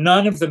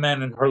 None of the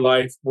men in her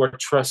life were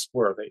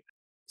trustworthy.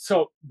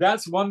 So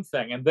that's one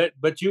thing.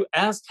 But you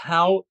asked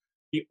how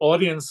the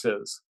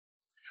audiences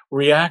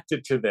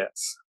reacted to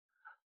this.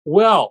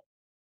 Well,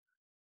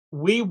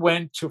 we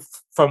went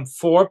from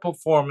 4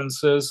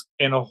 performances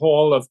in a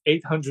hall of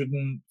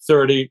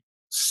 830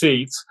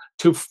 seats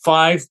to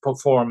 5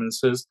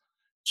 performances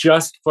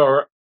just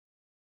for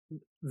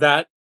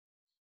that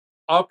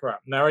opera,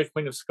 Mary,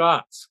 Queen of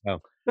Scots.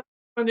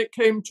 When it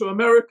came to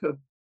America,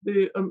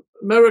 the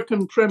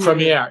American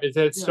premiere. It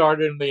had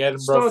started in the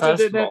Edinburgh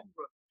Festival.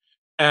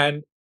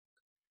 And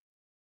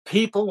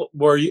people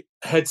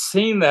had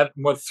seen that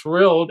and were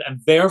thrilled, and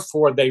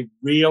therefore they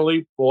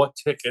really bought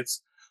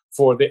tickets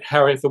for the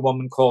Harriet the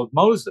Woman Called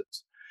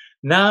Moses.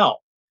 Now,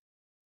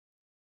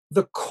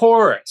 the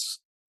chorus,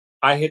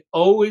 I had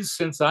always,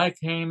 since I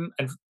came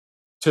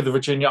to the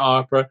Virginia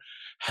Opera,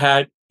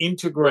 had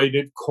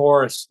integrated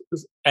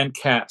choruses and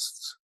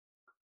casts.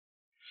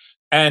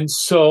 And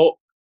so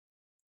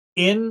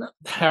in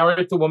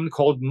Harriet the Woman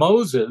Called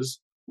Moses,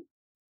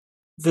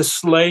 the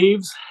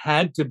slaves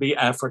had to be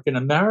African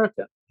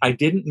American. I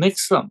didn't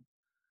mix them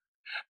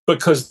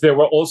because there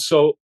were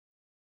also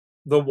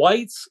the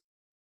whites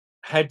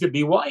had to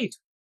be white.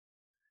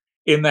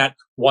 In that,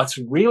 what's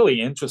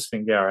really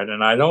interesting, Garrett,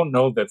 and I don't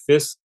know that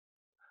this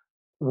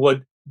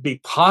would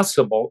be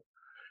possible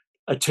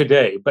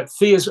today, but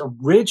Thea's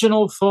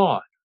original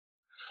thought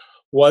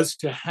was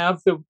to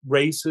have the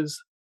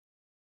races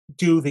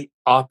do the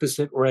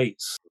opposite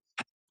race.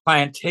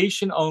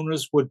 Plantation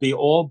owners would be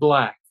all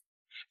Black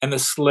and the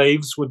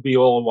slaves would be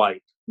all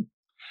white.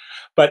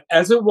 But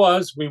as it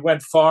was, we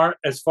went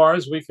as far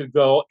as we could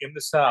go in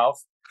the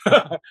South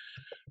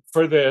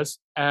for this.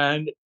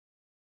 And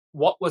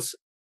what was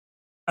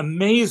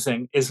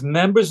amazing is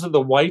members of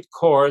the white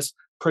chorus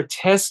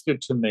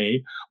protested to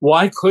me,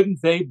 why couldn't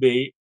they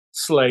be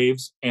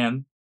slaves?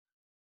 And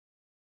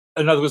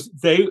in other words,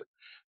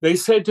 they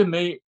said to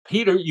me,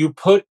 Peter, you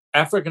put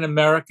African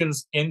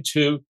Americans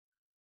into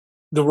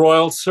the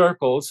royal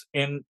circles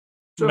in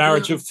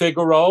Marriage of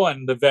Figaro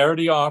and the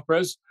Verdi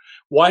operas.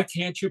 Why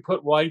can't you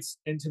put whites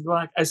into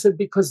black? I said,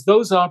 because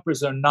those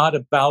operas are not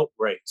about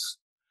race.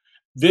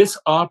 This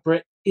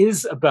opera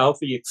is about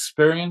the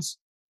experience,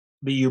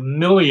 the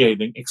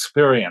humiliating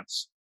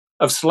experience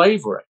of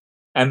slavery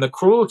and the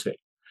cruelty.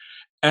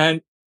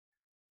 And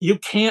you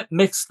can't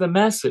mix the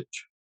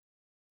message.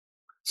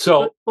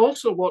 So but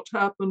also what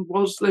happened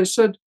was they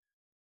said,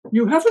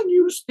 you haven't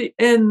used the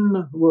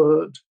N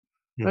word.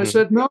 I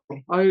said, no,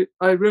 I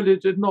really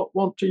did not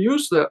want to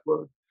use that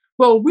word.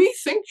 Well, we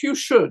think you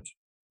should,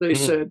 they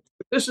said.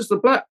 This is the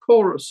black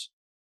chorus.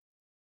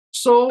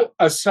 So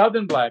a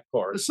Southern black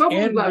chorus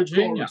in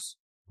Virginia. Chorus.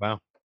 Wow.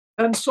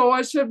 And so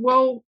I said,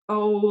 well,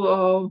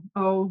 I'll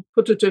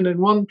put it in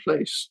one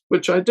place,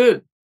 which I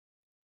did.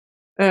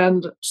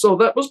 And so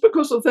that was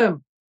because of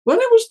them. When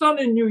it was done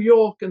in New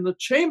York in the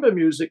chamber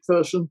music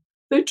version,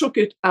 they took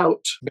it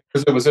out.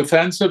 Because it was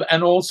offensive,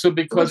 and also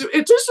because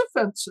it is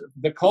offensive.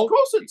 The cult, of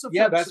course it's offensive.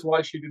 Yeah, that's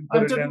why she didn't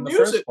put it in the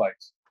first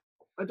place.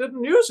 I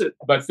didn't use it.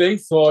 But they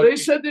thought... They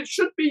said it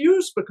should be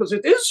used because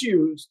it is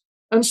used,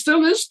 and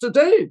still is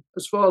today,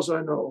 as far as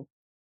I know.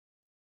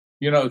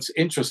 You know, it's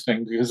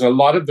interesting because a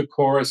lot of the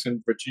chorus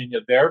in Virginia,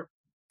 their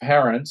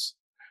parents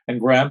and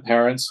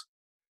grandparents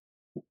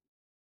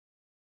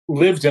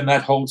lived in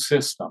that whole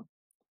system.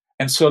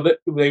 And so that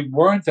they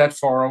weren't that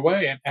far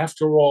away. And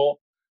after all,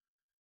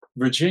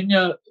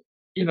 Virginia,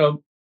 you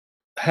know,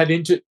 had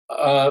into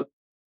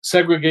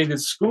segregated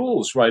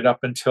schools right up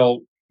until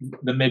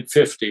the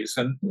mid-50s.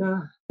 And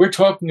we're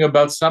talking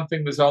about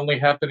something that's only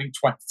happening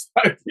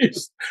 25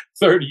 years,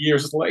 30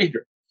 years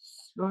later.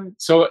 Right.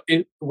 So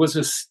it was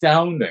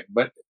astounding.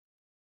 But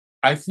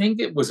I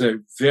think it was a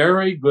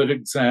very good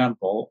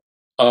example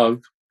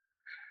of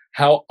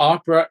how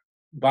opera,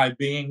 by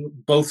being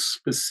both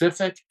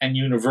specific and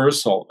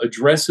universal,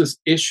 addresses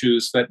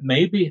issues that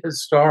may be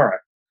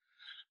historic,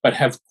 but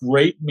have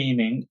great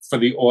meaning for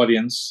the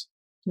audience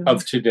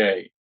of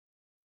today.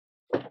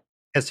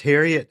 Has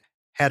Harriet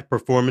had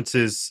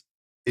performances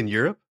in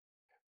Europe?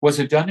 Was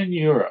it done in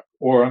Europe?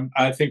 Or am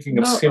I thinking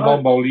of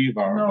Simon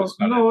Bolivar?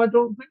 No, I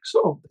don't think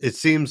so. It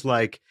seems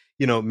like,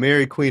 you know,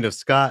 Mary Queen of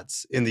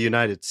Scots in the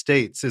United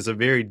States is a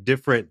very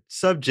different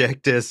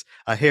subject as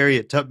a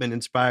Harriet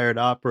Tubman-inspired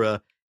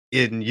opera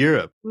in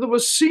Europe. There were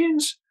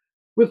scenes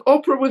with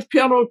opera with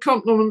piano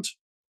accompaniment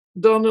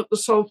done at the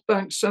South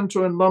Bank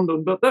Centre in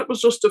London, but that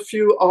was just a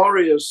few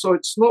arias, so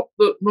it's not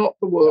the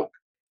work.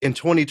 In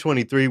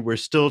 2023, we're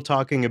still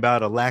talking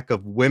about a lack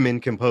of women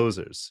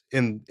composers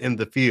in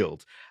the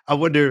field. I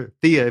wonder,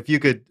 Thea, if you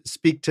could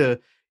speak to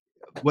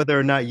whether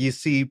or not you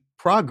see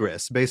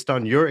progress based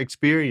on your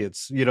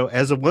experience, you know,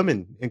 as a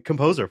woman and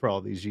composer for all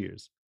these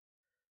years.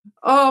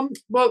 Well,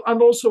 and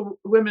also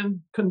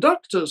women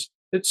conductors.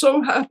 It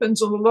so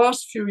happens in the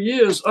last few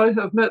years, I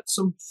have met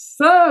some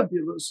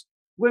fabulous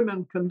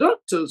women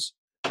conductors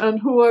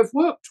and who I've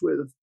worked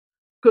with.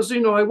 Because,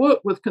 you know, I work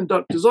with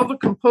conductors. Other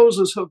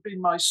composers have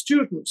been my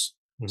students,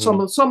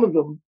 some of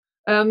them,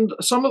 and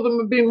some of them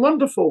have been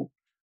wonderful.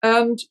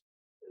 And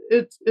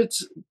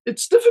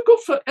it's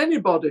difficult for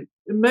anybody,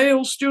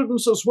 male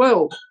students as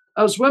well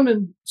as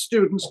women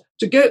students,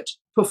 to get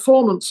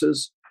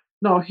performances.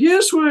 Now,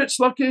 here's where it's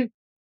lucky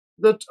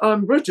that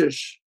I'm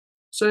British.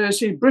 So I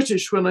see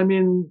British when I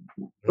mean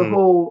the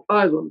whole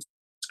island: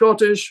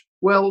 Scottish,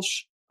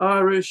 Welsh,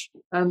 Irish,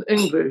 and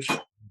English.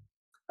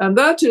 And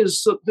that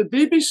is that the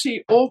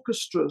BBC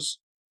orchestras,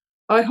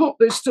 I hope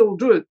they still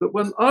do it, but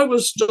when I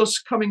was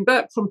just coming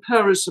back from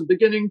Paris and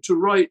beginning to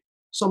write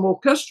some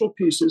orchestral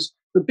pieces,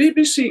 the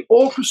BBC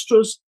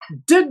orchestras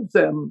did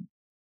them.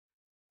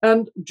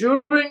 And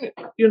during,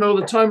 you know,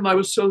 the time I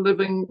was still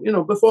living, you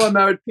know, before I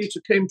married Peter,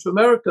 came to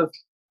America,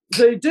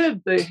 they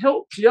did. They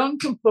helped young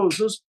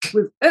composers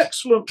with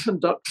excellent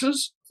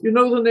conductors. You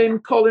know the name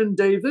Colin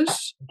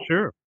Davis?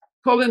 Sure.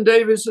 Colin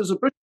Davis is a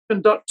British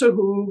conductor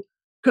who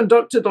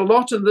conducted a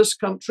lot in this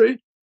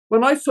country.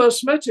 When I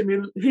first met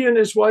him, he and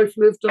his wife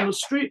lived on the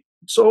street.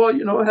 So,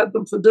 you know, I had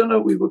them for dinner.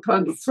 We were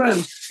kind of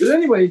friends. But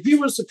anyway, he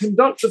was the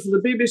conductor for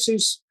the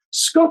BBC's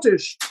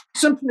Scottish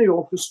Symphony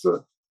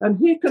Orchestra. And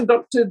he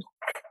conducted,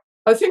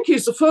 I think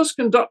he's the first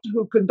conductor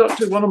who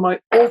conducted one of my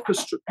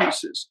orchestra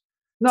pieces.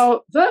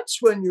 Now, that's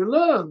when you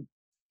learn.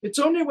 It's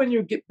only when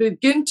you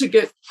begin to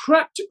get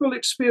practical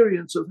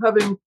experience of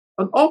having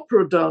an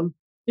opera done,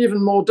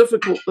 even more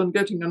difficult than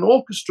getting an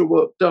orchestra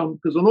work done,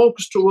 because an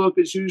orchestra work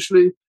is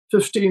usually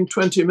 15,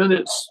 20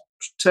 minutes,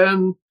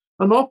 10.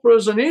 An opera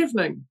is an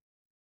evening,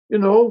 you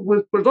know,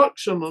 with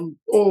production and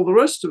all the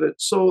rest of it.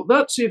 So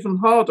that's even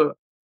harder.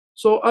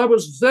 So I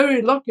was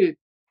very lucky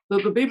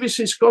that the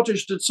BBC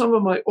Scottish did some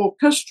of my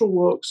orchestral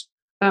works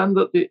and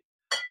that the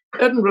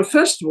Edinburgh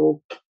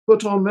Festival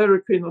put on Mary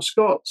Queen of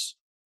Scots.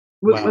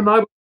 When I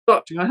was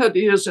conducting, I had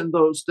ears in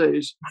those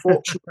days,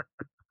 fortunately.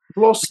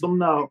 Lost them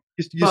now.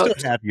 You still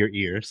have your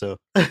ear, so.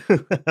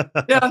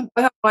 Yeah,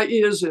 I have my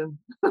ears in.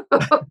 And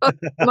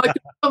I can turn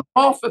them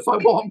off if I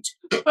want,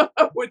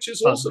 which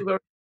is also very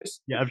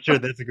Yeah, I'm sure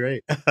that's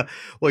great.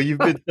 Well, you've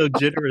been so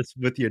generous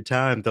with your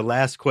time. The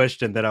last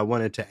question that I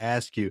wanted to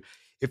ask you,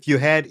 if you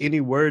had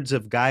any words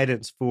of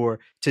guidance for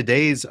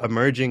today's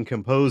emerging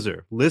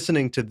composer,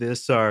 listening to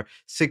this are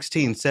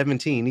 16,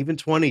 17, even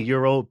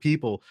 20-year-old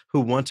people who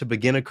want to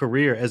begin a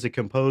career as a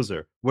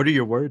composer. What are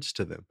your words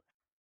to them?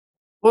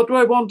 What do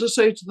I want to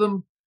say to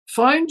them?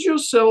 Find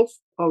yourself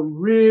a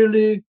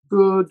really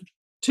good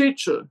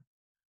teacher,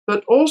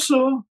 but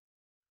also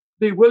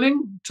be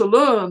willing to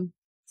learn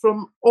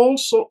from all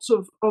sorts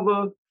of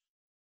other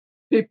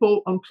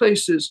people and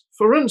places.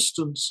 For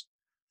instance,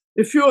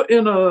 if you're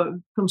in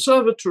a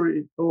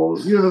conservatory or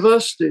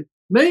university,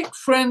 make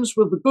friends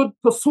with the good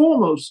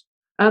performers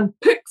and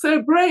pick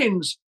their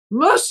brains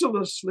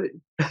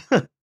mercilessly.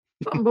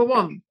 Number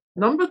one.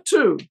 Number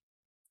two,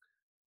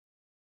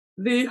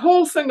 the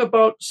whole thing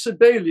about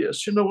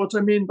Sibelius, you know what I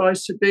mean by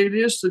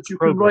Sibelius, that you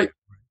can Program. write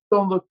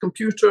on the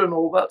computer and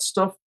all that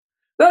stuff,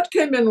 that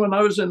came in when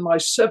I was in my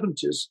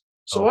 70s.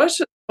 So I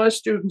said to my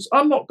students,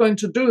 I'm not going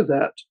to do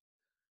that.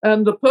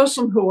 And the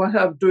person who I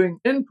have doing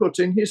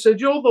inputting, he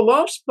said, you're the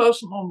last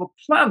person on the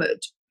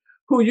planet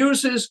who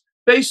uses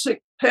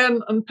basic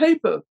pen and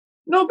paper.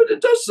 Nobody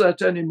does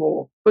that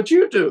anymore, but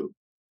you do.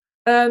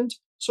 And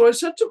so I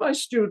said to my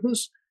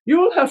students,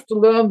 you'll have to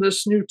learn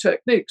this new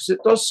technique because it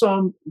does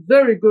sound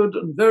very good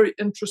and very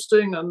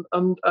interesting. And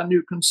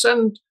you can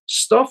send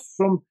stuff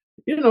from,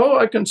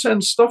 I can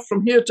send stuff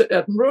from here to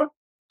Edinburgh.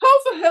 How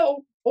the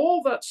hell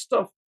all that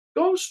stuff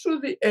goes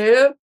through the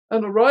air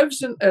and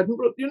arrives in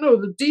Edinburgh?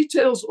 The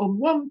details on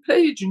one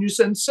page, and you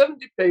send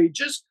 70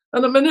 pages,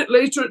 and a minute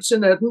later it's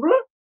in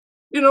Edinburgh.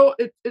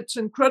 It's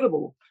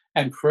incredible.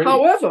 And pretty.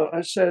 However, I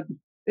said,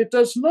 it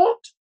does not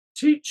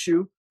teach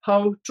you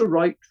how to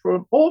write for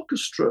an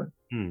orchestra.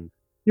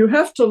 You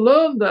have to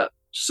learn that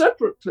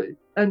separately,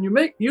 and you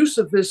make use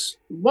of this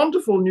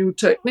wonderful new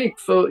technique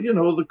for,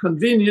 the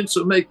convenience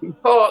of making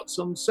parts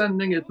and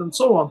sending it and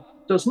so on.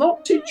 It does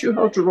not teach you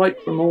how to write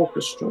for an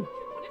orchestra.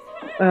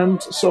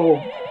 And so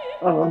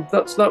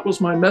that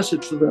was my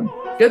message to them.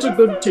 Get a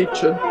good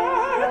teacher.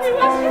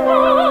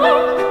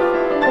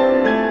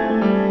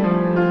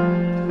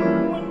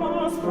 When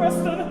Mama's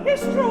pressed and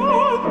he's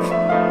drunk,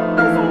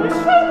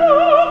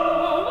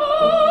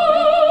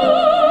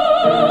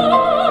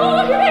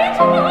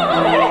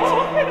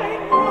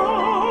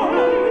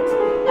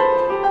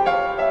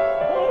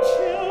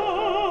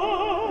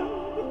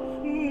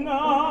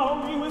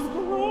 now he was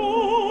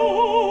grown.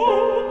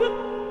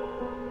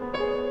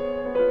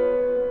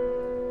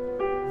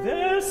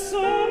 There's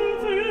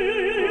something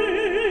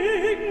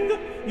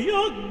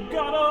you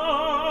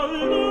gotta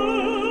learn.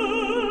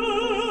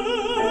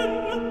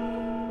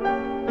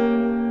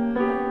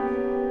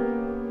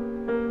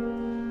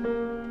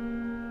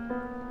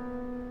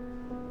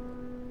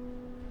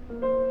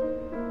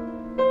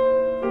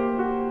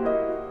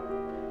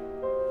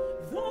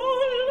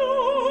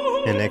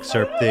 An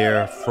excerpt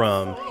there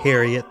from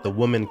Harriet, the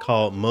Woman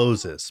Called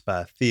Moses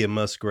by Thea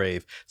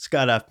Musgrave.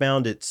 Scott, I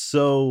found it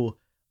so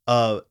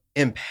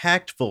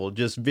impactful,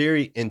 just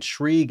very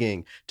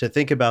intriguing to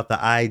think about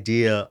the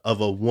idea of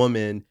a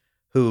woman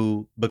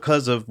who,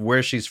 because of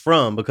where she's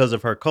from, because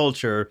of her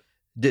culture,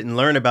 didn't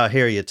learn about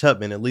Harriet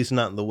Tubman, at least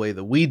not in the way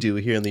that we do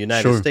here in the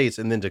United States,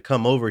 and then to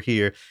come over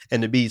here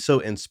and to be so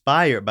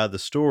inspired by the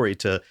story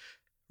to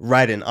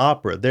write an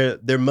opera.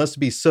 There must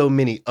be so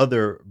many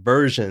other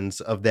versions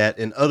of that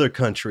in other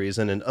countries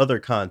and in other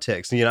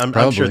contexts.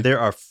 I'm sure there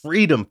are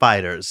freedom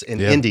fighters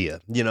in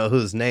India,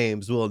 whose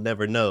names we'll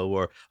never know,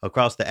 or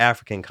across the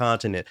African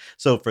continent.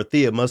 So for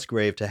Thea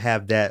Musgrave to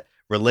have that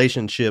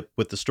relationship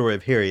with the story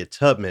of Harriet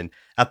Tubman,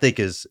 I think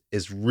is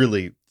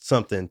really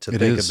something to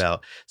think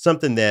about.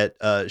 Something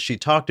that she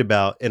talked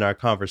about in our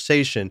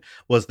conversation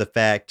was the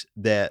fact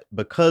that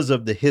because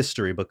of the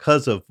history,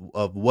 because of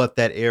what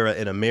that era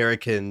in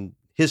American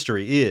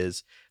history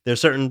is, there's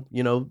certain,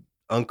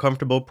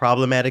 uncomfortable,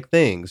 problematic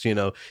things.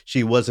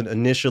 She wasn't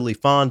initially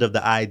fond of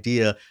the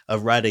idea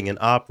of writing an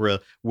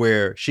opera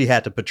where she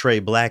had to portray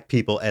Black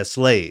people as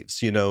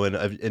slaves,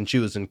 and she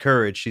was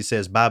encouraged, she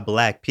says, by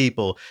Black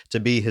people to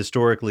be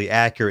historically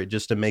accurate,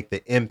 just to make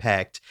the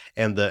impact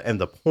and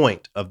the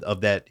point of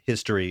that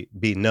history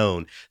be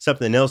known.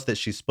 Something else that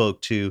she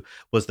spoke to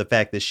was the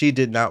fact that she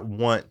did not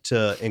want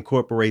to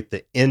incorporate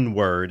the N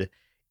word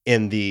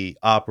in the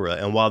opera.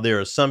 And while there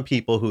are some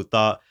people who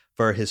thought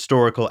for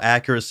historical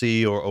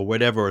accuracy or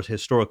whatever, or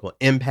historical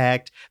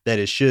impact, that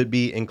it should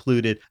be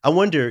included, I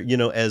wonder,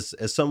 as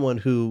someone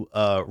who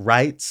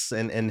writes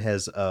and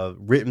has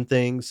written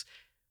things,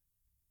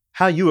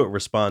 how you would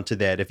respond to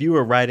that. If you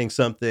were writing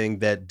something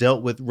that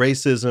dealt with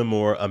racism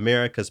or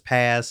America's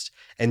past,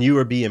 and you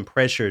were being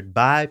pressured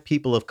by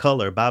people of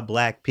color, by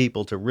Black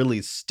people, to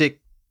really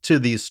stick to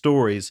these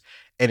stories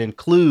and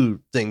include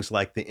things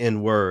like the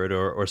N word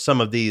or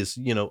some of these,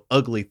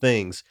 ugly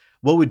things,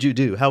 what would you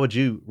do? How would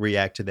you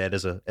react to that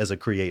as a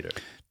creator?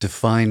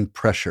 Define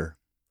pressure.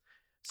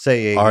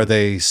 Saying, are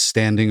they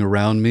standing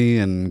around me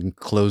and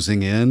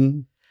closing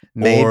in?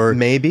 Or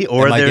maybe,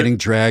 or am I they're getting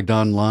dragged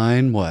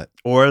online? What?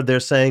 or they're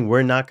saying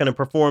we're not going to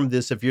perform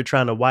this if you're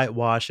trying to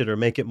whitewash it or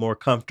make it more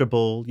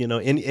comfortable. You know,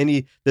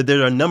 any that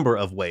there are a number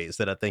of ways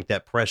that I think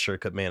that pressure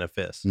could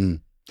manifest.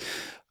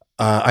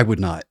 I would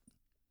not.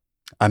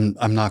 I'm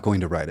not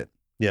going to write it.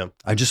 Yeah,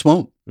 I just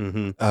won't.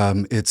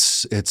 mm-hmm.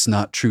 It's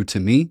not true to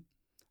me.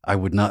 I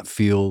would not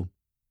feel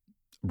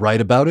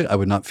right about it. I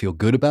would not feel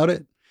good about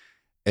it.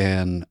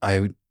 And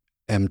I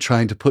am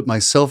trying to put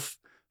myself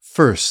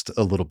first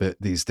a little bit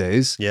these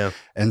days. Yeah.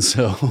 And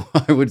so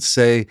I would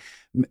say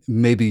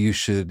maybe you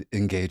should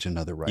engage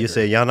another writer. You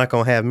say y'all not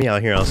gonna have me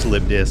out here on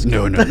slip disc.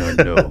 No.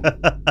 No.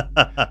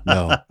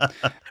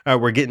 All right,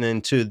 we're getting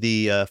into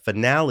the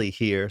finale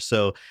here.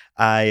 So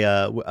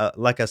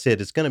like I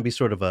said, it's going to be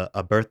sort of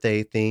a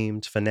birthday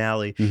themed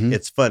finale. Mhm.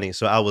 It's funny.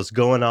 So I was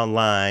going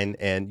online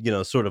and,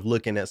 sort of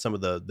looking at some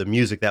of the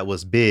music that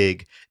was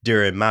big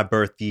during my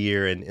birth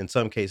year and in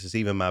some cases,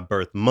 even my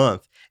birth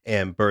month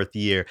and birth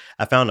year.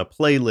 I found a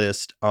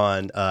playlist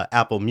on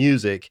Apple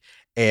Music.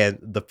 And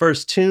the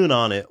first tune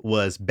on it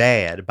was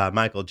 "Bad" by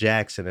Michael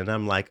Jackson, and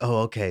I'm like, "Oh,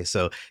 okay."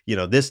 So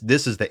this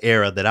is the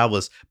era that I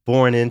was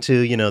born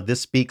into.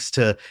 This speaks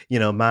to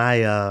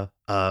my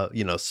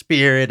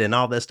spirit and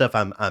all that stuff.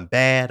 I'm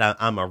bad.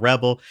 I'm a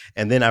rebel.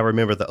 And then I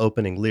remember the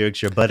opening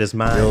lyrics, "Your butt is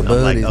mine." Your I'm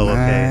butt like, is "Oh,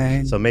 okay."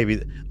 mine. So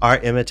maybe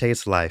art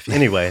imitates life.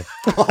 Anyway.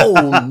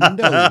 Oh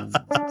no.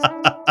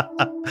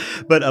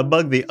 But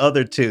among the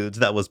other tunes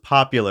that was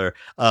popular,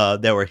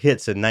 that were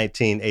hits in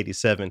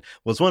 1987,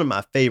 was one of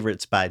my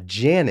favorites by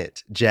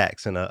Janet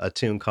Jackson, a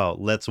tune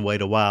called "Let's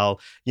Wait a While."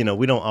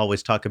 We don't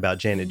always talk about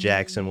Janet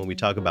Jackson when we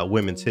talk about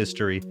women's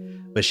history,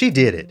 but she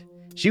did it.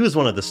 She was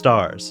one of the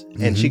stars,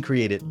 and she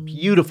created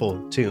beautiful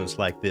tunes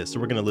like this. So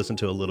we're going to listen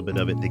to a little bit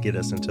of it to get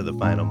us into the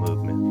final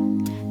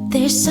movement.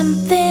 There's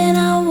something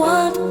I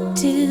want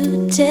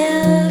to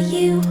tell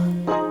you.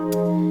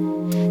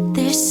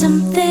 There's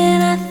something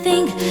I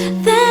think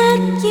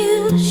that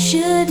you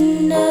should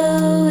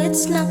know.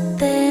 It's not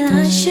that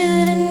I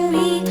shouldn't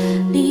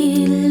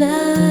really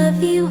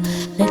love you.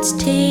 Let's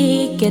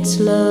take it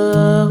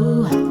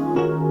slow.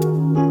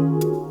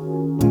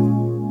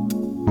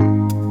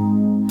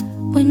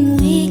 When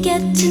we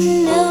get to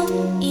know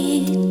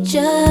each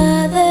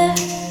other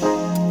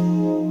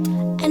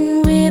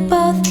and we're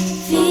both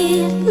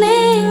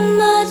feeling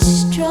much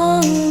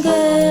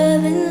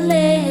stronger, then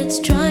let's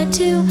try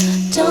to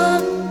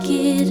talk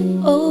it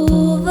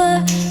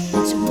over.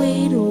 Let's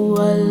wait a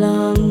while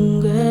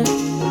longer.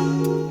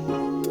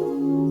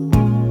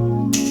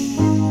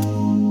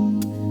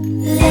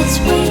 Let's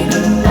wait a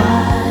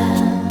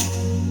while.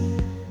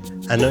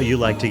 I know you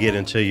like to get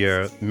into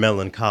your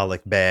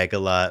melancholic bag a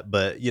lot,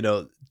 but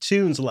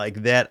tunes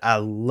like that I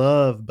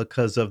love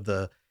because of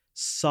the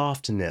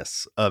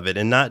softness of it,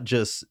 and not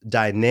just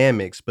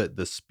dynamics, but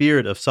the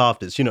spirit of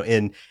softness.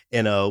 In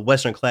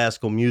Western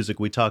classical music,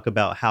 we talk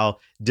about how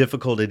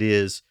difficult it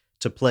is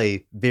to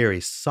play very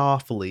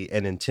softly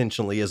and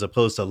intentionally as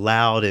opposed to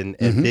loud and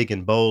big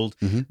and bold.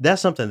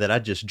 That's something that I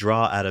just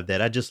draw out of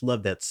that. I just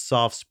love that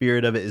soft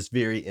spirit of it. It's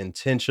very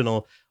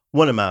intentional.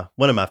 One of my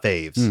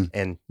faves.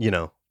 And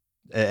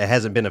it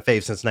hasn't been a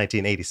fave since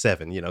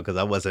 1987, because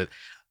I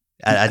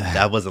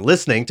wasn't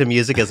listening to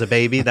music as a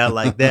baby, not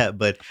like that,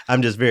 but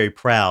I'm just very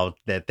proud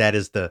that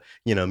is the,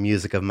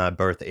 music of my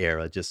birth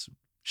era. Just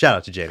shout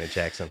out to Janet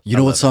Jackson. You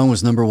know what song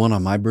was number one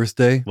on my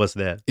birthday? What's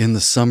that? "In the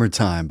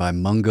Summertime" by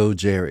Mungo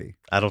Jerry.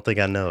 I don't think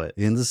I know it.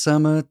 In the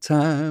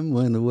summertime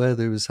when the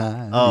weather is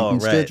high. Oh, you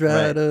can stretch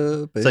right.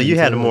 up. So you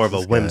had more of into a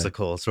the sky.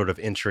 whimsical sort of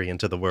entry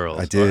into the world.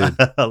 I did.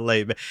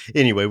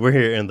 Anyway, we're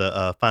here in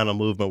the final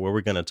movement where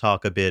we're going to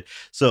talk a bit.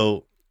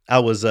 So I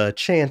was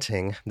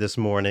chanting this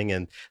morning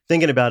and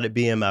thinking about it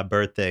being my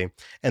birthday.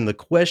 And the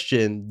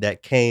question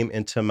that came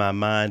into my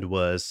mind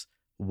was,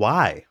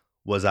 why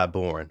was I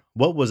born?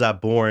 What was I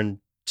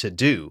born to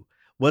do?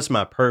 What's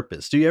my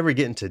purpose? Do you ever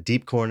get into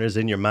deep corners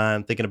in your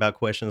mind thinking about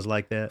questions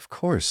like that? Of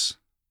course.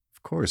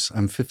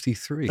 I'm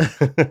 53.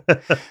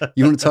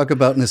 You want to talk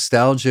about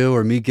nostalgia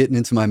or me getting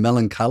into my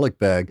melancholic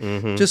bag?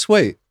 Mhm. Just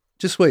wait.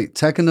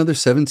 Tack another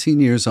 17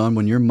 years on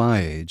when you're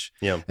my age.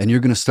 Yeah. And you're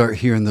going to start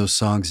hearing those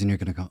songs and you're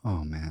going to go,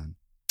 oh man.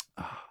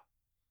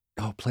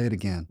 Oh, play it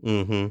again.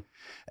 Mm-hmm.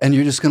 And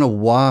you're just going to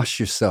wash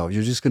yourself.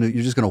 You're just going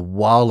to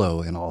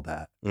wallow in all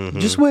that. Mhm.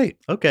 Just wait.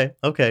 Okay.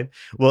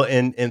 Well,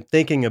 in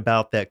thinking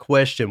about that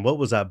question, what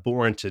was I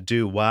born to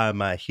do? Why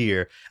am I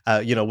here?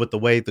 With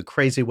the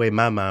crazy way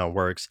my mind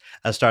works,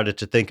 I started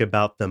to think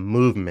about the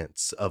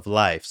movements of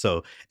life.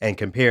 So, and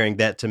comparing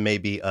that to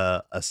maybe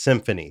a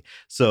symphony.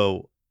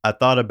 So I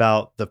thought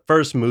about the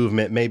first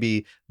movement,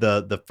 maybe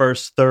the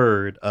first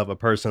third of a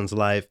person's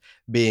life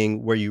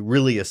being where you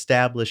really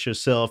establish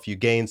yourself, you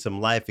gain some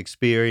life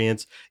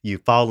experience, you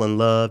fall in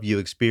love, you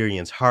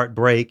experience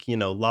heartbreak,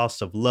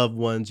 loss of loved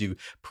ones, you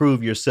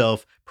prove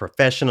yourself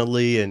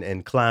professionally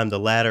and climb the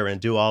ladder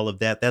and do all of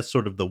that. That's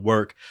sort of the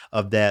work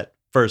of that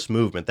first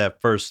movement,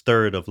 that first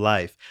third of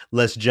life.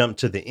 Let's jump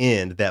to the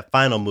end, that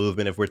final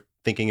movement. If we're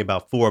thinking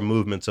about four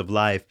movements of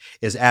life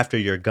is after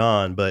you're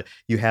gone, but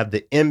you have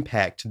the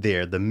impact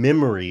there. The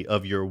memory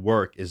of your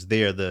work is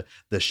there. The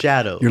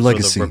shadows Your or the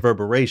legacy.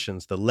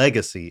 reverberations, the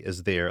legacy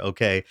is there.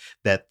 Okay.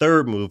 That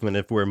third movement,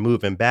 if we're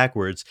moving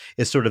backwards,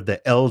 is sort of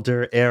the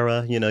elder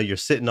era. You know, you're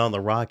sitting on the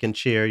rocking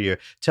chair, you're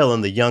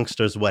telling the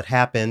youngsters what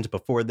happened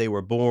before they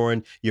were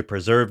born, you're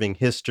preserving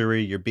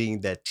history, you're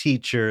being that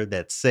teacher,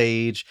 that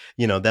sage.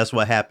 You know, that's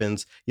what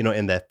happens, you know,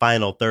 in that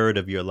final third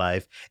of your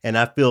life. And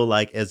I feel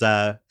like as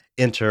I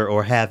enter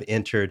or have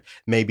entered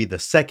maybe the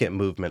second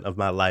movement of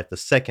my life, the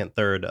second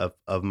third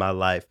of my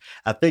life,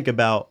 I think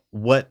about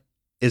what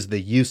is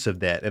the use of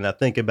that. And I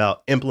think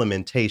about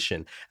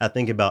implementation. I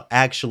think about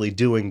actually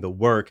doing the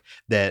work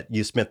that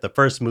you spent the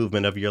first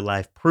movement of your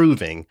life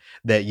proving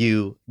that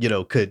you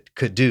know, could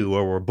do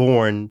or were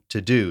born to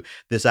do.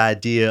 This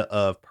idea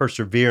of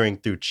persevering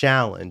through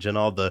challenge and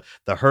all the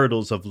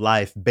hurdles of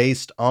life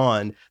based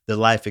on the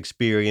life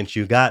experience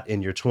you got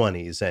in your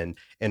 20s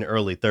and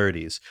early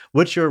 30s.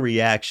 What's your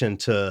reaction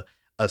to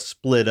a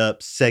split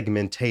up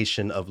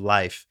segmentation of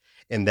life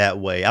in that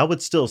way? I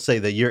would still say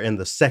that you're in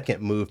the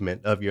second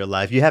movement of your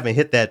life. You haven't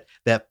hit that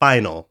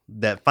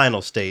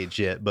final stage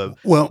yet, but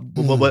Well,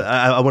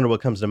 I wonder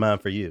what comes to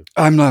mind for you.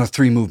 I'm not a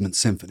 3-movement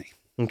symphony.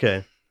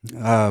 Okay.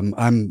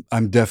 I'm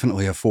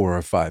definitely a 4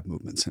 or 5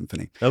 movement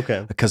symphony.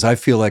 Okay. Because I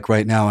feel like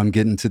right now I'm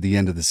getting to the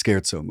end of the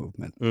scherzo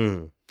movement.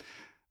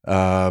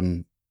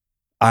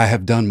 I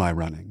have done my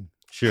running.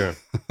 Sure.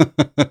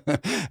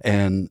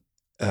 And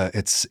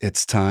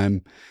it's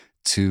time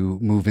to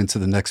move into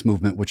the next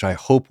movement, which I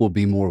hope will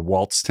be more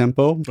waltz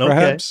tempo,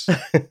 perhaps.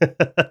 Okay.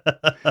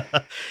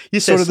 You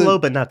said Sort of slow,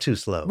 but not too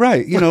slow.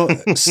 Right. You know,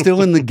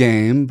 still in the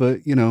game,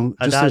 but, you know,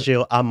 just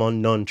Adagio amo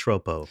non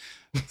troppo.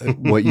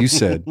 what you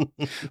said.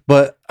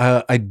 But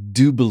I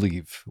do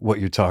believe what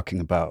you're talking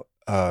about,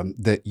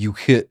 that you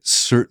hit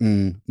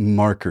certain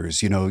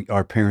markers. You know,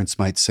 our parents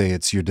might say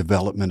it's your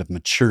development of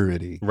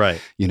maturity.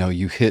 Right. You know,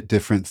 you hit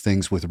different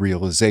things with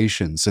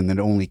realizations, and it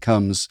only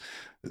comes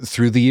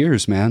through the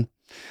years, man.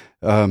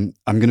 I'm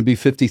going to be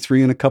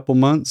 53 in a couple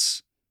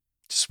months.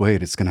 Just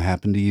wait, it's going to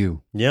happen to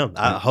you. Yeah.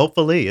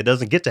 Hopefully it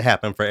doesn't get to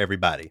happen for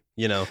everybody,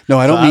 you know. No,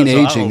 I So don't mean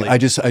so aging. I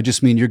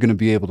just mean you're going to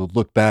be able to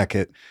look back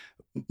at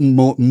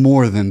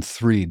more than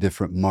 3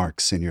 different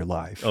marks in your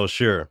life. Oh,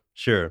 sure.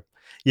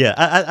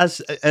 Yeah,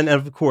 and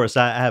of course,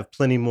 I have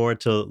plenty more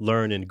to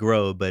learn and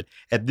grow, but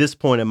at this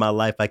point in my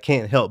life, I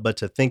can't help but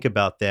to think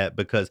about that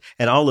because,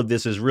 and all of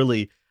this is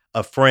really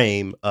a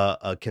frame,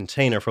 a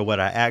container for what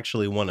I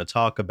actually want to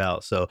talk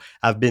about. So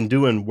I've been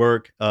doing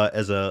work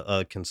as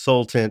a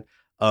consultant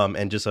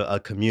and just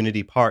a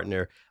community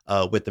partner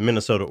with the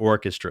Minnesota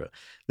Orchestra.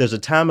 There's a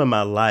time in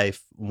my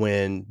life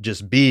when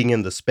just being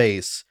in the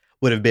space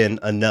would have been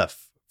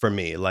enough for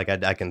me. Like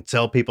I can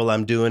tell people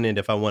I'm doing it.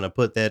 If I want to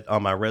put that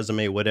on my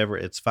resume, whatever,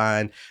 it's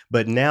fine.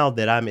 But now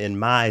that I'm in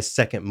my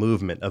second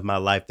movement of my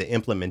life, the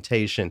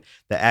implementation,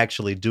 the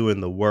actually doing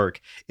the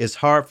work, it's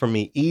hard for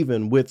me,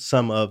 even with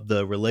some of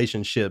the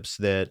relationships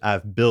that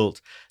I've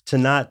built, to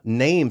not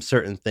name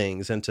certain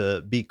things and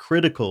to be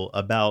critical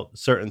about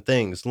certain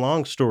things.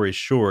 Long story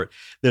short,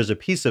 there's a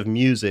piece of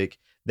music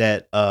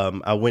that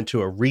I went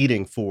to a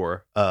reading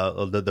for,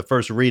 the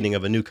first reading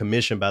of a new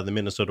commission by the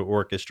Minnesota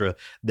Orchestra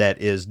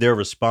that is their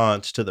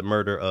response to the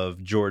murder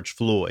of George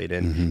Floyd,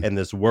 and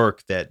this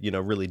work that, you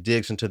know, really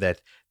digs into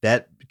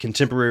that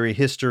contemporary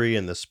history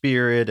and the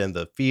spirit and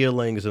the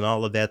feelings and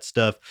all of that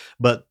stuff.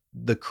 But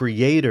the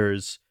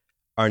creators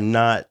are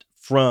not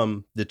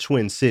from the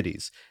Twin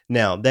Cities.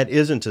 Now, that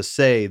isn't to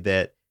say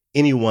that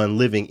anyone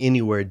living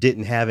anywhere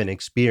didn't have an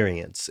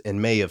experience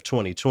in May of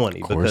 2020,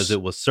 because it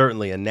was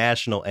certainly a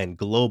national and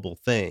global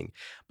thing.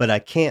 But I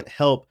can't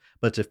help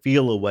but to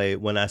feel a way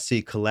when I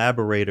see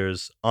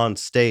collaborators on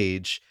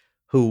stage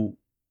who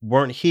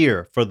weren't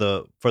here for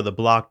the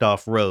blocked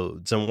off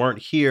roads and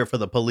weren't here for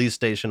the police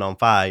station on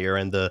fire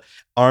and the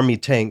army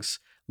tanks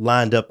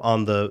lined up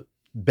on the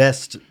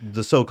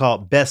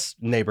so-called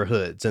best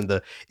neighborhoods in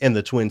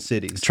the Twin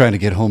Cities. Trying to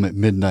get home at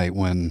midnight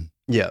when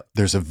Yeah.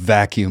 there's a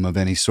vacuum of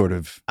any sort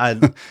of.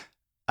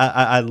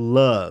 I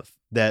love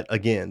that,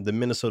 again, the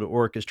Minnesota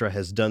Orchestra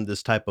has done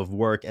this type of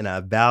work, and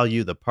I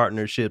value the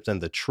partnerships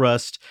and the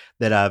trust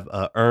that I've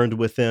earned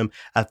with them.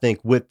 I think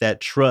with that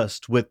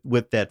trust,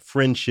 with that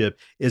friendship,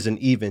 is an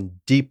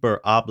even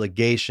deeper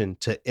obligation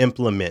to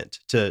implement,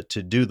 to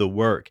do the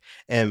work.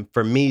 And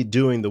for me,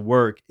 doing the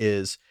work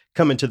is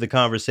coming to the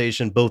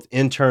conversation both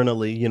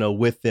internally, you know,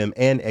 with them,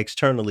 and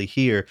externally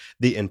here,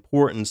 the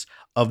importance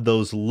of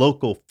those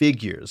local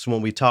figures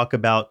when we talk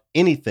about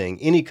anything,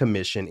 any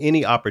commission,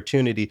 any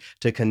opportunity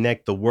to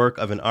connect the work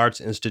of an arts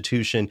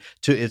institution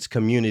to its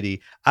community.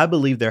 I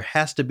believe there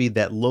has to be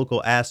that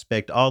local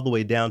aspect all the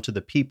way down to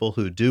the people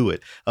who do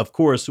it. Of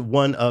course,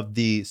 one of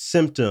the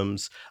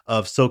symptoms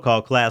of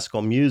so-called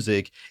classical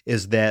music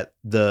is that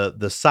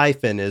the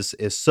siphon is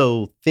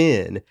so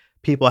thin.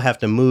 People have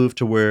to move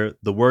to where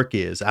the work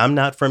is. I'm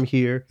not from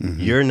here.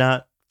 You're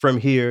not from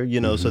here,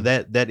 so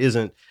that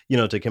isn't,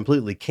 to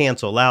completely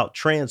cancel out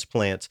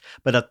transplants.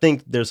 But I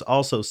think there's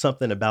also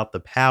something about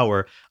the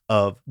power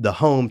of the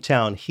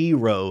hometown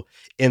hero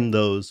in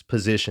those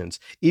positions,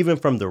 even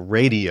from the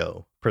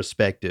radio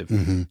perspective.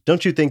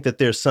 Don't you think that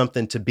there's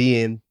something to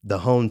being the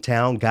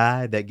hometown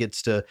guy that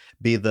gets to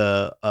be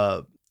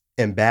the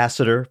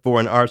ambassador for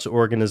an arts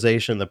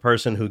organization, the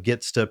person who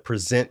gets to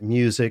present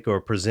music or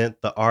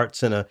present the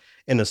arts in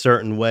a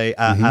certain way?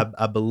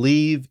 I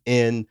believe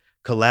in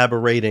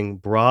collaborating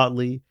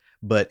broadly,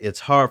 but it's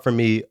hard for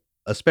me,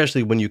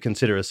 especially when you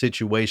consider a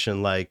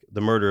situation like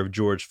the murder of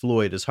George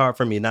Floyd. It's hard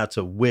for me not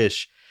to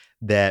wish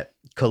that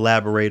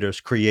collaborators,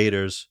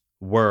 creators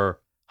were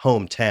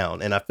hometown.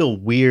 And I feel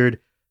weird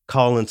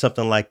calling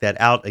something like that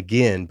out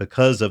again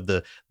because of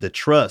the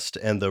trust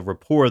and the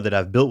rapport that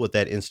I've built with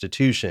that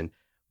institution.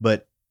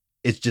 But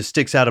it just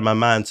sticks out of my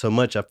mind so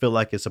much. I feel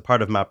like it's a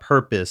part of my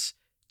purpose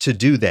to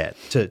do that,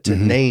 to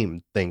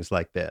name things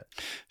like that.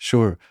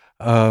 Sure.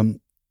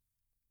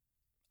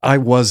 I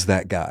was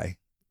that guy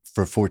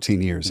for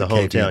 14 years. The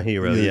hometown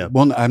hero, yeah.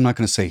 Well, I'm not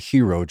going to say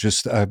hero,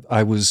 just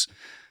I was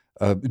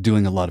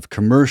doing a lot of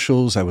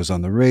commercials. I was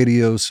on the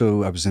radio,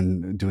 so I was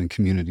doing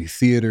community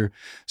theater.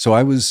 So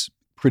I was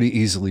pretty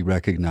easily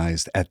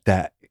recognized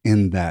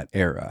in that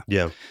era.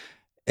 Yeah.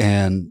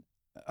 And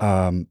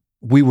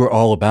we were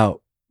all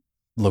about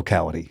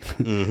locality,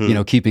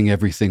 keeping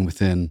everything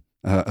within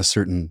a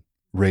certain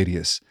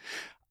radius.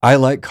 I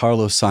like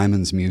Carlos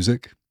Simon's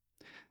music.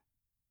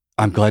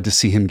 I'm glad to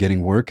see him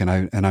getting work,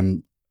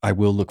 and I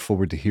will look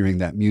forward to hearing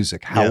that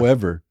music. Yeah.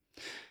 However,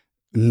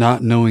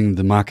 not knowing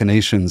the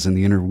machinations and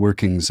the inner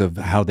workings of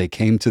how they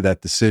came to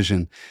that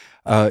decision,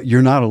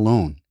 you're not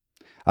alone.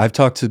 I've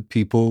talked to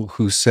people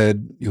who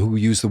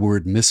use the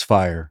word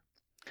misfire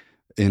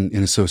in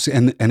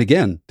association, and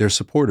again, they're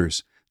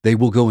supporters. They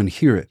will go and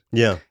hear it.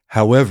 Yeah.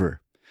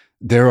 However,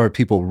 there are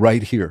people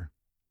right here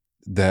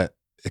that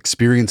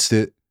experienced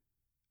it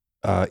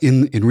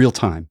in real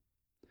time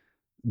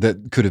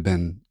that could have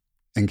been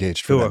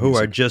engaged for who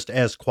are just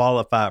as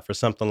qualified for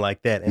something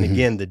like that. And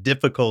again, the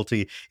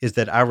difficulty is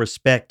that I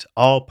respect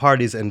all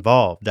parties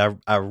involved.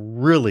 I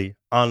really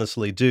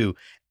honestly do.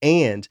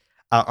 And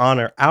I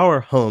honor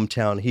our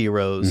hometown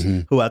heroes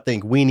who I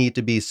think we need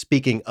to be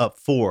speaking up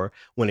for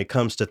when it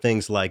comes to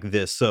things like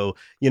this. So,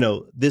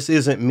 this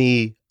isn't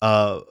me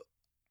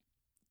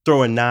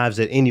throwing knives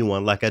at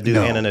anyone like I do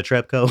No. Anna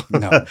Netrebko.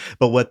 No.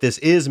 But what this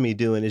is me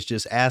doing is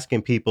just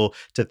asking people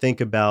to think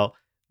about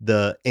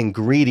the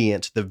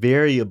ingredient, the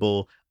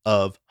variable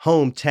of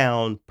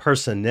hometown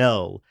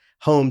personnel,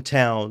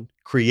 hometown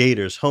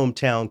creators,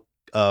 hometown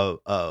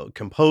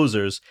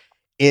composers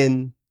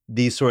in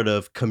these sort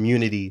of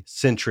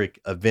community-centric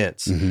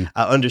events.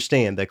 I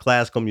understand that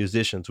classical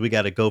musicians, we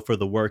got to go for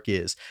the work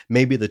is.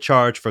 Maybe the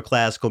charge for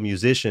classical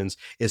musicians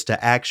is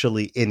to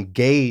actually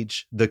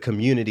engage the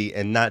community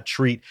and not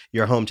treat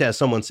your hometown, as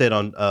someone said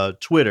on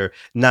Twitter,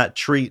 not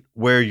treat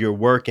where you're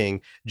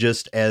working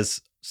just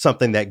as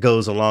something that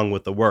goes along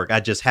with the work. I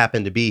just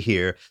happen to be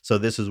here, so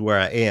this is where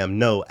I am.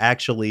 No,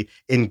 actually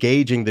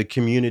engaging the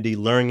community,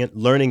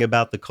 learning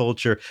about the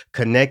culture,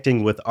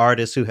 connecting with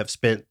artists who have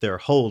spent their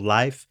whole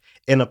life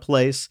in a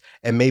place.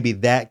 And maybe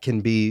that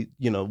can be,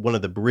 one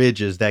of the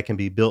bridges that can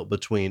be built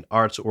between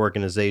arts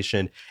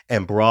organization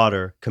and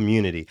broader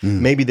community.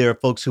 Maybe there are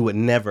folks who would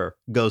never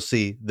go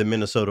see the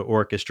Minnesota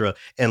Orchestra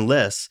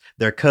unless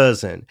their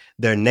cousin,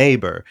 their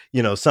neighbor,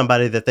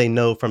 somebody that they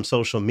know from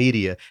social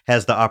media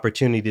has the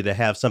opportunity to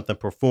have something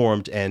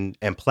performed and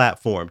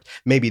platformed.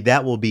 Maybe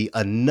that will be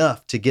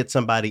enough to get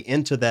somebody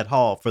into that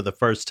hall for the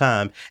first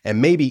time, and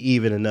maybe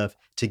even enough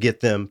to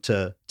get them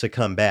to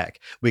come back.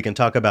 We can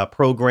talk about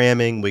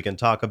programming, we can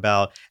talk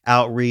about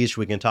outreach,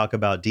 we can talk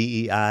about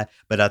DEI,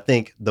 but I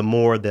think the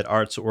more that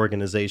arts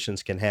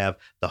organizations can have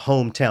the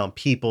hometown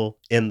people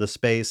in the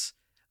space,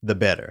 the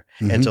better.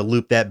 And to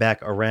loop that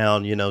back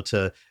around,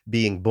 to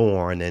being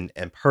born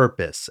and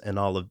purpose and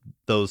all of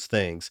those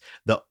things.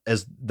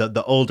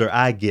 The older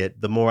I get,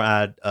 the more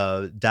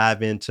I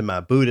dive into my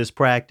Buddhist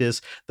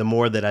practice, the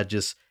more that I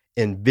just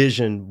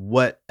envision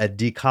what a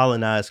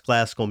decolonized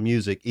classical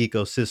music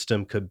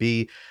ecosystem could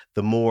be,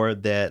 the more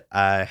that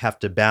I have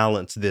to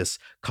balance this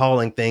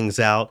calling things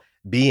out,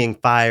 being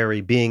fiery,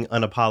 being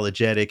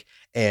unapologetic,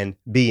 and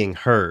being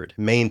heard,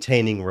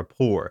 maintaining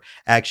rapport,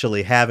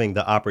 actually having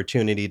the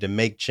opportunity to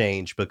make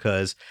change,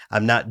 because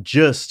I'm not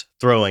just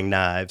throwing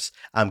knives,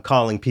 I'm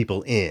calling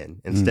people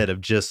in instead of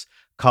just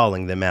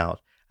calling them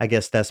out. I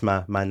guess that's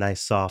my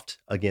nice soft,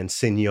 again,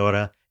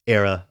 Señora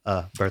Era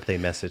birthday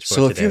message for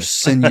so today. If you're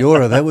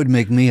Señora, that would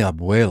make me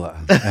abuela,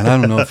 and I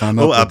don't know if I'm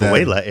up with that.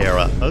 Abuela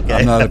era.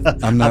 Okay,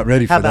 I'm not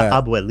ready for that. How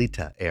about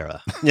abuelita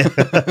era?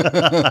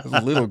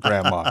 Little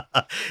grandma.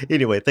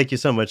 Anyway, thank you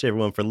so much,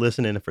 everyone, for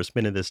listening and for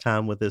spending this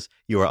time with us.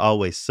 You are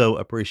always so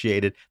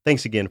appreciated.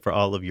 Thanks again for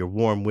all of your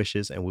warm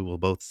wishes, and we will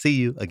both see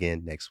you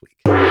again next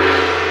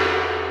week.